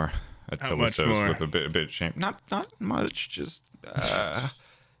little more. Attila much says more? with a bit shame. Not much, just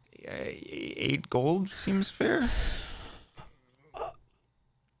 8 gold seems fair.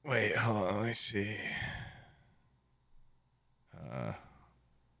 Wait, hold on. Let me see.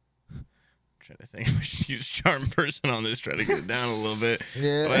 Trying to think. We should use charm person on this. Try to get it down a little bit.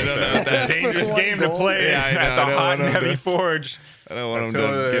 Yeah. But I don't know if that Dangerous game to play Yeah, I know, at I the don't hot want and him heavy to- forge. I don't want him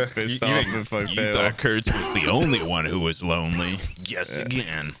Attila, to get pissed off if I fail. Kurtz was the only one who was lonely. Yes,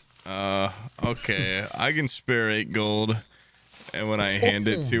 again. Okay, I can spare 8 gold, and when I hand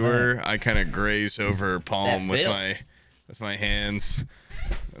it to her, I kind of graze over her palm That with bill. my hands,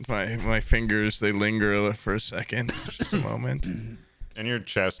 with my fingers. They linger for a second, just a moment. And your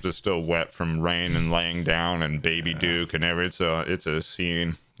chest is still wet from rain and laying down and baby Duke and everything. It's a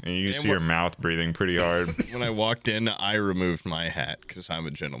scene. And you see your mouth breathing pretty hard. When I walked in, I removed my hat because I'm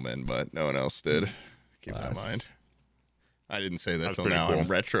a gentleman, but no one else did. Keep that in mind. I didn't say that That's till pretty now. cool. I'm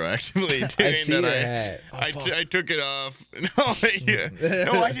retroactively doing I see your hat. I took it off. No,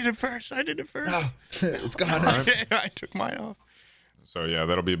 no, I did it first. It's gone. I took mine off. So yeah,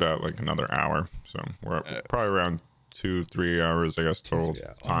 that'll be about like another hour. So we're probably around 2-3 hours, I guess, total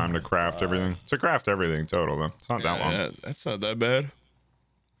time to craft everything. To craft everything total, though. It's not that long. Yeah, that's not that bad.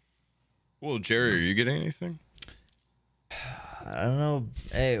 Well, Jerry, are you getting anything? I don't know.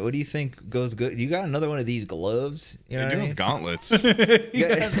 Hey, what do you think goes good? You got another one of these gloves? You know They what do I mean? have gauntlets.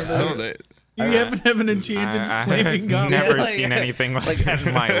 You happen to have an enchanted flaming gun. I've never like- seen anything like that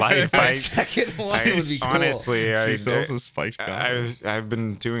in my life. A second one would be cool. Honestly, He sells a spiked gun. I've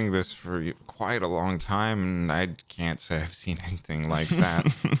been doing this for quite a long time, and I can't say I've seen anything like that.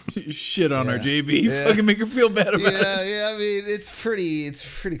 Shit on her, JB. Yeah. Fucking make her feel bad about it. Yeah. I mean, it's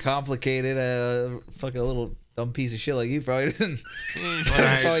pretty complicated. Fucking a little dumb piece of shit like you probably doesn't.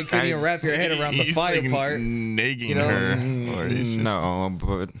 Probably couldn't even wrap your head around the He's, fire like, part. nagging You know? her. Or he's just, No,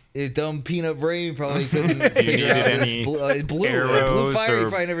 but Your dumb peanut brain probably couldn't figure out needed this any blue arrows fire. You or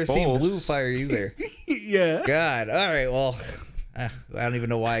probably never seen blue bolts. fire either. Yeah. God. All right. Well, I don't even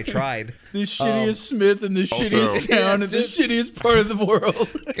know why I tried. The shittiest Smith in the shittiest town in the shittiest part of the world.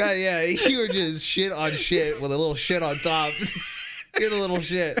 God, yeah, you were just shit on shit with a little shit on top. You're the little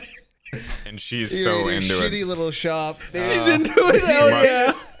shit. and she's You're so in your into shitty it. little shop. She's into it. Hell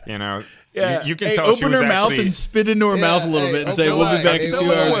yeah. You know, Yeah. you can hey, tell she open was her mouth actually, and spit into her mouth a little hey, bit and open say, her "We'll be mouth. back Hey, in 2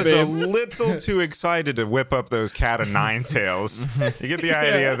 someone hours, was babe." a little too excited to whip up those cat of nine tails. You get the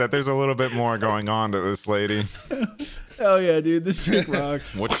idea that there's a little bit more going on to this lady. Hell yeah, dude. This chick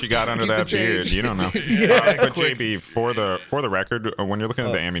rocks. What she got under Keep the that beard, change. you don't know. But JB, for the record, when you're looking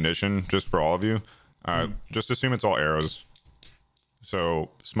at the ammunition, just for all of you, just assume it's all arrows. So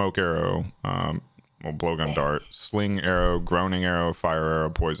smoke arrow, blowgun dart, sling arrow, groaning arrow, fire arrow,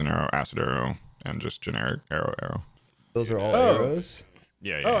 poison arrow, acid arrow, and just generic arrow. Those are all Oh. arrows?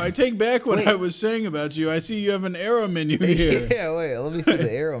 Yeah. Oh, I take back what Wait. I was saying about you. I see you have an arrow menu here. Yeah, wait. Let me see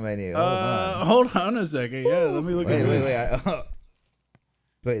the arrow menu. Hold on a second. Yeah, let me look at Wait. this.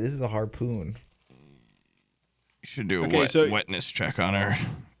 Wait, this is a harpoon. You should do a Okay, so- wetness check on her.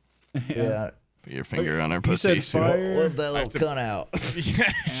 Yeah. Put your finger on her You pussy. said fire, Whip that little cunt out.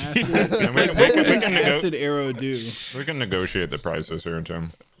 acid. And we What can can acid arrow do? we can negotiate the prices here,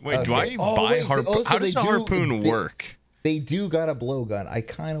 Tim. Wait, do I Okay. Oh, buy wait, harpoon? oh, so How does they a do- harpoon they- work? They do got a blowgun. I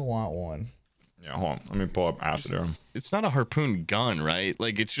kind of want one. Yeah, hold on. Let me pull up acid arrow. It's not a harpoon gun, right?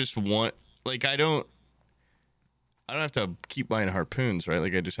 Like it's just one. Like I don't have to keep buying harpoons, right?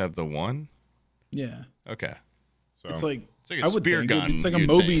 Like I just have the one. Yeah, Okay. So it's like It's like a I would spear think gun. it's like a you'd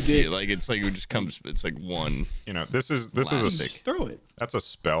Moby think. Dick. Yeah, like it's like it just comes. It's like one. you know, this is a Just throw it. that's a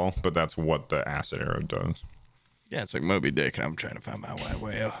spell, but that's what the acid arrow does. Yeah, it's like Moby Dick, and I'm trying to find my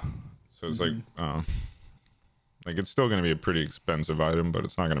way out. So it's like it's still going to be a pretty expensive item, but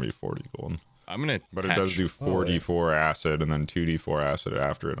it's not going to be 40 gold. I'm gonna. But it does do Oh, 4d4 acid and then 2d4 acid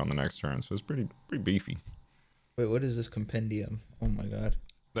after it on the next turn, so it's pretty beefy. Wait, what is this compendium? Oh my god.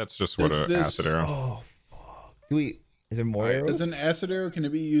 That's just what Does an this- acid arrow. Is there more arrows? Does an acid arrow, can it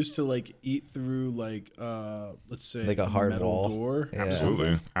be used to like eat through like let's say Like a hard metal wall? door?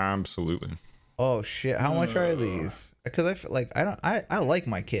 Yeah. Absolutely. Oh shit! How much are these? Because I feel like I like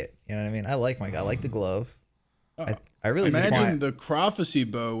my kit. You know what I mean? I like the glove. I really just Imagine want, the prophecy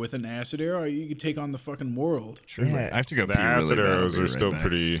bow with an acid arrow. You could take on the fucking world. True. Yeah. I have to go. The pee acid really bad. I'll arrows be are right still back.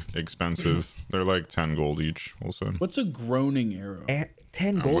 pretty expensive. They're like 10 gold each, we'll say. What's a groaning arrow? 10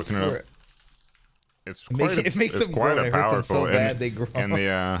 I'm gold looking it for up. It's makes- quite it makes it's them quite groan. a It hurts them so powerful bad they groan. and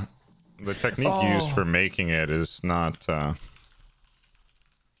the technique used for making it is not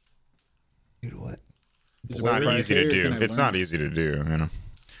Dude, what? it's it not right easy to here? do. Can I It's learn not it? easy to do, you know.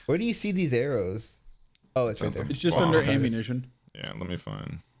 Where do you see these arrows? Oh, it's right there. It's just Wow. under ammunition. Yeah, let me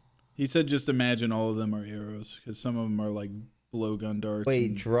find. He said just imagine all of them are arrows because some of them are like blowgun darts. Wait,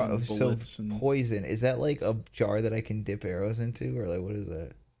 and so bullets and poison, is that like a jar that I can dip arrows into, or like what is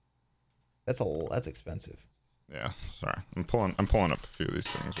that? That's expensive. Yeah, sorry. I'm pulling up a few of these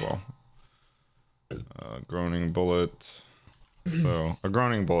things as well. Groaning bullet. So a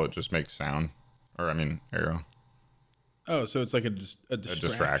groaning bullet just makes sound, or I mean arrow. oh, so it's like a A distraction.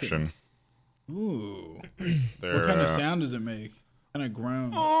 distraction. Ooh, They're, what kind of sound does it make? Kind of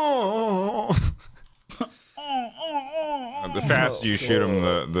groan. The faster you shoot them,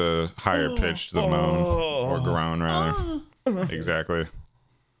 the higher pitched the moan or groan rather. Exactly. If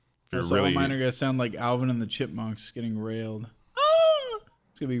you're So all really mine are gonna sound like Alvin and the Chipmunks getting railed.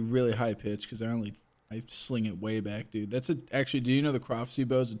 It's gonna be really high pitched because I sling it way back, dude. Actually, do you know the prophecy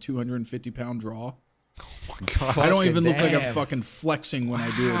bow is a 250-pound draw? God. I don't even look like I'm damn. fucking flexing when I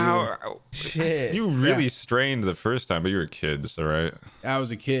do it. Either. Shit. You really strained the first time, but you were a kid, so right? I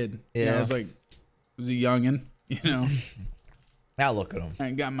was a kid. Yeah. I was like, a youngin. You know, Now look at him. I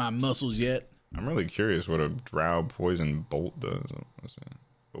ain't got my muscles yet. I'm really curious what a drow poison bolt does.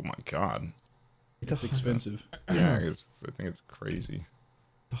 Oh my god. It's expensive. Yeah, I think it's crazy.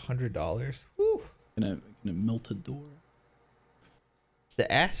 $100. Woo. Gonna melt a door.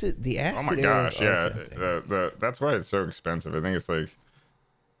 The acid. Oh my arrows gosh, are yeah. tempting. That's why it's so expensive. I think it's like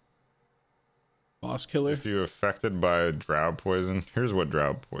Boss killer. if you're affected by drow poison. Here's what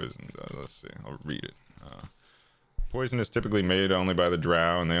drow poison does. Let's see. I'll read it. Poison is typically made only by the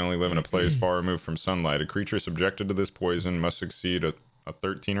drow, and they only live in a place far removed from sunlight. A creature subjected to this poison must succeed a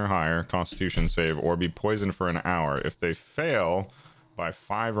 13 or higher Constitution save, or be poisoned for an hour. If they fail by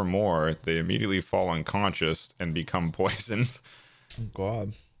 5 or more, they immediately fall unconscious and become poisoned. Oh,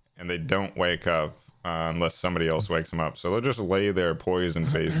 God. And they don't wake up unless somebody else wakes them up. So they'll just lay there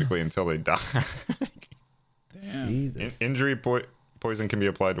poisoned basically until they die. Damn. Jesus. Injury poison can be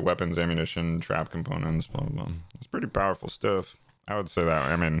applied to weapons, ammunition, trap components, blah, blah, blah. It's pretty powerful stuff. I would say that.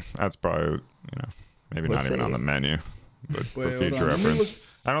 I mean, that's probably, maybe What's not even the- on the menu, but Wait, for hold future on. Let me reference.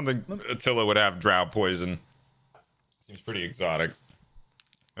 I don't think Attila would have drow poison. Seems pretty exotic.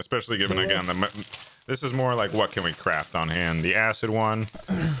 Especially given, again, this is more like what can we craft on hand. The acid one,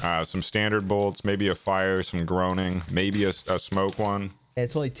 some standard bolts, maybe a fire, some groaning, maybe a smoke one. And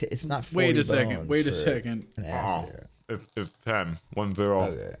it's only. It's not. 40 Wait a second. bones Wait a for second. An Oh, acid arrow. it's 10. 1-0.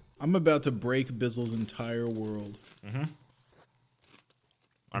 Okay. I'm about to break Bizzle's entire world.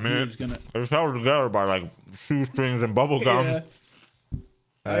 I mean, He's gonna. it's held together by like shoestrings and bubble gum. Yeah.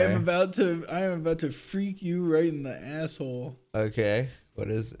 I am Alright. about to freak you right in the asshole. Okay. What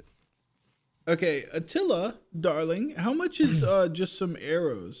is it? Okay, Attila, darling, how much is just some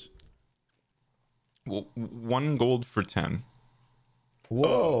arrows? Well, 1 gold for 10.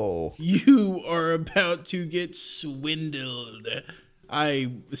 Whoa. You are about to get swindled.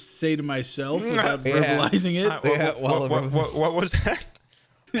 I say to myself without Yeah. verbalizing it. Yeah, well, What was that?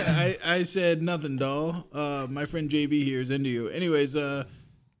 I said nothing, doll. My friend JB here is into you. Anyways,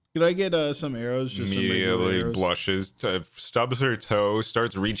 could I get some arrows? Just some regular Immediately arrows? blushes, stubs her toe,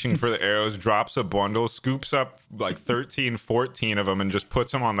 starts reaching for the arrows, drops a bundle, scoops up like 13, 14 of them, and just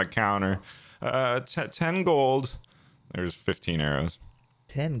puts them on the counter. 10 gold. There's 15 arrows.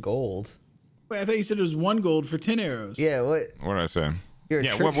 10 gold. Wait, I thought you said it was 1 gold for 10 arrows. Yeah. What? What did I say? You're a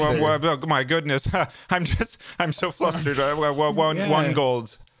Yeah, trickster. oh, my goodness. I'm so flustered. One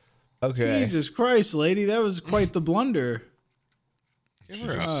gold. Okay. Jesus Christ, lady, that was quite the blunder. Give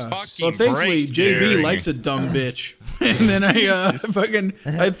her a Well, fucking thankfully, break, JB dude. likes a dumb bitch. And then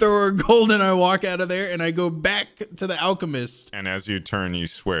I throw her gold and I walk out of there and I go back to the alchemist. And as you turn, you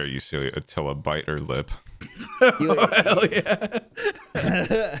swear you see Attila bite her lip. Hell yeah.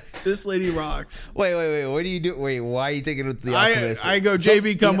 This lady rocks. Wait. What do you do? Wait, why are you thinking of the alchemist? I go,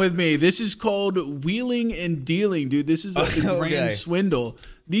 JB, come with me. This is called wheeling and dealing, dude. This is like a grand Okay. swindle.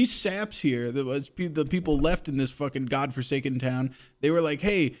 These saps here, the people left in this fucking godforsaken town, they were like,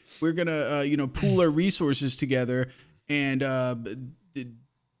 hey, we're going to, pool our resources together. And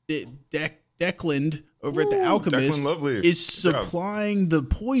Declan over at the Alchemist Declan Lovely. is Good job. supplying the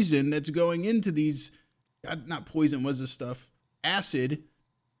poison that's going into these, not poison, what's this stuff? Acid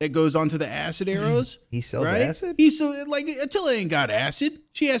that goes onto the acid arrows. He sells right? acid? He's so like Attila ain't got acid.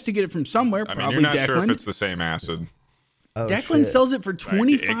 She has to get it from somewhere. I mean, Probably you're not Declan. sure if it's the same acid. Oh, Declan shit. sells it for Like,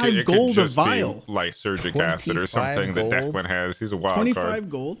 25 it could gold a just be vial. lysergic acid or 25 something that gold? Declan has. He's a wild 25 card.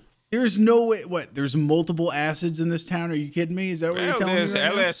 gold. There's no way. What? There's multiple acids in this town. Are you kidding me? Is that what you're Well, telling there's me?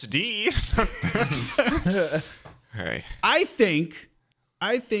 Right now? LSD. Hey. I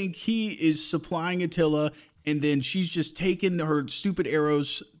think he is supplying Attila, and then she's just taking her stupid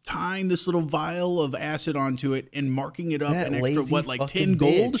arrows, tying this little vial of acid onto it, and marking it up That an extra lazy like fucking 10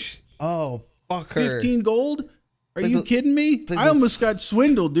 gold, bitch. Oh, fuck her. 15 gold. Are Like you the- kidding me? like I those- almost got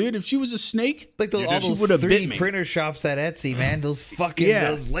swindled, dude. If she was a snake, Like those, You all just- those she would've bit 3D me. printer shops at Etsy, man. Those fucking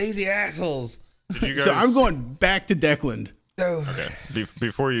Yeah. those lazy assholes. Did you guys, so I'm going back to Declan. Oh. Okay.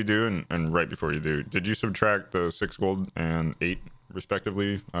 Before you do, and right before you do, did you subtract the 6 gold and 8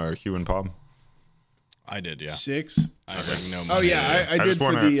 respectively, Hugh and Pob? I did, yeah. 6. I have like no money. Oh yeah, I did just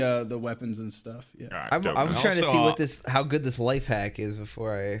for wanna- the weapons and stuff. Yeah. All right, I'm dope, trying to Also, see how good this life hack is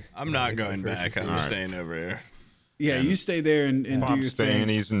before I. I'm not going back. I'm Alright. staying over here. Yeah, you stay there and do Bob's your staying. thing.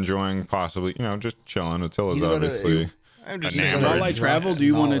 He's enjoying, possibly, just chilling. Attila's He's gonna- obviously. I'm just Enamored. While I travel, do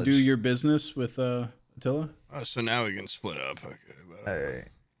you want to do Knowledge. your business with Attila? Oh, so now we can split up. Okay. But, All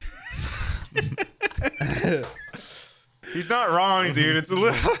right. He's not wrong, dude. It's a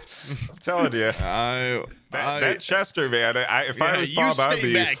little. I'm telling you. That Chester, man. If I was Bob, I'd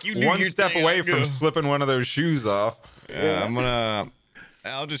be one step away from slipping one of those shoes off. Yeah,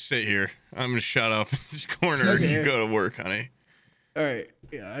 I'll just sit here. I'm gonna shut up in this corner and go to work, honey. All right.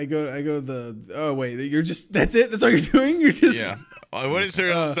 Yeah, I go to the. Oh wait, that's it. That's all you're doing. You're just. Yeah. What is there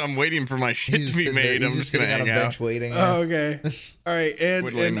else? I'm waiting for my shit to be made. I'm just gonna hang out. Waiting. Oh, okay. All right,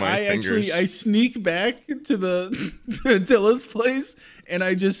 and I sneak back to Attila's place, and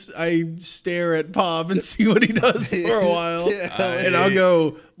I stare at Bob and see what he does for a while, and I'll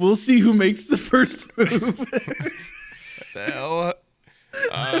go. We'll see who makes the first move. The hell.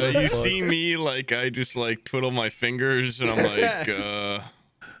 You see me like I just like twiddle my fingers and I'm like,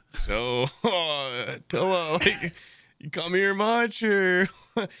 Attila, like, you come here much or?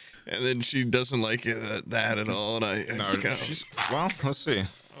 And then she doesn't like that at all, and well, let's see.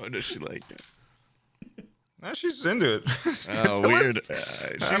 Oh, does she like it? No, she's into it. Oh, weird.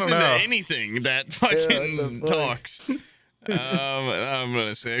 She's into anything that fucking talks. I'm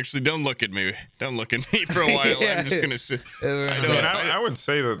gonna say, actually, don't look at me. Don't look at me for a while. I'm just gonna say. I would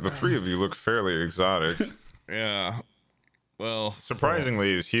say that the three of you look fairly exotic. Yeah. Well,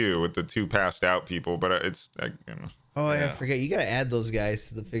 surprisingly, is Hugh with the two passed out people, but it's Oh, I forget. You gotta add those guys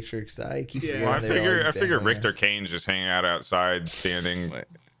to the picture because I keep. I figure Richter Kane's just hanging out outside, standing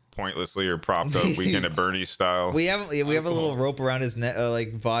pointlessly or propped up, Weekend at Bernie style. We have a little rope around his neck,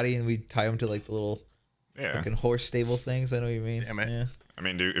 like body, and we tie him to like the little. Fucking horse stable things. I know what you mean. Damn it. Yeah. I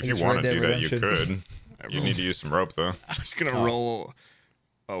mean, dude, if you want to do that, you could. You need to use some rope, though. I was going to roll.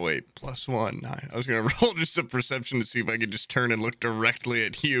 Oh, wait. +1. I was going to roll just a perception to see if I could just turn and look directly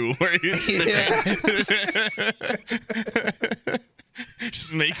at Hugh where he's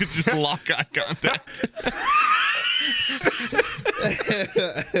just make it just lock eye contact.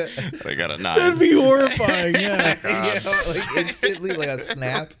 I got a 9. That'd be horrifying, yeah. Like instantly, like a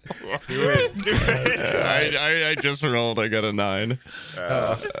snap. Do it. I just rolled. I got a 9.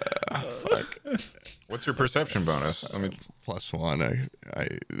 Fuck. What's your perception bonus? I mean, +1.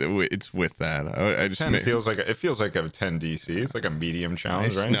 It's with that. I just 10 feels like it feels like a 10 DC. It's like a medium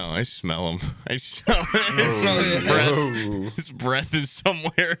challenge, right? No, I smell him. I smell his breath. His breath is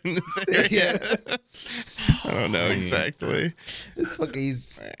somewhere in this area. I don't know exactly. It's fucking.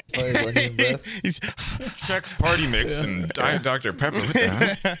 He's London breath. He's Chex Party Mix and Diet Dr Pepper. What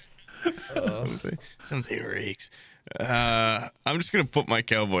the heck? Something reeks. I'm just gonna put my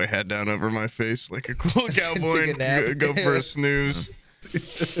cowboy hat down over my face like a cool cowboy and go for a snooze.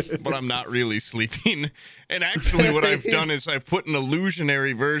 But I'm not really sleeping. And actually what I've done is I've put an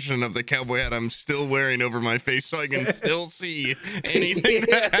illusionary version of the cowboy hat I'm still wearing over my face so I can still see anything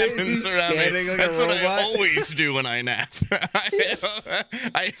that happens around me. Like that's what I always do when I nap.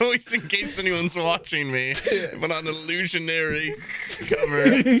 I always, in case anyone's watching me, put on an illusionary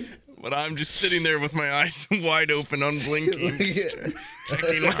cover. But I'm just sitting there with my eyes wide open, unblinking,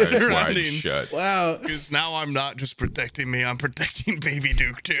 checking my surroundings. Wow. Because now I'm not just protecting me, I'm protecting Baby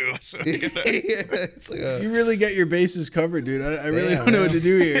Duke too. So you really get your bases covered, dude. I really don't know what to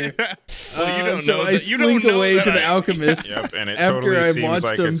do here. Well, you don't so know I slink away to the alchemist and it after totally I've seems watched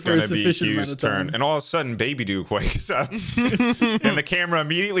like him it's for a gonna be sufficient amount Hugh's of time. turn. And all of a sudden, Baby Duke wakes up, and the camera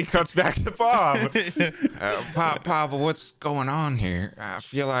immediately cuts back to Bob. Bob, what's going on here? I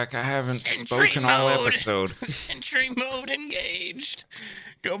feel like I haven't spoken all episode. Sentry mode engaged.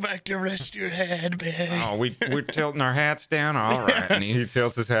 Go back to rest your head, babe. Oh, we're tilting our hats down? All right. And he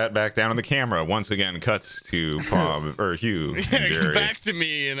tilts his hat back down, and the camera once again cuts to Bob, or Hugh and Jerry. Back to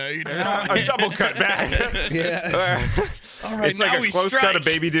me, and a double cut back. All right, it's like a close cut of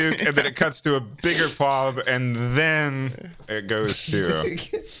Baby Duke, and then it cuts to a bigger Bob, and then it goes to...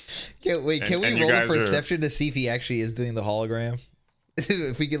 Can we roll a perception to see if he actually is doing the hologram?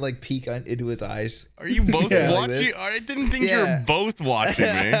 If we could like peek into his eyes. Are you both watching? I didn't think you were both watching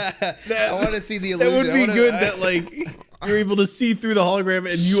me. I want to see the illusion. That would be good that like you're able to see through the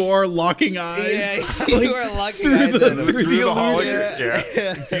hologram and you are locking eyes. Yeah, like, you are locking through eyes the illusion. Yeah.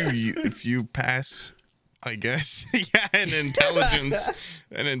 If you pass, I guess, an intelligence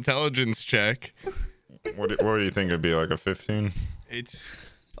check. What do you think it'd be, like a 15? It's...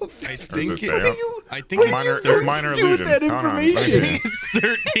 I think there's minor do with illusion. that information? It's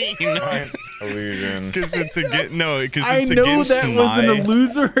 13. Illusion. Because it's I know that was an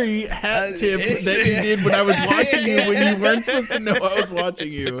illusory hat tip that you did when I was watching you when you weren't supposed to know I was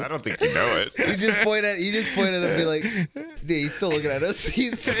watching you. I don't think you know it. You just point at him and be like, dude, he's still looking at us.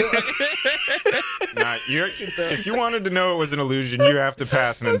 He's still... Nah, If you wanted to know it was an illusion, you have to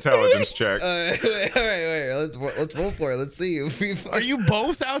pass an intelligence check. All right. Let's roll for it. Let's see. Are you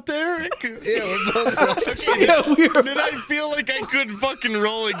both out there? Yeah, we're both. Yeah, we are. Did I feel like I could fucking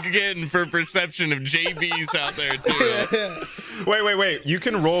roll again for perception if JB's out there too? Wait. You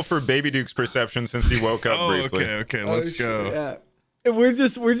can roll for Baby Duke's perception since he woke up briefly. Okay. Let's go. Yeah. And we're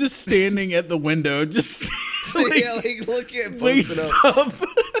just standing at the window, just like look at waist up.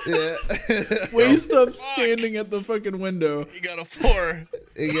 Yeah. Waist up, standing at the fucking window. You got a 4.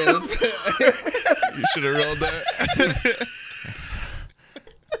 You should have rolled that.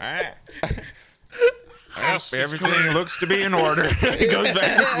 All right. Everything looks to be in order. He goes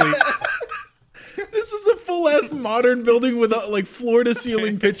back to sleep. This is a full ass modern building with like floor to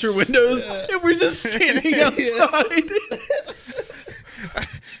ceiling picture windows, and we're just standing outside.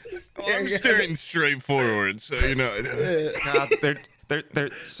 I'm staring straight forward, so you know. God,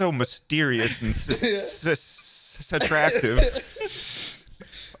 they're so mysterious and attractive.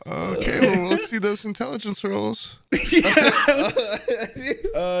 Okay, well, let's see those intelligence rolls. Yeah,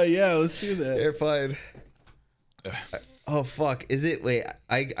 let's do that. They're fine. Oh fuck! Is it? Wait,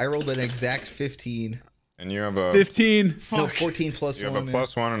 I rolled an exact 15. And you have a 15. No, 14 plus You have 1. a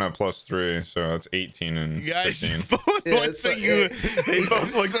 +1 and a +3, so that's 18 and You guys 15. both Yeah, look so you. They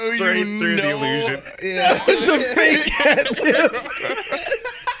both look so Straight you through the know. illusion. Yeah. It's a fake hat tip.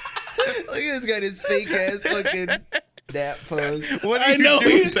 Look at this guy, his fake ass fucking nap pose. What I are you know.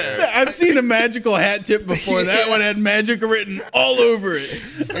 doing there? I've seen a magical hat tip before. That one had magic written all over it.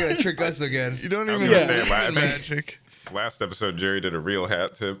 They're gonna trick us again. You don't I was even gonna believe say, in magic. Last episode, Jerry did a real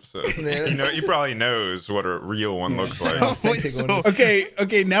hat tip, so Yeah. he probably knows what a real one looks like. Authentic one.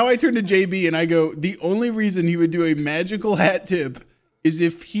 Okay, now I turn to JB and I go, the only reason he would do a magical hat tip is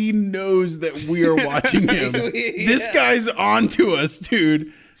if he knows that we are watching him. This guy's on to us,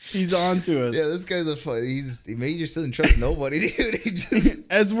 dude. He's on to us. Yeah, this guy's a fun. He maybe just doesn't trust nobody, dude. He just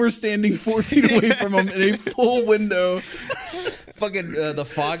As we're standing 4 feet away from him in a full window. fucking the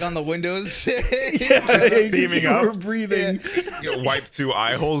fog on the windows. Yeah, you can see Steaming up. we're breathing. You wipe 2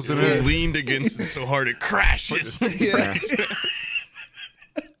 eye holes in He it. leaned against it so hard it crashes. Yeah.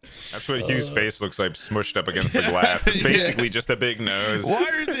 That's what Hugh's face looks like, smushed up against the glass. It's basically just a big nose.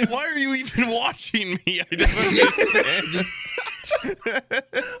 Why are you even watching me? I don't understand.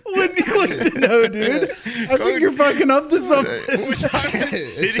 Wouldn't you like to know, dude? I think you're fucking up to something. I'm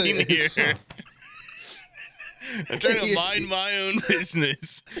just sitting here. I'm trying to mind my own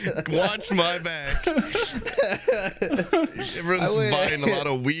business. Watch my back. Everyone's buying a lot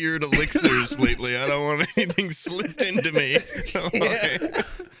of weird elixirs lately. I don't want anything slipped into me.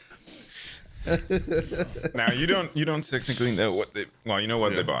 Now you don't technically know what they. Well, you know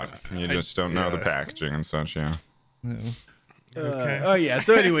what they bought. You just don't know the packaging and such. Yeah. Oh yeah.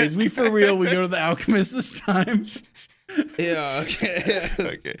 So, anyways, we go to the alchemist this time. Yeah. Okay.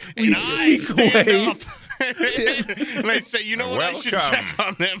 Okay. We And I sneak stand away. up. And I say, you know what? I should Welcome. check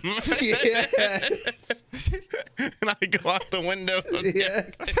on them. Yeah. And I go out the window. Yeah.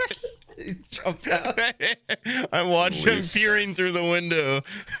 He jumped out. I watch him peering through the window.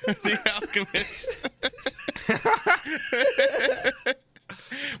 The alchemist.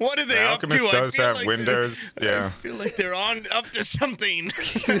 What are they The up to? alchemist I does feel have like windows. I Yeah. feel like they're up to something.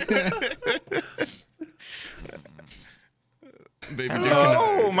 Baby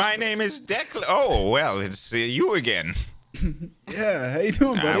Oh, my name is Declan. Oh, well, it's you again. Yeah. How you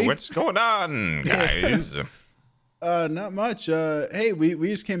doing, buddy? What's going on, guys? Not much. Hey, we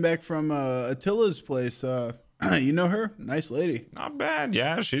just came back from Attila's place. You know her? Nice lady. Not bad.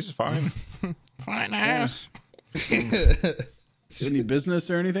 Yeah, she's fine. fine ass. Any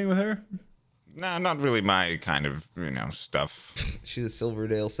business or anything with her? Nah, not really my kind of, stuff. She's a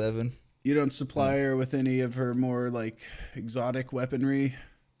Silverdale 7. You don't supply her with any of her more like exotic weaponry?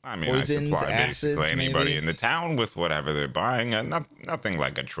 I mean, Poisons, I supply acids, basically anybody maybe? in the town with whatever they're buying. Nothing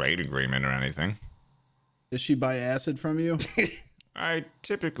like a trade agreement or anything. Does she buy acid from you? I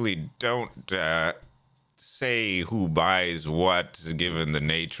typically don't say who buys what, given the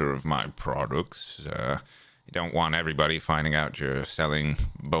nature of my products. You don't want everybody finding out you're selling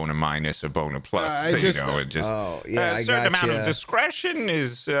Bona Minus or Bona Plus. I It just- just Oh, yeah, a I certain amount of gotcha. discretion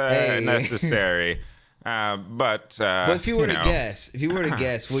is Hey. necessary. But But if you were to know,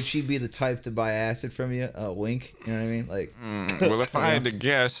 guess, would she be the type to buy acid from you? Wink. You know what I mean? Like, well, if I had to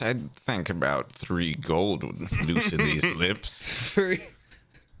guess, I'd think about 3 gold would loosen these lips. 3.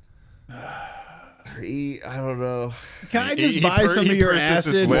 I don't know. Can I just buy some of your purses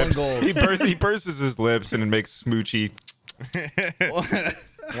his acid? lips. gold. He purses his lips and it makes smoochy.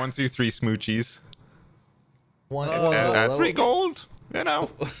 1, 2, 3 smoochies. One, At 3 gold,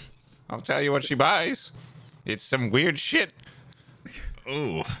 I'll tell you what she buys. It's some weird shit.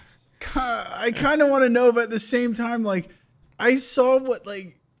 Oh. I kind of want to know, but at the same time, like, I saw what,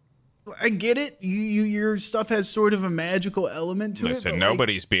 like, I get it. Your stuff has sort of a magical element to it. Listen, but,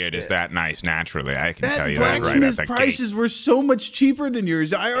 nobody's beard is that nice naturally. I can that tell you that right at blacksmith's the prices gate. were so much cheaper than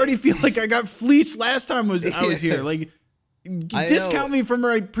yours. I already feel like I got fleeced last time I was here. Like, discount me from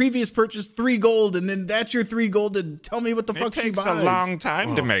my previous purchase 3 gold, and then that's your 3 gold to tell me what the fuck she It buys. takes a long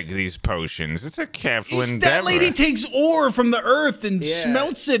time to make these potions. It's a careful endeavor. That lady takes ore from the earth and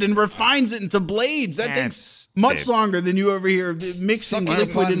smelts it and refines it into blades. That takes much longer than you over here mixing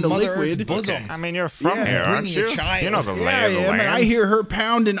liquid into liquid. Bosom. I mean, you're from here, aren't Bringing a you? child. You know the lay Yeah, of the land. man. I hear her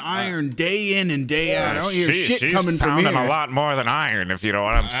pounding iron day in and day out. I don't hear shit she's coming from pounding here. a lot more than iron, if you know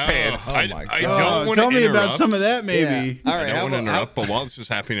what I'm saying. I God. don't want to Tell me about interrupt. some of that, maybe. Yeah. All I right, don't how want to about- interrupt, but while this is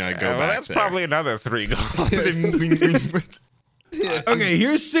happening, I go Well, back that's there. probably another 3 gold. Okay,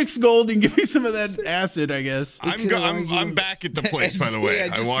 here's 6 gold and give me some of that acid, I guess. I'm back at the place, by the way. Yeah,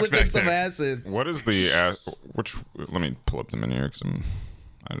 I just walked slip in back some there. acid. What is the which? Let me pull up the menu because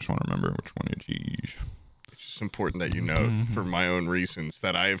I just want to remember which one you choose. It's just important that you know, for my own reasons,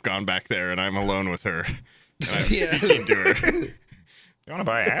 that I have gone back there and I'm alone with her. And I'm speaking to her. You want to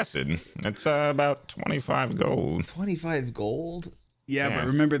buy acid? It's about 25 gold. 25 gold? Yeah, Yeah. but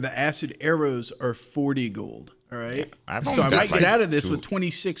remember the acid arrows are 40 gold. All right. I've So only I got might get like out of this 2. with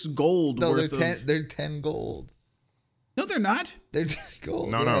 26 gold No, worth they're of. they're 10 gold. No, they're not. They're 10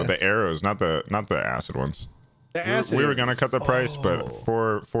 gold. No, yeah. the arrows, not the acid ones. The acid. We were gonna arrows. cut the price, Oh.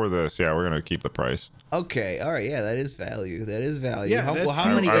 but for this, yeah, we're gonna keep the price. Okay, all right, yeah, that is value. That is value. Yeah, how, that's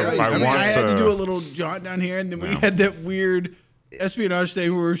how many I- arrows? I I mean, want I had to to- do a little jaunt down here, and then we had that weird espionage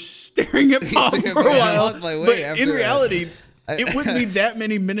thing. We were staring at Bob Staring for a at Bob. I while, lost my way but after in that. reality, it wouldn't be that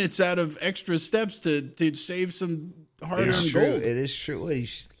many minutes out of extra steps to save some hard-earned It is true. gold. It is true.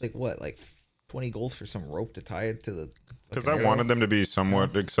 Like 20 gold for some rope to tie it to the. Because fucking I arrow? wanted them to be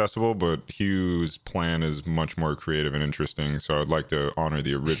somewhat accessible, but Hugh's plan is much more creative and interesting. So I'd like to honor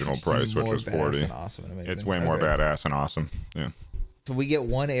the original price, which More was badass 40. and awesome and amazing. It's way more Okay. badass and awesome. Yeah. So we get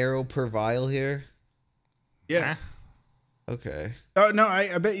 1 arrow per vial here. Yeah. Okay. Oh no,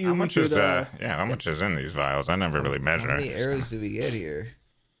 I bet you. How we much could, is how much is in these vials? I never really measured How many it. arrows do we get here?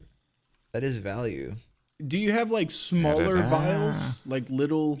 That is value. Do you have like smaller Da-da-da. vials, like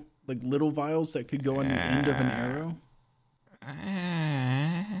little vials that could go on the end of an arrow?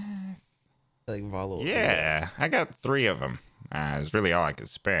 Like Valo. Yeah, I got 3 of them. It's really all I could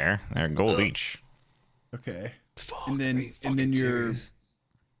spare. They're gold each. Okay. Fuck, And are then you fucking your serious?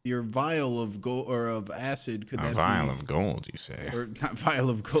 vial of gold or of acid could A that vial be, of gold, you say? or not vial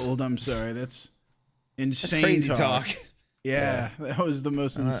of gold? I'm sorry, that's insane Crazy talk. talk. Yeah, that was the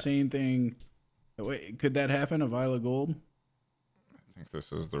most insane thing. Wait, could that happen? A vial of gold? I think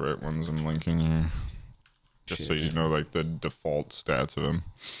this is the right ones I'm linking here. Just so Shit. you know, like the default stats of them.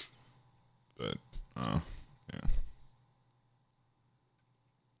 But, yeah.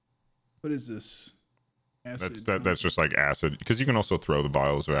 What is this? Acid. That's just like acid, because you can also throw the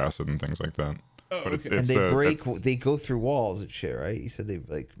vials of acid and things like that. Oh, But it's, okay. And it's they break. They go through walls and shit, right? You said they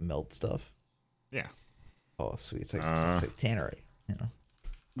like melt stuff. yeah. Oh, sweet. It's like tannerite. You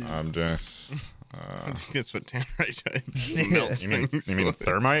know. Objects. I think that's what Tannerite melts You mean things.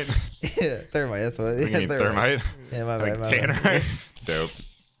 thermite? Yeah, thermite. That's what. You Yeah, mean thermite? Yeah, my Like bad. My bad. tannerite? Dope.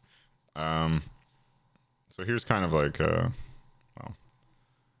 So here's kind of like well,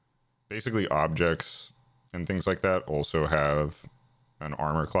 basically objects and things like that also have an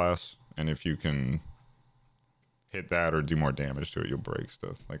armor class, and if you can hit that or do more damage to it, you'll break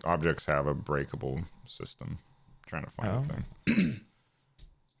stuff. Like objects have a breakable system. I'm trying to find a thing.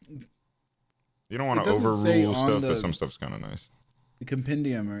 You don't want It to doesn't say overrule on stuff, the- but some stuff's kind of nice. The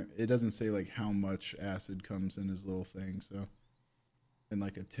compendium, or it doesn't say like how much acid comes in his little thing. So, in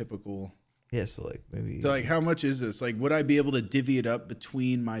like a typical. Yeah, so like maybe. So like, how much is this? Like, would I be able to divvy it up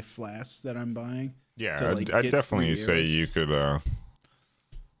between my flasks that I'm buying? Yeah, to, like, I'd get definitely 3 say arrows? you could,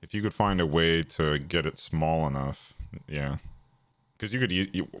 if you could find a way to get it small enough, yeah. Because you could use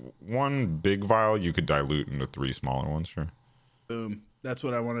one big vial, you could dilute into 3 smaller ones, sure. Boom. That's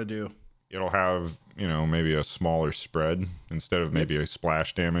what I want to do. It'll have, maybe a smaller spread instead of maybe a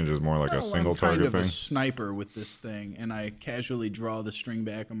splash damage is more like a Well, single I'm kind target of thing. a sniper with this thing, and I casually draw the string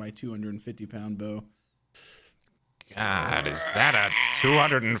back on my 250-pound bow. God, is that a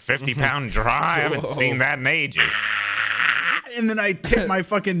 250-pound draw? I haven't seen that in ages. And then I tip my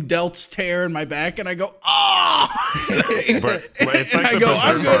fucking delts tear in my back, and I go, oh! But it's And like I the go,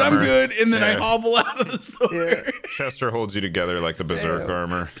 I'm berserk good, I'm armor. good. And then I Yeah. hobble out of the store. Yeah. Chester holds you together like the berserk Yeah.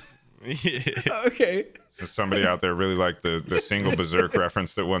 armor. Yeah. Okay. So somebody out there really liked the single berserk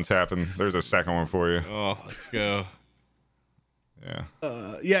reference that once happened. There's a second one for you. Oh, let's go. Yeah.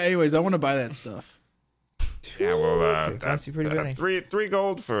 Yeah. Anyways, I want to buy that stuff. Yeah, well, It costs you pretty penny. three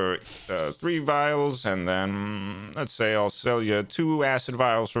gold for 3 vials, and then let's say I'll sell you 2 acid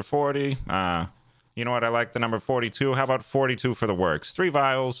vials for 40. You know what? I like the number 42. How about 42 for the works? 3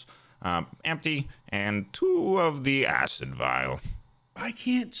 vials, empty, and 2 of the acid vial. I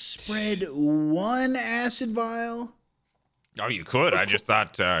can't spread 1 acid vial. Oh, you could. I just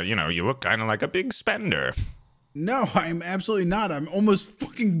thought, you look kind of like a big spender. No, I'm absolutely not. I'm almost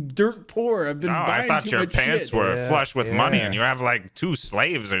fucking dirt poor. I've been Oh, I buying thought too your much pants shit. were flush with money, yeah. and you have like 2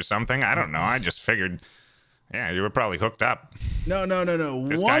 slaves or something. I don't know. I just figured, yeah, you were probably hooked up. No.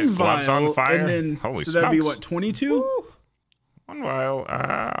 This 1 guy's gloves vial, on fire? and then Holy so that'd be smokes. what, 22? 1 vial.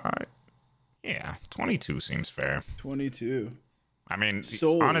 Yeah, 22 seems fair. 22. I mean,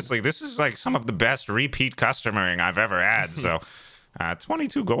 Sold. honestly, this is like some of the best repeat customering I've ever had. So,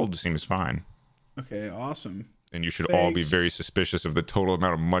 22 gold seems fine. Okay, awesome. And you should all be Thanks. very suspicious of the total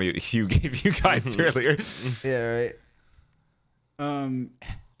amount of money that Hugh gave you guys earlier. Yeah, right.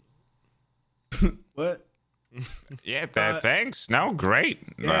 What? Yeah, thanks. No, great.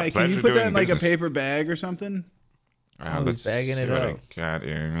 Yeah, can Pleasure you put that doing in like a business. paper bag or something? Let's bagging see it what I up. got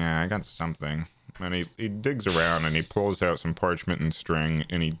here. Yeah, I got something. And he digs around and he pulls out some parchment and string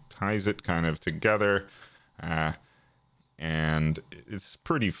and he ties it kind of together. And it's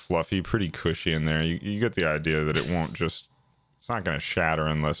pretty fluffy, pretty cushy in there. You get the idea that it won't just, it's not going to shatter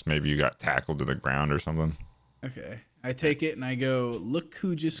unless maybe you got tackled to the ground or something. Okay. I take it and I go, look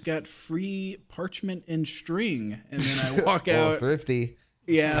who just got free parchment and string. And then I walk Oh, out. thrifty.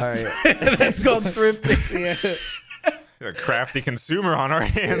 Yeah. All right. That's called thrifty. Yeah. A crafty consumer on our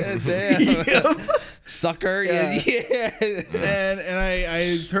hands. Damn. Sucker. Yeah. Yeah. And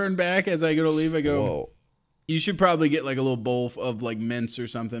I turn back as I go to leave. I go, Whoa. you should probably get like a little bowl of like mints or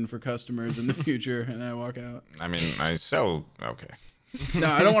something for customers in the future. And then I walk out. I mean, I sell, okay. No,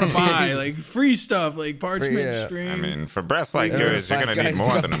 I don't want to buy like free stuff like parchment Yeah. string. I mean, for breath like There are yours, you're 5 going to need guys more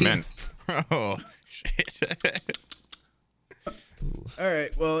got than a mint. Oh, shit. all right.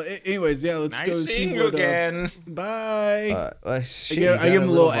 Well, anyways, yeah, let's go Nice see seeing you what. again. Bye. Shit, give- you I got give him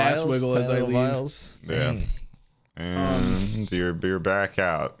a little vials, ass wiggle as tiny I little leave. vials. Yeah. Dang. And you're back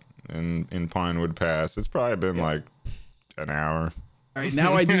out in Pinewood Pass. It's probably been like an hour. All right,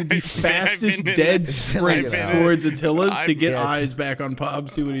 now I do the fastest been in dead that- sprints I've been in- towards Attila's to get yeah. eyes back on Pob,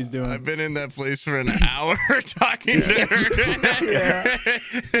 see what he's doing. I've been in that place for an hour talking to her.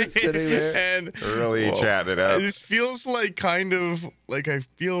 Sitting there. And Really chatting it up. this feels like kind of like I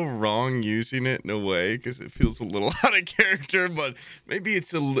feel wrong using it in a way because it feels a little out of character, but maybe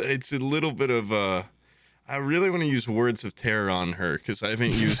it's a little bit of I really want to use words of terror on her because I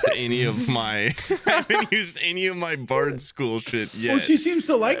haven't used any of my Bard School shit yet. Well, she seems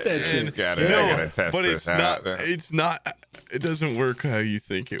to like that She's shit. got it. No, I gotta test but this it's not. out. It's not. It doesn't work how you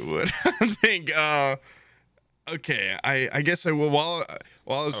think it would. I think. Okay. I guess I will. While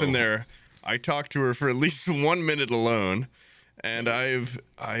I was in there, I talked to her for at least 1 minute alone, and I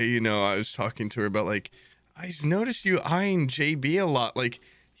was talking to her about like I noticed you eyeing JB a lot. Like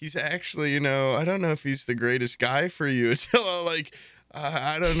he's actually, I don't know if he's the greatest guy for you. Until like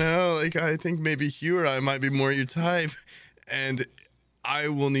I don't know. Like I think maybe Hugh or I might be more your type, and I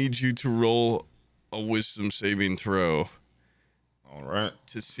will need you to roll a wisdom saving throw All right.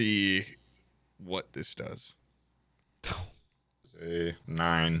 to see what this does. Say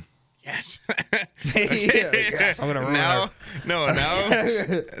 9. Yes. Yes, I'm gonna ruin now,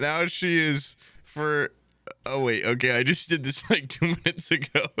 her. now she is for. Oh wait, okay. I just did this like 2 minutes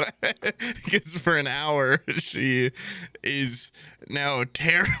ago because for an hour she is now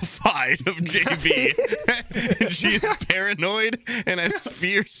terrified of JB. She is paranoid and has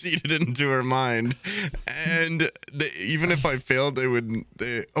fear seated into her mind. And even if I failed, they would.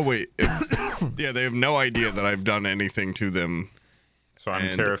 Oh wait, yeah, they have no idea that I've done anything to them. So I'm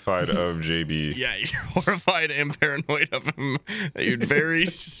And- terrified of JB. Yeah, you're horrified and paranoid of him. You're very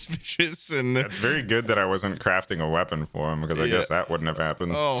suspicious and. It's very good that I wasn't crafting a weapon for him because I Yeah. guess that wouldn't have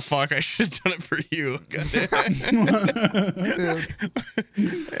happened. Oh fuck! I should have done it for you.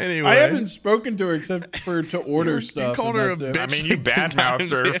 Anyway, I haven't spoken to her except for to order stuff. called and her a that's it. I mean, you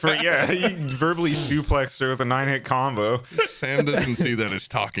badmouthed her for, you verbally suplexed her with a 9-hit combo. Sam doesn't see that as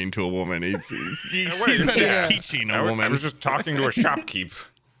talking to a woman. He sees Wait, that yeah. as teaching I a was, woman. I was just talking to a shopkeep.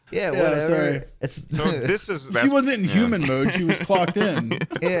 Yeah, Yeah, whatever. sorry. It's So this is. She that's- wasn't in yeah. human mode. She was clocked in.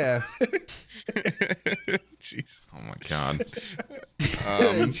 yeah. Jeez. Oh my god.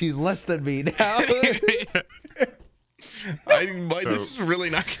 She's less than me now. This is really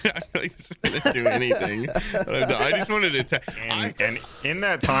not gonna, I feel like this is gonna do anything. I just wanted to and in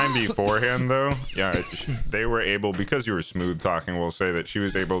that time beforehand, though, yeah, they were able, because you were smooth talking, we'll say that she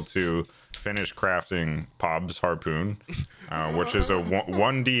was able to finish crafting Pob's harpoon, which is a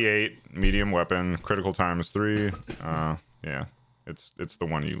 1d8 medium weapon, critical times 3. Yeah, it's the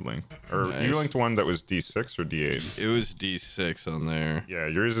one you linked. Or Nice. you linked one that was d6 or d8? It was D6 on there. Yeah,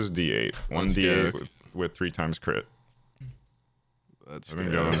 yours is d8. Let's 1d8 go. with 3 times crit. That's I think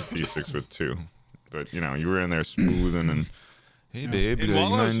good. the other one's d6 with 2. But, you know, you were in there smoothing and... Hey, babe. And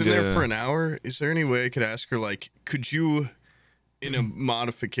while I was in there for an hour, is there any way I could ask her, like, could you, in a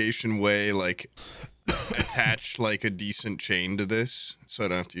modification way, like, attach, like, a decent chain to this so I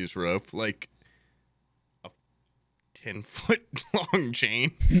don't have to use rope? Like, a 10-foot long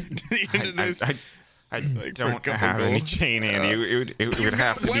chain to the end of this? I Like, for a don't couple have any gold? chain, Andy. It would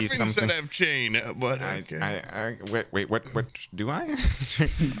have to be Weapons something... that have chain, but okay. Wait, what do I?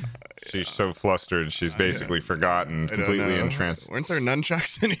 She's so flustered, she's basically forgotten, I don't completely know. entranced. Weren't there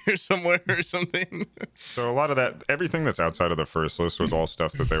nunchucks in here somewhere or something? So a lot of that, everything that's outside of the first list was all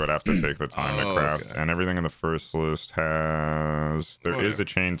stuff that they would have to take the time to craft. Okay. And everything in the first list has, there is a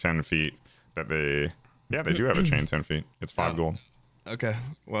chain 10 feet that they do have a chain 10 feet. It's 5 gold. Okay,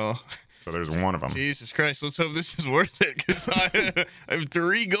 well, So there's one of them. Jesus Christ, let's hope this is worth it, because I have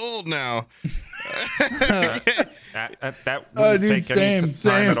 3 gold now. That wouldn't dude, take any time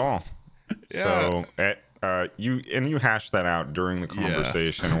same. at all. Yeah. So you hashed that out during the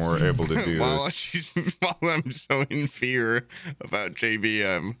conversation, and we're able to do while this. while I'm so in fear about JB,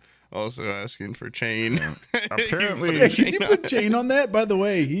 I'm also asking for chain. Apparently- Yeah, could you put chain on that? By the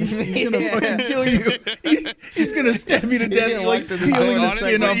way, he's gonna fucking kill you. He's gonna stab you to death. He likes peeling the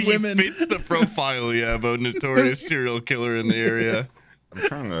skin off women. He fits the profile, yeah, of a notorious serial killer in the area.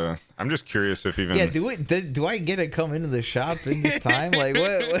 I'm just curious if even. Yeah, do I get to come into the shop in this time? Like,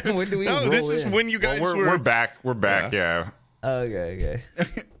 when do we No, roll this is in? when you guys Well, were. we're back. We're back. Yeah. Okay.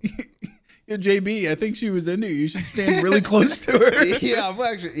 Yeah, JB, I think she was into you. You should stand really close to her.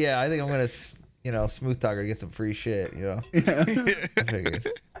 Yeah, I think I'm gonna, smooth talk her, get some free shit. I figured.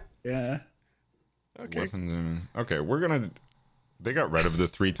 Yeah. Okay. Weapons. Okay, we're gonna. They got rid of the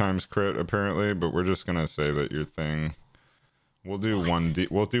 3 times crit apparently, but we're just gonna say that your thing. We'll do 1d.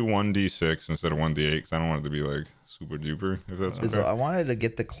 We'll do 1d6 instead of 1d8 because I don't want it to be like super duper. If that's So okay. I wanted to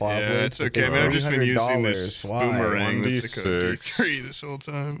get the claw Yeah, blades, it's but okay. they're Man, I've just been using $300. this Why? boomerang that's like a 1d6. D3 this whole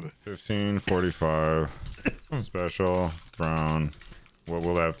time. 15, 45, special, thrown. Well,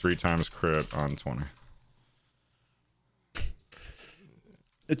 we'll have 3 times crit on 20.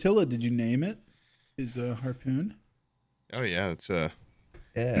 Attila, did you name it? His harpoon? Oh yeah, it's Yeah.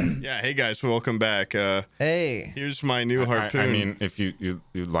 yeah. Hey guys, welcome back. Hey, Here's my new harpoon. I mean, if you'd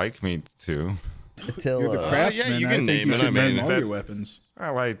like me to, Attila. You're the craftsman. yeah, you I can think name you it. should I name mean, all that- your weapons.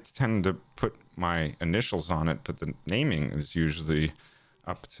 well, I tend to put my initials on it, but the naming is usually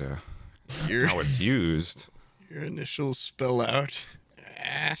up to your how it's used. your initials spell out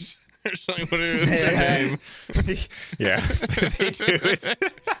ass or something. Whatever is their name. Yeah, they do.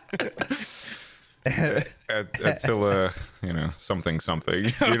 Attila, something.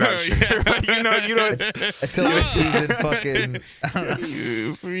 You're not sure. you know. Attila season fucking.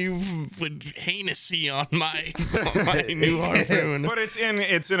 You put Hennessy on my new harpoon. But it's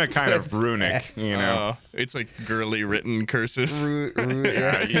in a kind of runic, It's like girly written cursive.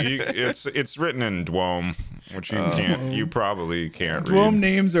 Yeah, it's written in Dwom, which you probably can't Dwom read.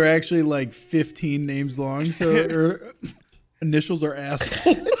 names are actually like 15 names long, so initials are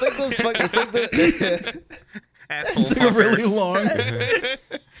asshole. It's like those fucking. It's like the. It's like a really long.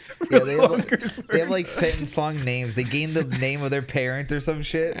 They have like sentence long names. They gain the name of their parent or some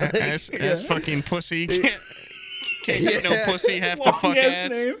shit. Ass fucking pussy. Can't get no pussy. Have to fuck Long ass ass.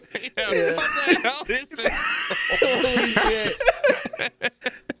 name. Yeah, what the hell is this? Holy shit.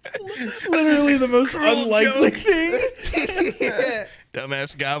 Literally the most unlikely joke. thing. Yeah.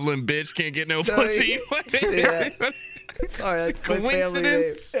 Dumbass goblin bitch can't get no pussy. Yeah. Sorry, that's my family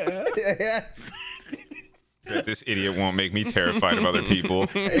name. Coincidence? Yeah. That this idiot won't make me terrified of other people.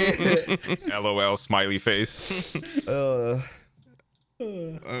 LOL, smiley face.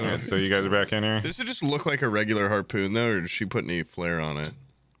 Yeah, so you guys are back in here? Does it just look like a regular harpoon though, or does she put any flair on it?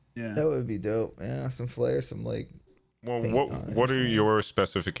 Yeah. That would be dope. Yeah, some flair, some like. Well, paint on it what or are something. your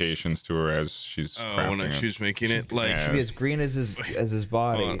specifications to her as she's Oh, crafting when it? she's making it, like, Yeah. Be as green as his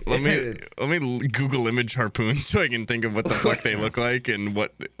body. hold on, let me Google image harpoons so I can think of what the fuck they look like and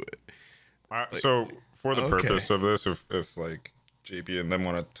what. So for the Okay. purpose of this, if like JP and them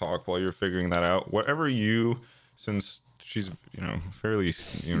want to talk while you're figuring that out, whatever you, since she's fairly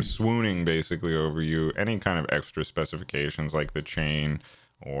swooning basically over you. Any kind of extra specifications like the chain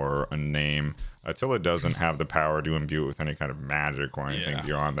or a name, Attila doesn't have the power to imbue it with any kind of magic or anything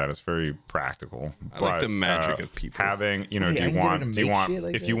beyond that. It's very practical. I like the magic of people. Having, do you want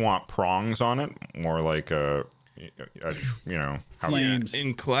like if you want prongs on it, more like Flames.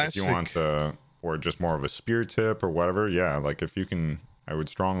 In classic, if you want or just more of a spear tip or whatever. Yeah, like if you can, I would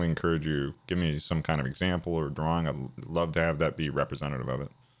strongly encourage you, give me some kind of example or drawing. I'd love to have that be representative of it.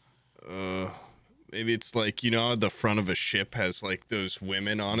 Maybe it's like, the front of a ship has like those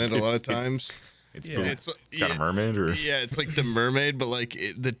women on it a lot of times. It's got a mermaid, or it's like the mermaid, but like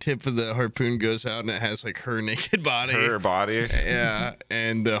the tip of the harpoon goes out and it has like her naked body. her body. Yeah,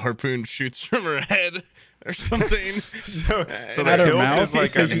 and the harpoon shoots from her head or something. So At the her hilt mouth, is like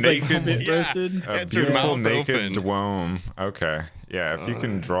so a she's like naked, spit-roasted. a It's her beautiful mouth naked open. dwome. Okay, yeah. If you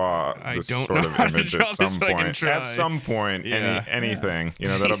can draw I this don't sort know of how to image draw at this, some but I can point, try. Yeah. anything,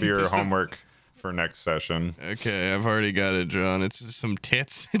 that'll be your Jesus. homework for next session. Okay, I've already got it drawn. It's some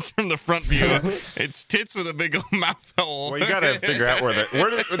tits. It's from the front view. It's tits with a big old mouth hole. Well, you gotta figure out where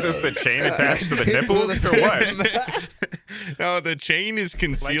does the chain attach to the nipples or what? No, the chain is Like,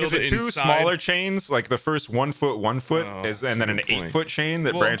 concealed is it two inside. smaller chains? Like the first 1 foot, 1 foot, and that's then a an good point. 8 foot chain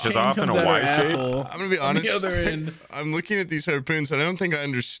that Well, branches Chain off in a comes out her Y shape. asshole. I'm gonna be On honest. the other end. I'm looking at these harpoons, and I don't think I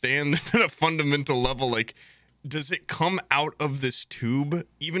understand them at a fundamental level. Like, does it come out of this tube,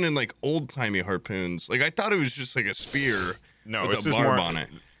 even in like old timey harpoons? Like, I thought it was just like a spear No, with it's a just barb more on it.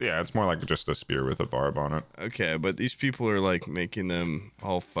 Yeah, it's more like just a spear with a barb on it. Okay, but these people are like making them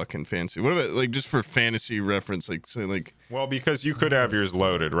all fucking fancy. What about like just for fantasy reference? Like, so like, Well, because you could have yours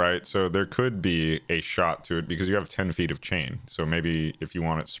loaded, right? So there could be a shot to it because you have 10 feet of chain. So maybe if you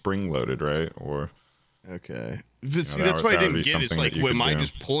want it spring loaded, right? Or okay. But see, that that's would- what I that would didn't be get. Is something like, that you am could I do.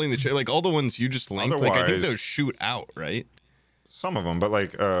 just pulling the chain? Like all the ones you just linked, like I think Otherwise- those shoot out, right? some of them, but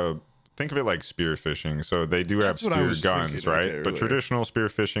like think of it like spear fishing. So they do have That's what I spear was guns, thinking, right? okay, But earlier. traditional spear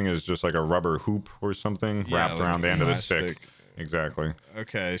fishing is just like a rubber hoop or something Yeah, wrapped like around the end of the stick. plastic. Exactly.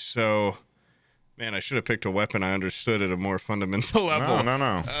 Okay, so man, I should have picked a weapon I understood at a more fundamental level.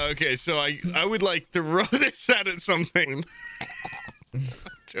 No. Okay, so I would like throw this at something.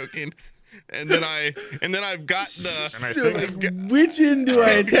 Joking. And then I've got the And I So, think like, which end do I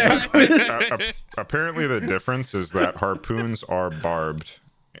attack with? apparently the difference is that harpoons are barbed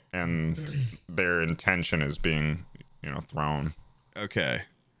and their intention is being, thrown. okay.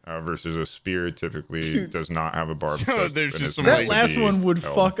 Versus a spear typically does not have a barb. So tip there's and just is some, meant That like, to last be one would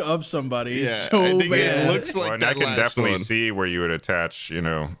held. fuck up somebody Yeah, so I think bad. it looks like Well, and I that can last definitely one. see where you would attach,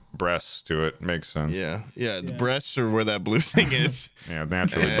 breasts to it. Makes sense. Yeah, the breasts are where that blue thing is. Yeah,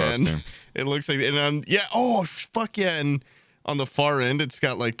 naturally And busting. it looks like, fuck yeah, and on the far end, it's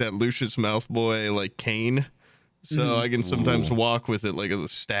got like that Lucius Mouthboy like cane, so I can sometimes walk with it like a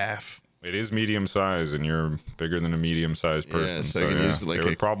staff. It is medium size, and you're bigger than a medium sized person. Yeah, so I can use it like it a-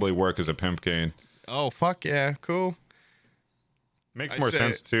 would probably work as a pimp cane. Oh fuck yeah, cool. Makes I more say-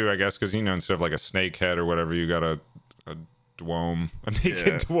 sense too, I guess, because instead of like a snake head or whatever, you got a dwome, a naked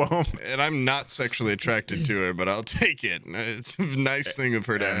Yeah. dwome. And I'm not sexually attracted to her, but I'll take it. It's a nice thing of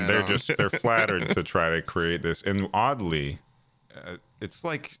her to And add they're on. flattered to try to create this. And oddly, it's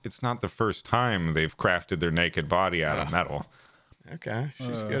like it's not the first time they've crafted their naked body out of metal. Okay,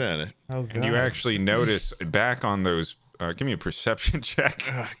 she's good at it. Oh god. And you actually notice back on those. Give me a perception check.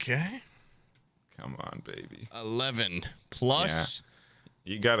 Okay, Come on, baby. 11 plus.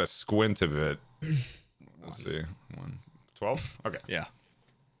 You got to squint a bit. Let's see. 12? Okay. Yeah.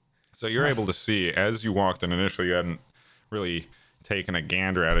 So you're able to see as you walked in. Initially, you hadn't really taken a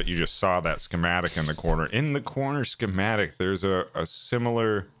gander at it. You just saw that schematic in the corner. In the corner schematic, there's a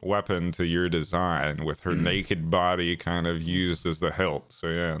similar weapon to your design with her naked body kind of used as the hilt. So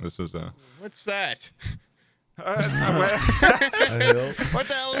yeah, this is a. What's that? Oh, What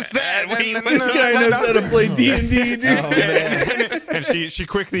the hell is that? Wait, This guy knows how to play D&D, dude. man. And she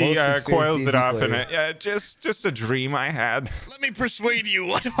quickly Most experienced coils it D&D up, and player. just a dream I had. let me persuade you.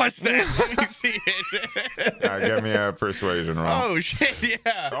 What was that? Let me see it. Give me a persuasion roll. Oh shit!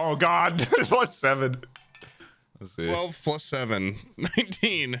 Yeah. Oh God, plus 7. Let's see. 12 plus 7,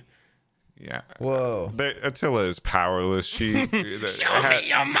 19. Yeah. Whoa. Attila is powerless. She Show me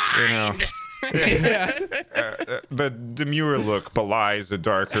your mind. The demure look belies a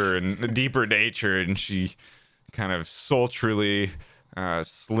darker and a deeper nature, and she kind of sultrily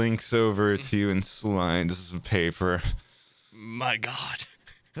slinks over to you and slides the paper. My God.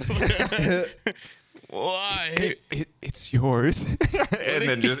 Why? It's yours. And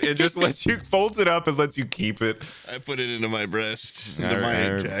then it just lets you folds it up and lets you keep it. I put it into my breast, into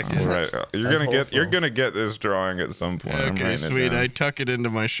my jacket. All right. You're gonna get this drawing at some point. I'm Okay, writing it sweet. down. I tuck it into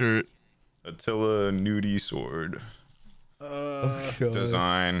my shirt. Attila nudie sword God.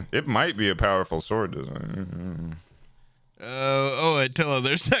 design. It might be a powerful sword design. Attila,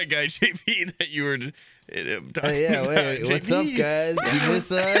 there's that guy JP that you were. Yeah, wait, what's up, guys? You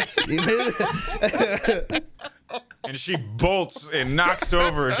miss us? You miss And she bolts and knocks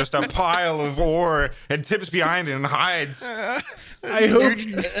over just a pile of ore and tips behind it and hides. I hope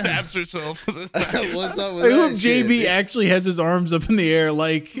Stabs herself. What's up with I hope that shit? JB actually has his arms up in the air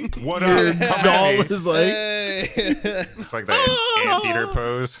like What your up? Come doll at me. is like. Hey. It's like the anteater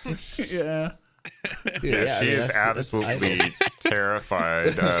pose. Yeah. Dude, Yeah, I she mean, is absolutely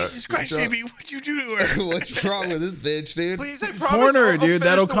terrified. Jesus Christ, JB, what'd you do to her? What's wrong with this bitch, dude? Please, I promise. Corner her, I'll dude. finish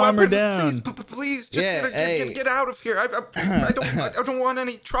That'll the calm her weapons. down. Please, just Yeah, hey. get out of here. I don't want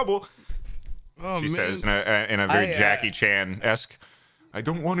any trouble. Oh, She man. says in a very Jackie Chan-esque, I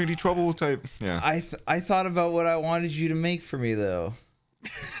don't want any trouble type. Yeah. I thought about what I wanted you to make for me, though.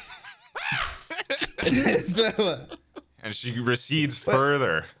 And she recedes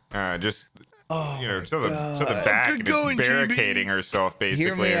further, just to the back, Good and going, is JB. barricading herself basically.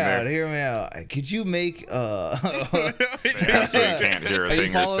 Hear me in out. there. Hear me out. Could you make Absolutely can't hear a Are you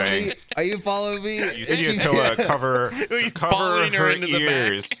thing you're following saying. me? Are you following me? You see Attila cover following her her into the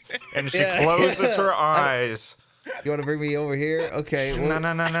ears, back. and she Yeah. closes her eyes. You want to bring me over here? Okay. No, Well,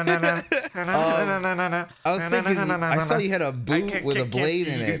 no, no, no, no, no. I was thinking. I saw you had a boot with a blade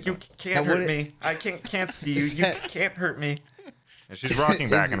in it. You can't Now, what hurt it- me. I can't see you. Is You that- can't hurt me. And she's rocking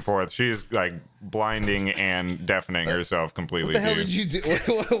back and forth. She's like blinding and deafening herself completely. What the hell dude. did you do?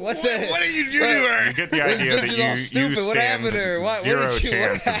 What the? What did you do to her? You get the This idea bitch that is all you stupid. What stand happened to her? What zero did you- what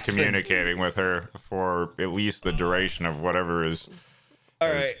chance of happened? communicating with her for at least the duration of whatever is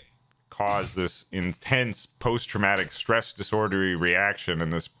All right. caused this intense post-traumatic stress disorder reaction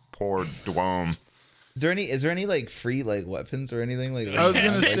in this poor dwome. Is there any like free like weapons or anything like? I was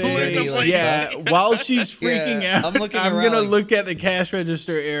gonna like, say, any, like, yeah. While she's freaking Yeah, out, I'm looking I'm around gonna like- look at the cash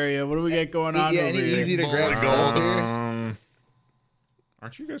register area. What do we got going on yeah, over any here? easy to grab Gold. stuff here?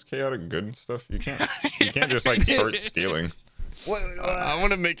 Aren't you guys chaotic good and stuff? You can't just like start stealing. What? I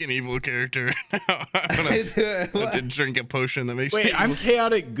want to make an evil character. I want to drink a potion that makes Wait, me I'm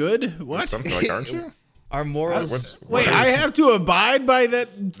chaotic good. What? Something like, aren't you? Our morals. Wait, I have to abide by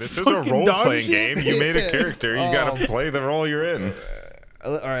that. This is a fucking dog role-playing shit? game. You made a character. You gotta play the role you're in.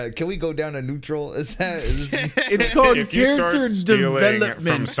 All right, can we go down to neutral? Is this, It's called If you character start stealing from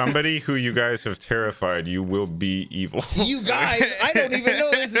development. somebody who you guys have terrified, you will be evil. you guys? I don't even know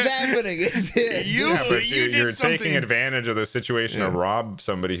this is happening. You- But you you're did something- taking advantage of the situation to rob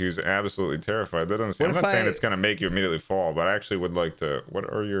somebody who's absolutely terrified. That doesn't. I'm What not if saying I- it's going to make you immediately fall, but I actually would like to. What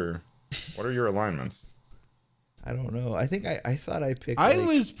are your alignments? I don't know. I think I thought I picked. I like,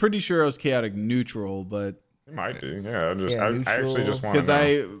 was pretty sure I was chaotic neutral, but You might do. Yeah. Yeah, I actually just want to because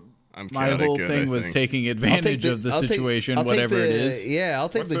know. I'm my chaotic whole good, thing I was think. taking I'll take advantage of the I'll take- situation, I'll take whatever it the- is. Yeah, I'll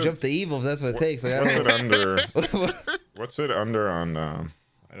take What's the the- jump to evil if that's what it takes. Like, I What's don't it under? know. What's it under on? I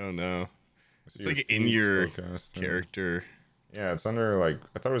don't know. It's your like in feeds your forecast? character. Yeah, it's under like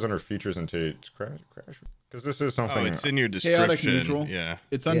I thought it was under features and crash because this is something. Oh, it's in your Chaotic description. neutral. Yeah.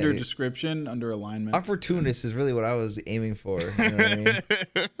 It's under dude. description, under alignment. Opportunist is really what I was aiming for. You know what I mean?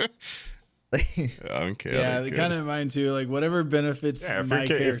 I'm chaotic Yeah, they good. kind of mine too. Like whatever benefits yeah, if, my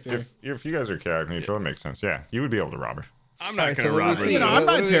you're, character. if you guys are chaotic neutral, it makes sense. Yeah, you would be able to rob her. I'm not Alright, gonna so what do rob we her. see? You know, though. I'm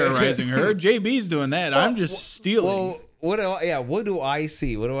What not do we- terrorizing her. JB's doing that. I'm just stealing. Well, what do I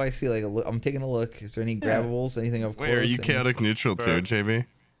see? What do I see? Like, I'm taking a look. Is there any grabbables? Anything up close? Wait, are you Any- chaotic neutral too, JB?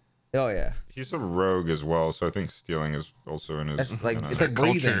 Oh yeah. He's a rogue as well, so I think stealing is also in his. That's like you know, it's like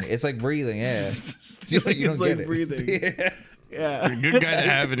culture. breathing. It's like breathing. Yeah. Stealing You is don't like get it. breathing. Yeah. Yeah. Good guy to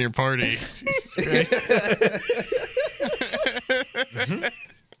have in your party.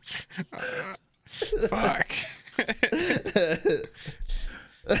 Fuck.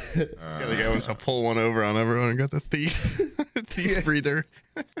 Yeah, the guy wants to pull one over on everyone. Got the thief, thief breather.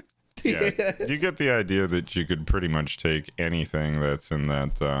 yeah. You get the idea that you could pretty much take anything that's in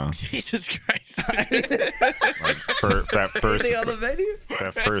that Jesus Christ. like that first Anything on the menu?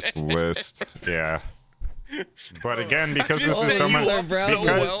 that first list. Yeah. But again, because just this is set so you much, up so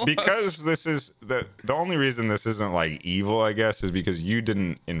well. because this is the only reason this isn't like evil, I guess, is because you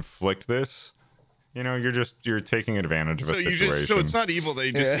didn't inflict this. You know, you're taking advantage of a So you situation. just so it's not evil that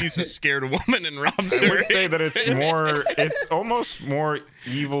he just sees a scared woman and robs I her. would say that it's almost more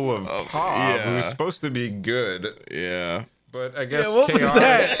evil of Pa, yeah. who's supposed to be good. Yeah. But I guess Yeah, what was chaos.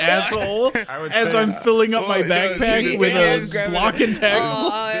 that, asshole? I would As say- I'm filling up my Oh, no, backpack she- with yeah, a block and tackle.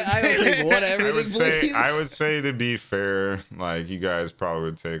 I will take one I everything, would say, please. I would say to be fair, like you guys probably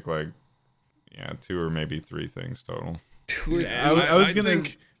would take like, 2 or maybe 3 things total. I was gonna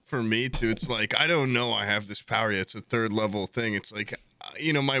think for me too, it's like I don't know I have this power yet. It's a 3rd level thing. It's like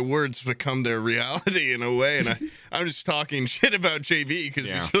my words become their reality in a way, and I'm just talking shit about JB because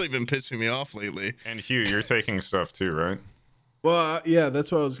he's really been pissing me off lately. And Hugh, you're taking stuff too, right? Well, yeah,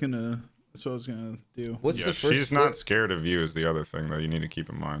 that's what I was gonna do. What's the first? She's not scared of you is the other thing that you need to keep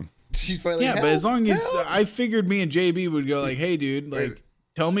in mind. She's probably Yeah, like, but as long as help. I figured me and JB would go like, "Hey, dude, like,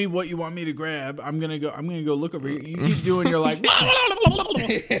 tell me what you want me to grab. I'm gonna go look over here. You keep doing your like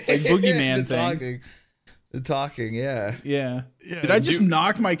boogeyman thing. The talking, yeah. Yeah. Yeah, Did I just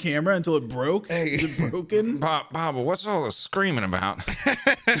knock my camera until it broke? Is it broken? Bob, what's all the screaming about?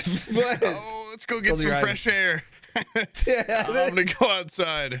 Oh, let's go get Close some your eyes. fresh air. I'm gonna go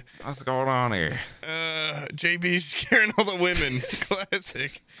outside. What's going on here? JB's scaring all the women.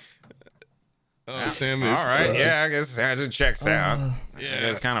 Classic. Oh, Sam is. All right, yeah, I guess that checks out. Yeah.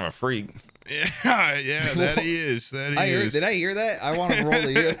 He's kind of a freak. Yeah, that he is. That he is. Did I hear that? I want to roll to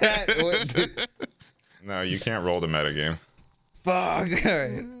hear that. What? No, you can't roll the metagame. Fuck.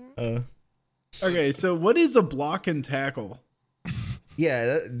 All right. Okay, so what is a block and tackle?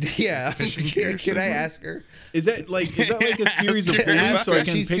 Yeah. Can I ask her? Is that like a series of Ask her. moves so I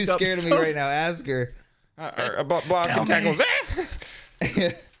can She's pick too up scared of me stuff? right now. Ask her. Block and tackles.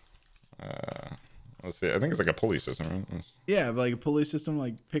 Let's see. I think it's like a pulley system, right? Yeah, like a pulley system,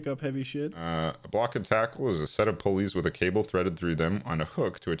 like pick up heavy shit. A block and tackle is a set of pulleys with a cable threaded through them on a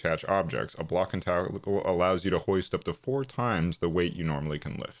hook to attach objects. A block and tackle allows you to hoist up to 4 times the weight you normally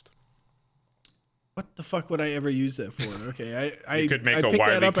can lift. What the fuck would I ever use that for? Okay, I You could make I a pick Wile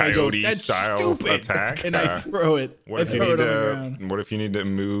that E. up and I go, Coyote "That's style stupid," attack. and I throw it. What I if you throw need it on the to? ground. What if you need to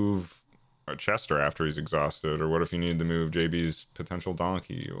move Chester after he's exhausted, or what if you need to move JB's potential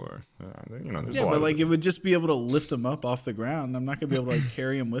donkey, or there's Yeah, a lot but of like it would just be able to lift him up off the ground. I'm not gonna be able to like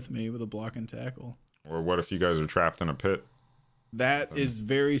carry him with me with a block and tackle. Or what if you guys are trapped in a pit? That is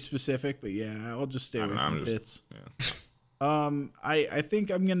very specific, but yeah, I'll just stay away from pits. Yeah. I think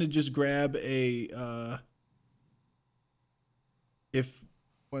I'm gonna just grab a if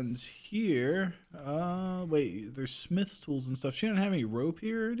one's here. Wait, there's Smith's tools and stuff. She don't have any rope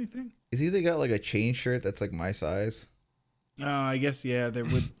here or anything. Is either got like a chain shirt that's like my size? I guess yeah, there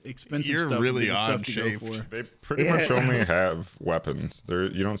would expensive You're stuff. really stuff odd to shaped. go for. They pretty much only have weapons. You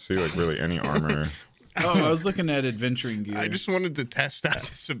don't see like really any armor. Oh, I was looking at adventuring gear. I just wanted to test out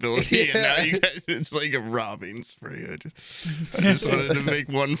this ability, and now you guys, it's like a robbing spree. I just wanted to make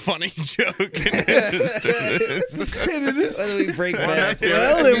one funny joke. And Why do we break back?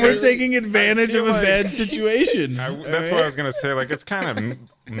 well, and we're taking advantage of a bad situation. That's what I was gonna say. Like, it's kind of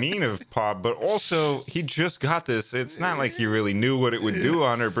mean of Pop, but also he just got this. It's not like he really knew what it would do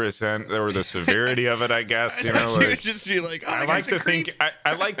 100%, or the severity of it. I guess you know. you would Like, just be like, oh, I like to think.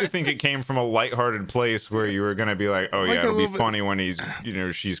 I like to think it came from a lighthearted place where you were gonna be like, oh Like yeah, a it'll be little bit- funny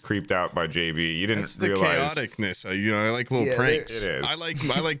when she's creeped out by JB. You didn't It's the realize. chaoticness. I like little Yeah, pranks. it is. I like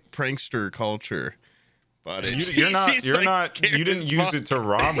prankster culture. But You're not. she's, You're like, not. scared You didn't as use fuck. it to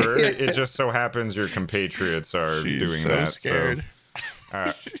rob her. It just so happens your compatriots are She's doing so that. scared. So.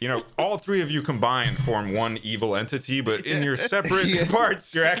 All 3 of you combined form one evil entity, but in your separate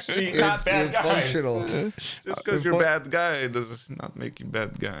parts, you're actually not bad You're guys. functional. Just because you're a bad guy does not make you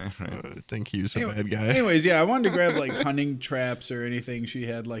bad guy, right? I think he's a bad guy. Anyways, yeah, I wanted to grab like hunting traps or anything she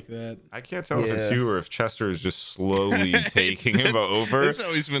had like that. I can't tell if Yeah. it's you or if Chester is just slowly taking him over. That's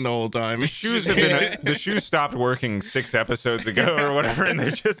how he's been the whole time. The shoes stopped working 6 episodes ago or whatever, and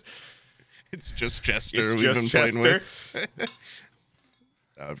they're just. It's just Chester It's we've just been Chester. playing with.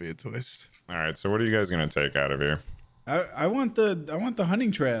 That would be a twist. All right, so what are you guys gonna take out of here? I want the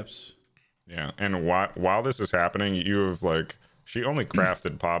hunting traps. Yeah, and while this is happening, you have she only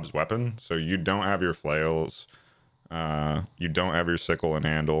crafted Pob's weapon, so you don't have your flails, you don't have your sickle and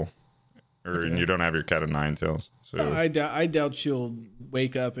handle, and you don't have your cat of 9 tails. So I doubt she'll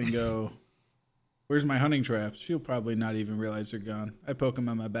wake up and go, "Where's my hunting traps?" She'll probably not even realize they're gone. I poke them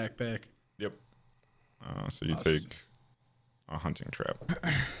on my backpack. yep. So you Awesome. take a hunting trap.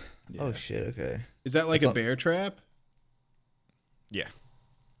 Oh shit. Okay. Is that like That's a bear trap? Yeah,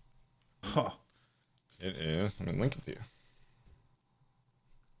 Huh. it is. I'm gonna link it to you.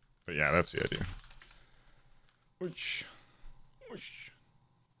 But yeah, that's the idea. Which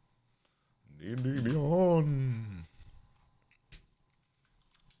D&D Beyond.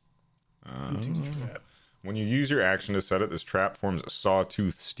 Hunting trap. When you use your action to set it, this trap forms a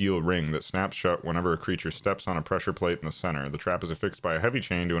sawtooth steel ring that snaps shut whenever a creature steps on a pressure plate in the center. The trap is affixed by a heavy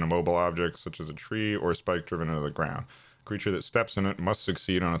chain to an immobile object, such as a tree or a spike driven into the ground. A creature that steps in it must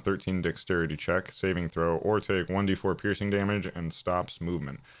succeed on a 13 dexterity check, saving throw, or take 1d4 piercing damage and stops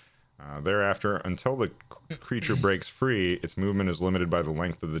movement. Thereafter, until the creature breaks free, its movement is limited by the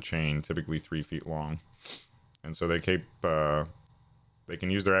length of the chain, typically 3 feet long. And so they can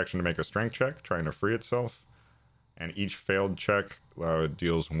use their action to make a strength check, trying to free itself, and each failed check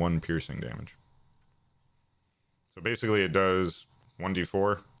deals 1 piercing damage. So basically it does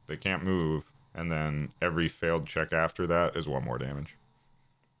 1d4, they can't move, and then every failed check after that is 1 more damage.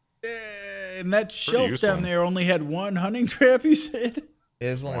 And that shelf down there only had 1 hunting trap, you said?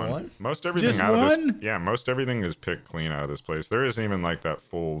 There's only one? Most everything Just out one? of this, yeah, most everything is picked clean out of this place. There isn't even like that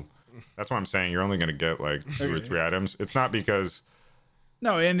full. That's what I'm saying. You're only going to get like 2 or 3 items. It's not because.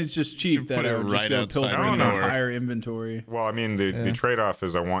 No, and it's just cheap that I would just go pilfering the entire inventory. Well, I mean, the trade-off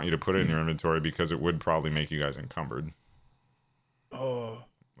is I want you to put it in your inventory because it would probably make you guys encumbered. Oh.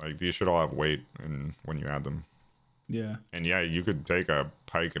 Like these should all have weight when you add them. Yeah. And yeah, you could take a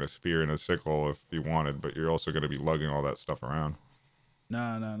pike and a spear and a sickle if you wanted, but you're also going to be lugging all that stuff around. No.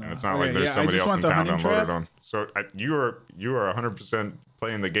 And it's not like there's somebody else in town to unload it on. So you are 100%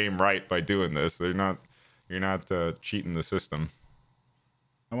 playing the game right by doing this. You're not cheating the system.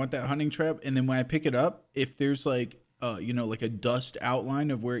 I want that hunting trap, and then when I pick it up, if there's like like a dust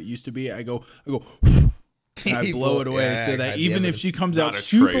outline of where it used to be, I go, and I blow it away so that even if she comes out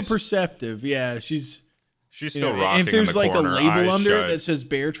super perceptive, she's still rocking. And if there's in the like corner, a label eyes under it shut. that says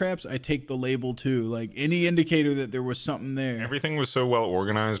bear traps, I take the label too. Like any indicator that there was something there. Everything was so well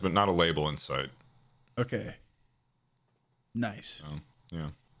organized, but not a label in sight. Okay. Nice. Yeah.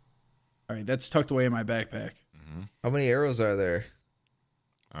 All right, that's tucked away in my backpack. Mm-hmm. How many arrows are there?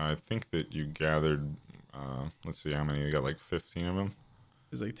 I think that you gathered. Let's see how many. You got like 15 of them.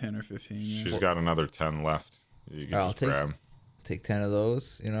 There's like 10 or 15. Yeah. She's got another 10 left. You can just grab. Take 10 of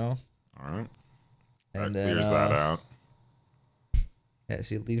those. All right. And that then clears that out. Yeah,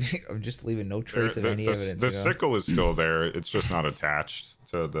 see, I'm just leaving no trace of any evidence. The sickle is still there. It's just not attached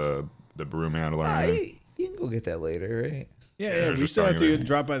to the broom handle. You can go get that later, right? Yeah. We still have to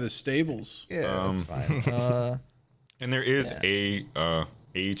drop by the stables. Yeah, that's fine. And there is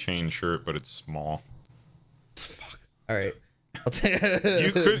a chain shirt, but it's small. Fuck. All right. I'll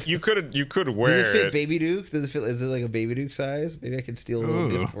take you could wear Does it fit Baby Duke? Does it fit? Is it like a Baby Duke size? Maybe I can steal a little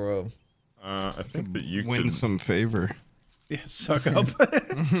gift for him. I think that you win some favor. Yeah, suck up.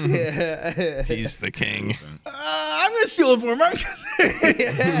 Yeah. He's the king. I'm gonna steal it for him.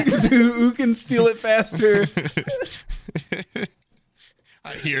 Who can steal it faster?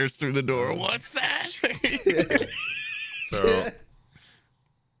 I hear it through the door. What's that? So,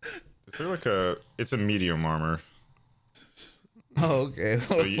 is there like it's a medium armor. Oh, okay.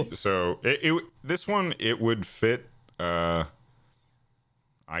 So this one, it would fit either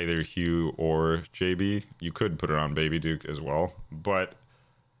Hugh or JB. You could put it on Baby Duke as well, but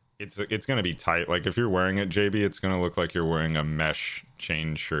it's going to be tight. Like if you're wearing it, JB, it's going to look like you're wearing a mesh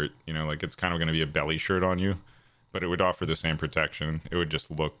chain shirt. Like it's kind of going to be a belly shirt on you, but it would offer the same protection. It would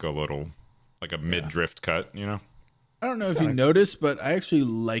just look a little like a mid-drift cut, I don't know if you noticed, but I actually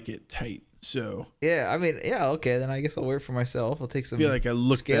like it tight. So yeah, I mean, okay. Then I guess I'll wear it for myself. I'll take some. I feel like I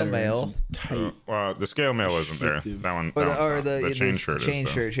look scale better mail. Tight. Well, the scale mail isn't there. That one. The chain shirt. Chain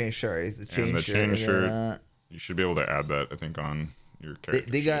shirt. The chain shirt. Chain shirt. You should be able to add that, I think, on your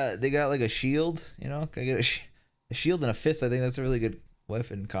character. They got like a shield. Can I get a shield and a fist? I think that's a really good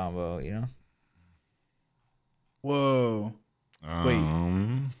weapon combo. Whoa.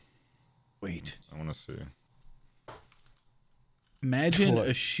 Wait. I want to see. Imagine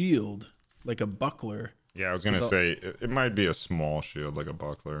a shield. Like a buckler. Yeah, I was going to say, it might be a small shield, like a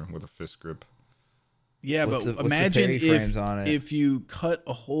buckler with a fist grip. Yeah, but imagine if you cut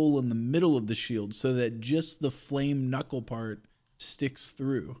a hole in the middle of the shield so that just the flame knuckle part sticks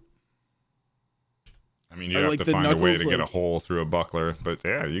through. I mean, you have to find a way to get a hole through a buckler, but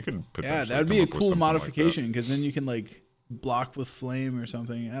yeah, you could potentially. Yeah, that'd be a cool modification because then you can like block with flame or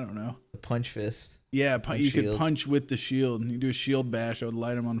something. I don't know. The punch fist. Yeah, you could punch with the shield. You do a shield bash, I would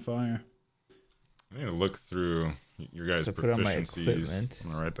light them on fire. I need to look through your guys' proficiencies. Put on my equipment.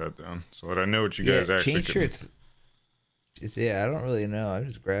 I'm gonna write that down so that I know what you guys actually. Chain shirts. I don't really know. I'm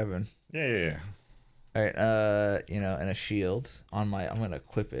just grabbing. Yeah. All right. And a shield on my. I'm gonna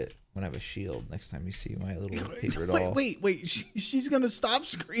equip it when I have a shield. Next time you see my little paper doll. Wait. She's gonna stop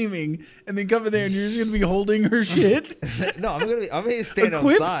screaming and then come in there, and you're just gonna be holding her shit. No, I'm gonna stand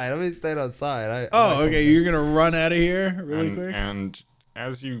outside. I'm gonna stand outside. Okay. You're gonna run out of here really quick. And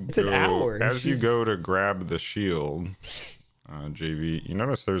As you It's an hour. as you She's- go to grab the shield, JV, you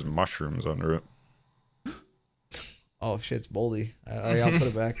notice there's mushrooms under it. Oh shit, it's moldy. I'll put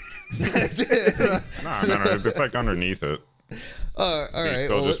it back. No, it's like underneath it. All Do you right.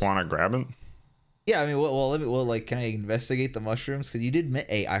 still well, just want to grab it? Yeah, I mean, like, can I investigate the mushrooms? Because you did.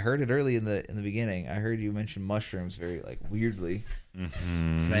 Hey, I heard it early in the beginning. I heard you mention mushrooms very like weirdly.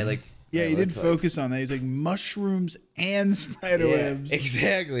 Can I like? Yeah, can I he did look, like- focus on that. He's like mushrooms and spider Yeah, webs.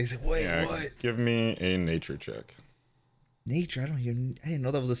 exactly. He's like, wait, Yeah, what? give me a nature check. Nature? I didn't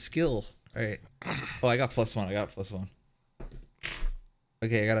know that was a skill. All right. Oh, I got +1.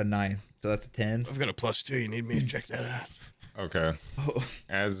 Okay, I got a 9. So that's a 10. I've got a +2. You need me to check that out? Okay. Oh.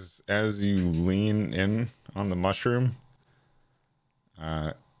 As you lean in on the mushroom,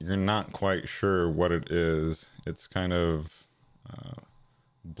 you're not quite sure what it is. It's kind of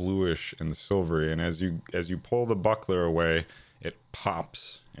bluish and silvery, and as you pull the buckler away, it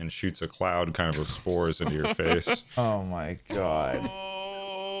pops and shoots a cloud kind of spores into your face. Oh my god.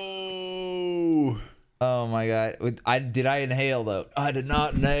 Oh. Oh my god. Did I inhale though? I did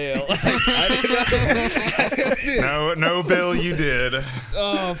not inhale. No, Bill, you did.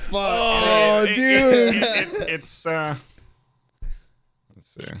 Oh fuck. Oh, dude. It's let's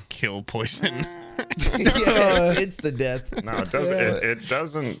see. Kill poison. Yeah, it's the death. No, it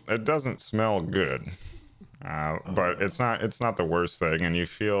doesn't. It doesn't smell good. But it's not the worst thing, and you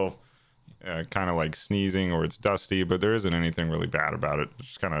feel kind of like sneezing or it's dusty, but there isn't anything really bad about it. It's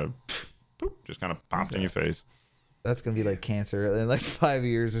just kind of popped in your face. That's gonna be like cancer in like 5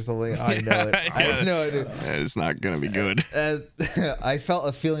 years or something. I know it. I have no idea. It's not gonna be good. I felt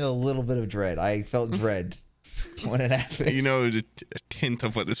a feeling a little bit of dread. I felt dread when it happened. You know, a hint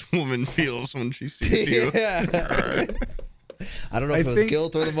of what this woman feels when she sees you. Yeah. All right. I don't know if it was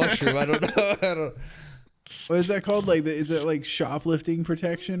guilt or the mushroom. I don't know. What is that called? Like, is it like shoplifting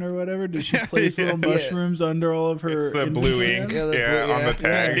protection or whatever? Does she place little Yeah. mushrooms under all of her? It's the blue ink, Yeah, the blue- on the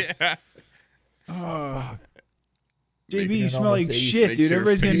tag. Yeah. Oh. Making JB, you it smell almost like eight. shit, Makes dude. your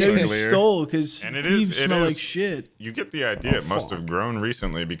Everybody's gonna face know you clear. stole because And it thieves is- it smell is- like shit. You get the idea. It must fuck. have grown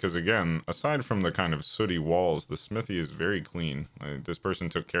recently because, again, aside from the kind of sooty walls, the smithy is very clean. This person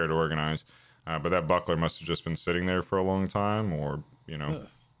took care to organize, but that buckler must have just been sitting there for a long time, or the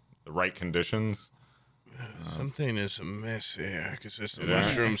right conditions. Something is amiss here because there's some Yeah.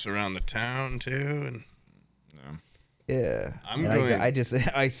 mushrooms around the town too, and Yeah. I'm And going-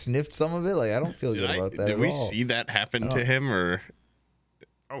 I sniffed some of it. Like I don't feel good about that did at we all. see that happen to him or?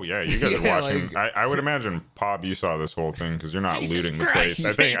 Oh yeah, you guys are Yeah, watching. like- I would imagine, Pop, you saw this whole thing because you're not Jesus looting the Christ.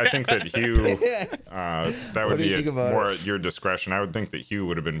 place. I think that Hugh, Yeah. that What would do you be think about more it? at your discretion. I would think that Hugh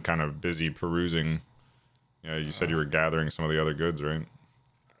would have been kind of busy perusing. Yeah, you said you were gathering some of the other goods, right?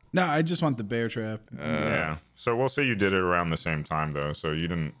 No, I just want the bear trap. Yeah. So we'll say you did it around the same time though, so you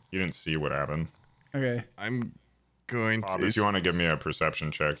didn't see what happened. Okay. I'm going Bob, to. if you want to give me a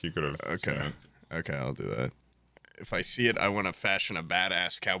perception check, you could have. seen Okay. it. Okay, I'll do that. If I see it, I want to fashion a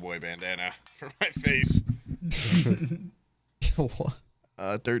badass cowboy bandana for my face.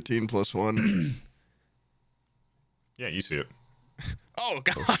 What? 13 + 1. Yeah, you see it. Oh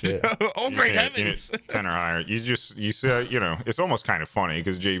God! shit. Oh, You great see it, heavens! 10 or higher. You see, it's almost kind of funny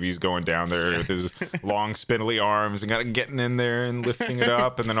because JB's going down there with his long, spindly arms and kind of getting in there and lifting it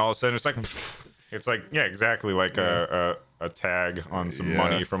up, and then all of a sudden it's like yeah, exactly like a tag on some Yeah.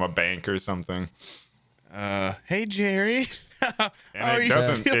 money from a bank or something. Hey Jerry. How are And you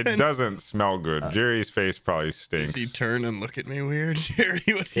it feeling? doesn't smell good. Jerry's face probably Does stinks. he turn and look at me weird, Jerry?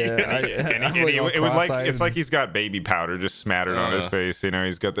 What are you Yeah, doing? I'm like all It would cross-eyed it's like he's got baby powder just smattered on his face.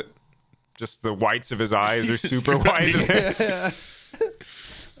 He's got just the whites of his eyes are super white.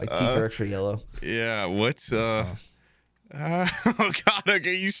 My teeth are extra yellow. Yeah, what's oh God,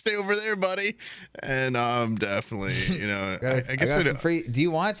 okay, you stay over there, buddy. And definitely, I guess got some free. Do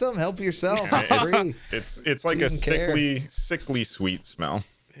you want some? Help yourself. It's free. It's like a Doesn't care. sickly sweet smell.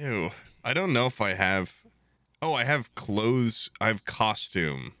 ew. I don't know if I have. Oh, I have clothes. I have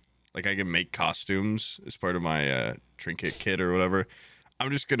costume. Like I can make costumes as part of my trinket kit or whatever.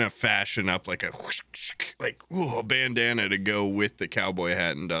 I'm just gonna fashion up like a bandana to go with the cowboy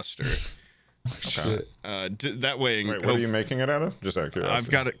hat and duster. Shit. That way, Wait, what are you making it out of? Just out of curiosity. I've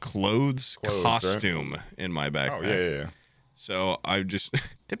got a clothes Clothes, right? costume in my backpack. Oh yeah. So I just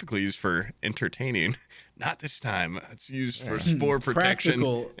typically used for entertaining. Not this time. It's used for spore protection.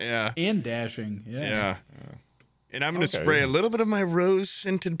 Practical. Yeah. And dashing. Yeah. Yeah. And I'm gonna Okay, spray yeah. a little bit of my rose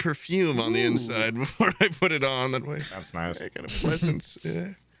scented perfume on the inside before I put it on. That way, That's nice. I got a presence. Yeah.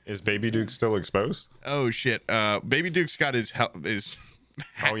 Is Baby Duke still exposed? Oh shit! Baby Duke's got his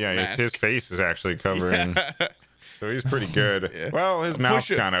Oh yeah, his face is actually covering. So he's pretty good. Yeah. Well, his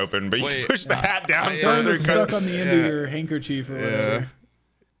mouth's it. kind of open, but Wait. you push the hat down Yeah. further. Don't suck on the end of your handkerchief or whatever.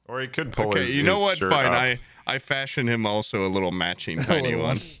 Or he could pull Okay, his you know his what? shirt Fine. up. I fashioned him also a little matching tiny little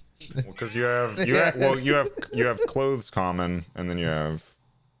one. one. Because you have clothes common, and then you have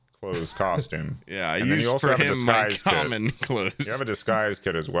clothes costume. Yeah, I And then you used also for have a him my disguise kit. common clothes. You have a disguise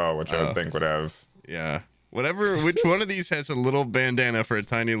kit as well, which I would think would have. Yeah. Which one of these has a little bandana for a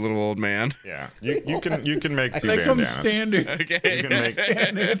tiny little old man? Yeah, you can make two That comes bandanas. standard. Okay. You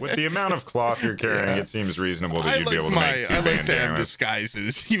can make, with the amount of cloth you're carrying, it seems reasonable that I you'd be like able to make two I like to have bandanas.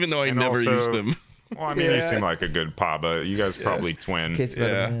 disguises, even though I And never also- use them. Well, I mean, you seem like a good papa. You guys probably twin. Kids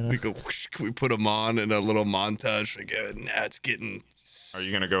better Yeah, man. we go. Whoosh, we put them on in a little montage. We go. Now it's getting. Are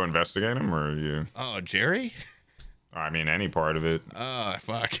you gonna go investigate him, or are you? Oh, Jerry. I mean, any part of it. Oh,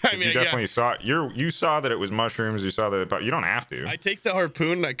 fuck. I mean, You definitely saw. You saw that it was mushrooms. You saw that, but you don't have to. I take the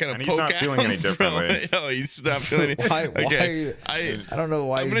harpoon and I kind of And he's poke not at feeling him any differently. Oh, he's not feeling any. Why Okay. are you, I I don't know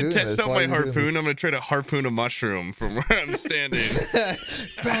why I'm he's gonna doing test this. out Why my are you doing harpoon. I'm gonna try to harpoon a mushroom from where I'm standing.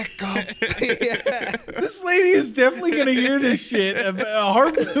 this? Back up. Yeah. This lady is definitely gonna hear this shit. A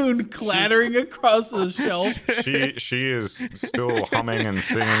harpoon clattering across the shelf. She is still humming and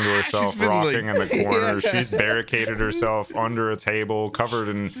singing to herself, been, rocking like- in the corner. She's barricaded herself under a table, covered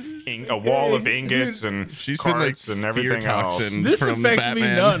in a wall of ingots and She's been like carts and everything fear else. toxin This from affects me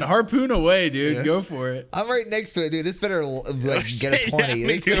Batman. none. Harpoon away, dude. Go for it. I'm right next to it, dude. This better like get a 20. Yeah,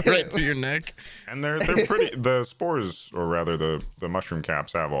 make it right to your neck. And they're pretty. The spores, or rather the mushroom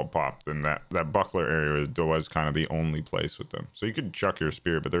caps, have all popped, and that buckler area was kind of the only place with them. So you could chuck your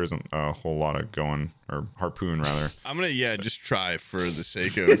spear, but there isn't a whole lot of going, or harpoon rather. I'm gonna just try for the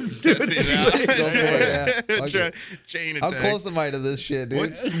sake of testing it Go for it, yeah. out. Fuck Try it. chain How attack. close am I to this shit,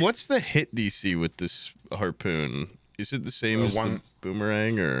 dude? What's the hit DC with this harpoon? Is it the same as one- the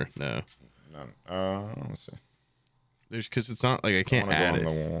boomerang or no? Let's see. There's because it's not like I I can't want to go add on it.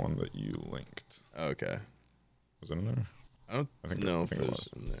 the one that you linked. Okay. Was it in there? I don't I think know I if think it it's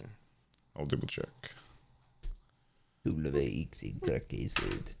in there. I'll double check. Why Why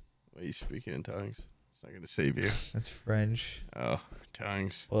are you speaking in tongues? It's not gonna save you. That's French. Oh,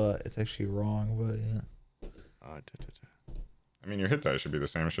 tongues. Well, it's actually wrong, but yeah. I mean, your hit die should be the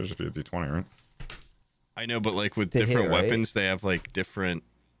same. It should just be a d20, right? I know, but like with To hit, different right? weapons, they have like different.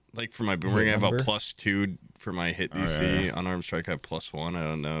 Like for my boomerang, I have a number? +2 for my hit DC. Oh, yeah. Unarmed strike, I have +1. I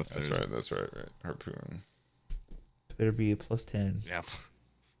don't know if That's there's. right. Harpoon. Better be a +10. Yeah.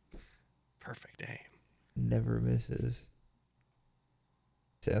 Perfect aim. Never misses.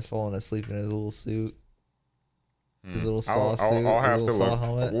 Sam's falling asleep in his little suit. His little saw suit. I'll have his to little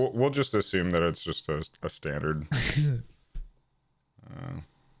saw look. helmet. We'll just assume that it's just a standard.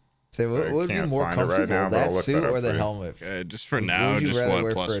 Say, what I would be can't more find it right comfortable, now, but I'll that look suit that up or the for you. helmet? Just for What now, would you just rather one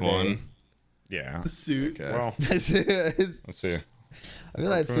wear for a +1. day? Yeah. The suit. Okay. Well, I let's see. feel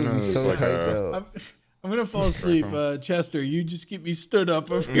that suit would be Harpoon so is like tight a- though. I'm gonna fall asleep. Chester, you just keep me stood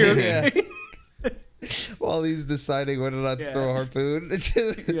up over here. Okay? While he's deciding whether or not to Yeah. throw a harpoon.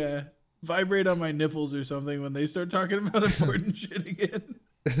 Yeah. Vibrate on my nipples or something when they start talking about important shit again.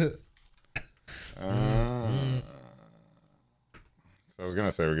 I was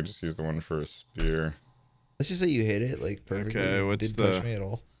gonna say we could just use the one for a spear. Let's just say you hit it like perfectly. Okay, It what's didn't touch the- me at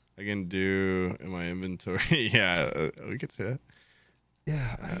all. I can do in my inventory. Yeah, we could say that.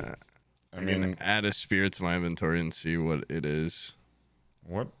 Yeah, I I mean, can add a spear to my inventory and see what it is.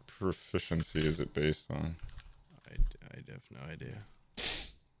 what proficiency is it based on? I have no idea.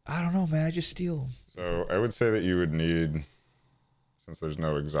 I don't know, man. I just steal them. So I would say that you would need, since there's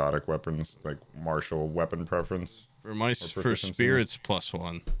no exotic weapons, like martial weapon preference. For my for for spear, it's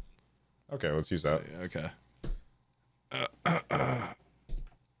 +1. Okay, let's use that. Okay.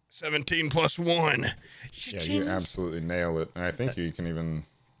 17 + 1. Yeah, you absolutely nail it, and I think you can even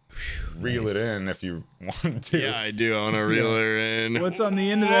reel it in if you want to. Yeah, I do. I want to reel her in. What's on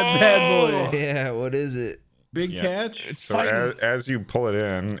the end of that bad boy? Yeah, what is it? Big Yeah. catch? It's So as you pull it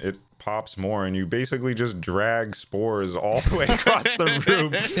in, it pops more, and you basically just drag spores all the way across the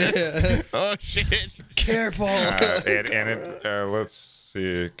room. Oh shit! Careful. Let's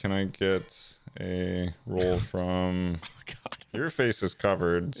see. Can I get a roll from? Your face is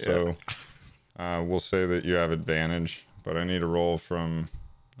covered, so we'll say that you have advantage. But I need a roll from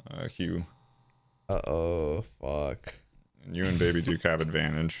Hugh. Uh-oh, fuck. And you and Baby Duke have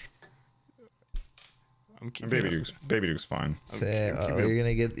advantage. I'm And keeping Baby Duke's fine. Sam, keeping you're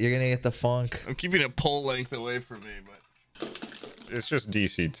gonna get the funk. I'm keeping it pole length away from me, but It's just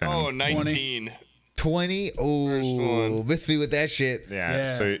DC 10. oh, 19. 20. Oh, one. missed me with that shit.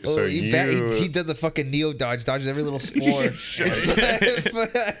 Yeah. Yeah. So He does a fucking Neo dodge, dodges every little spore. His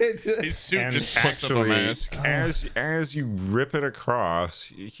suit and just puts up a actually, mask. as you rip it across,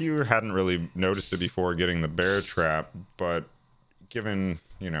 Hugh hadn't really noticed it before getting the bear trap, but given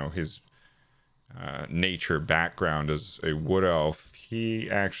his nature background as a wood elf, he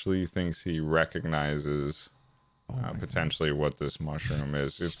actually thinks he recognizes potentially what this mushroom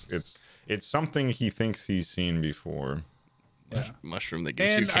is. It's something he thinks he's seen before. Mushroom that gives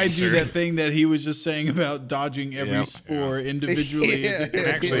you And I do cancer. that thing that he was just saying about dodging every Yep. spore individually. As it And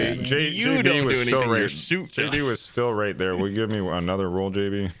actually, You JD don't was do still anything, right. your suit JD does. was still right there. Will you give me another roll,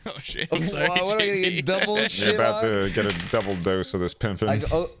 JB? Oh shit! I'm sorry. Wow, what am I gonna get double You're shit about on? to get a double dose of this pimping.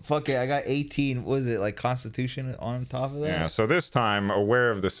 Fuck it. I got 18. What was it, like Constitution on top of that? Yeah, so this time, aware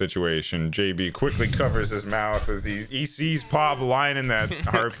of the situation, JB quickly covers his mouth as he sees Pop lining that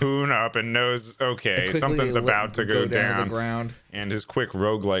harpoon up and knows, okay, Quickly something's about to go to the down. ground. And his quick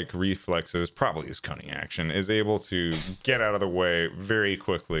roguelike reflexes, probably his cunning action, is able to get out of the way very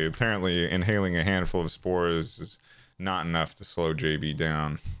quickly. Apparently, inhaling a handful of spores is not enough to slow JB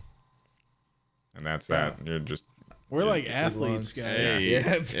down. And that's that. You're just... We're like athletes, guys. Hey,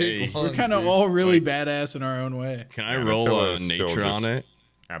 Yeah, big hey. lungs, We're kind of dude. all really badass in our own way. Can I Yeah, roll Attila is still nature just- on it?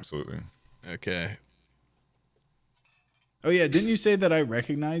 Absolutely. Okay. Oh yeah, didn't you say that I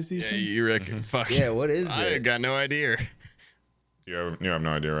recognize these Yeah, things? you reckon? Fuck. Yeah, what is I it? got no idea. You have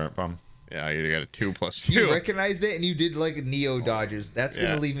no idea, right, Pop? Yeah, I got a 2 plus 2. You recognized it and you did like Neo dodges. That's Yeah.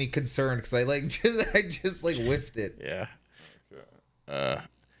 gonna leave me concerned because I just whiffed it. Yeah. I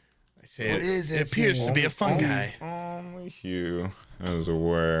say What is it, It appears to be a fungi. Only Hugh is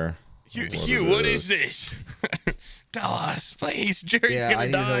aware. Hugh, what is this? Tell us, please. Jerry's Yeah, I gonna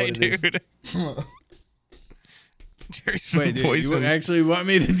need to know die, what it dude. Jerry's Wait, dude, you poisoned. actually want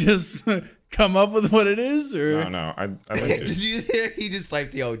me to just come up with what it is, or No, I like Did it. you hear? He just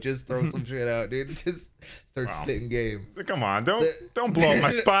typed, "Yo, just throw some shit out, dude. Just start Wow. spitting game." Come on, don't blow up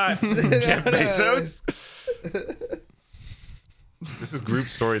my spot, Jeff Bezos. This is group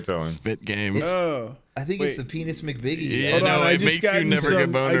storytelling. Spit game. oh? I think it's Wait. the penis McBiggie. Yeah, guy. Hold no, on, I it just makes got you never get some.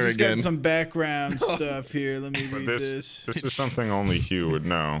 I boner just again. got some background stuff here. Let me But read this this. is something only Hugh would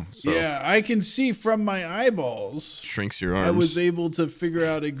know. So Yeah, I can see from my eyeballs. Shrinks your arms. I was able to figure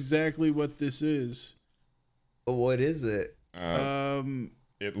out exactly what this is. What is it?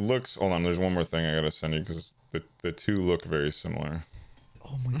 it looks. Hold on, there's one more thing I gotta send you because the two look very similar.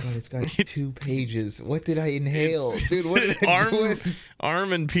 Oh my god, it's got 2 pages. What did I inhale, dude? What did I arm, do?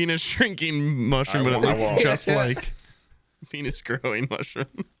 arm and penis shrinking mushroom, but it I looks won't. just like penis growing mushroom.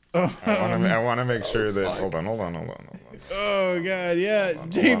 I want to make sure that. Hold on. Oh god, yeah, hold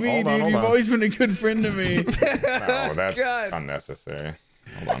on, JB, hold on, dude, hold you've on. always been a good friend to me. No, that's God. unnecessary.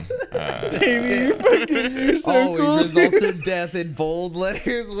 Hold on. JB, you're so Always cool, results dude. in death in bold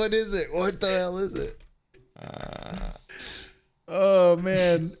letters. What is it? What the hell is it? Oh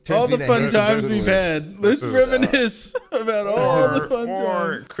man, Turns all me the to fun hate times it. we've had. Let's is, reminisce about all the fun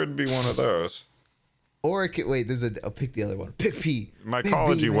or times. it could be one of those. Or it could, wait, there's a. I'll pick the other one. Pick P.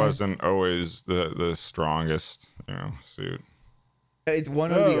 Mycology man. wasn't always the strongest, suit. It's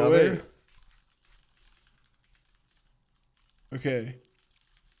one or Oh, the other. wait. Okay.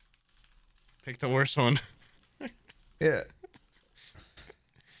 Pick the worst one. Yeah.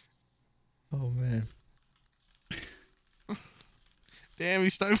 Oh man. Damn, he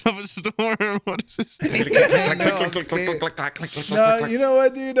stifled up a storm. What is this? I know, I'm scared. No, you know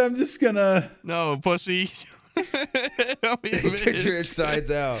what, dude? I'm just gonna, No, pussy. Don't be a Turn bitch. your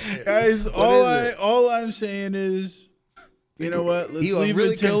sides out. guys. is it? All I'm saying is, you know what? Let's You are leave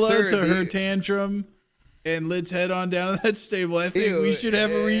really Attila to concerned, her dude. tantrum, and let's head on down to that stable. I think Ew. we should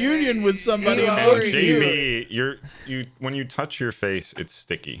have a reunion with somebody Ew. important to you. JB, when you touch your face, it's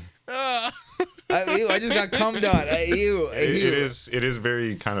sticky. I just got cummed on. It is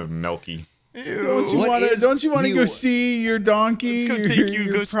very kind of milky. Don't you What want to? is Don't you want to you? go see your donkey? Let's go your, take you.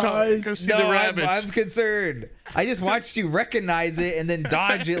 your Go, prize? go see No, the I'm, rabbits. I'm concerned. I just watched you recognize it and then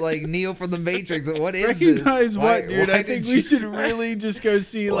dodge it like Neo from the Matrix. What is Recognize this? what, Why- dude? why I think did we you- should really just go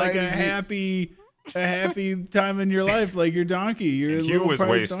see Why like did you- a happy time in your life, like your donkey. Your Hugh little was prize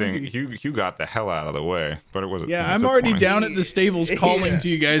wasting. donkey. Hugh got the hell out of the way, but it was. Yeah, it's I'm a already 20. down at the stables calling Yeah. to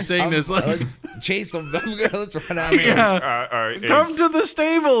you guys, saying this. Like, Chase him. Let's run out. Here. yeah, come to the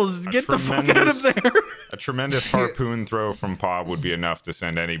stables. Get the fuck out of tremendous- there. A tremendous harpoon throw from Pob would be enough to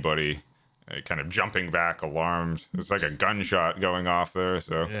send anybody kind of jumping back, alarmed. It's like a gunshot going off there.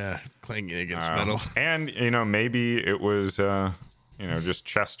 So Yeah, clanging against metal. And maybe it was just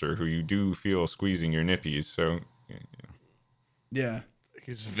Chester, who you do feel squeezing your nippies. So Yeah.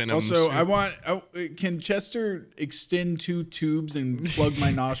 his venom. Also, suit. can Chester extend 2 tubes and plug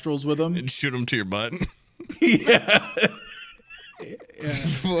my nostrils with them? And shoot him to your butt. Yeah.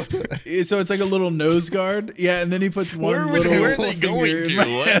 So it's like a little nose guard. Yeah, and then he puts one Where little are they finger going in to? my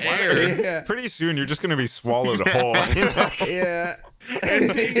What ass. air? Yeah. Pretty soon, you're just gonna be swallowed whole. Yeah.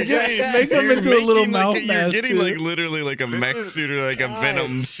 Make him into a little mouth You're mask. getting dude. like literally like a mech suit or like a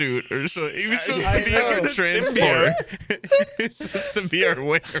venom suit or so. He was supposed I to be know. a transport. It's supposed to be our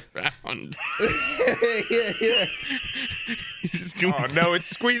way around. Yeah. He's going, Oh no, it's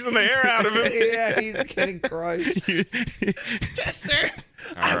squeezing the air out of him. Yeah, he's getting crushed. Chester,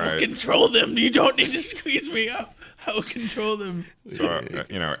 All I will right. control them. You don't need to squeeze me up. I will control them. So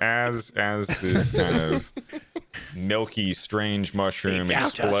as this kind of milky, strange mushroom They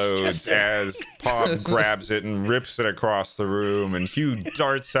doubt us, explodes, Chester. as Pop grabs it and rips it across the room, and Hugh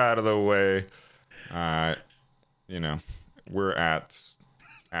darts out of the way. We're at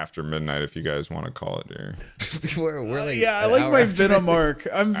after midnight, if you guys want to call it here. We're like Yeah, I an like hour my after- Venom arc.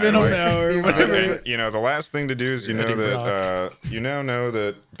 I'm Venom now or whatever. And, the last thing to do is know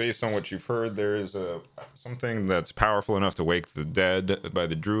that based on what you've heard, there is something that's powerful enough to wake the dead by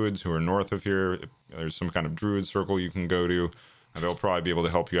the druids who are north of here. There's some kind of druid circle you can go to, and they'll probably be able to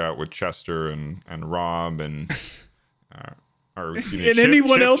help you out with Chester and Rob and And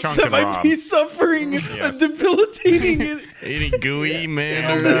anyone else Chunk, that and might Rob. be suffering a debilitating. any gooey man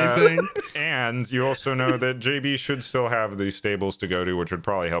or anything. And you also know that JB should still have the stables to go to, which would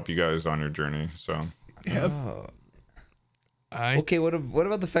probably help you guys on your journey. So Oh. Okay, what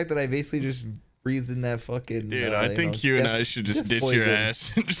about the fact that I basically just breathed in that fucking? Dude, I think you and I should just ditch your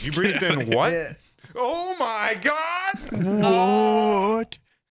ass. And just you breathed in what? Yeah. Oh my God! What?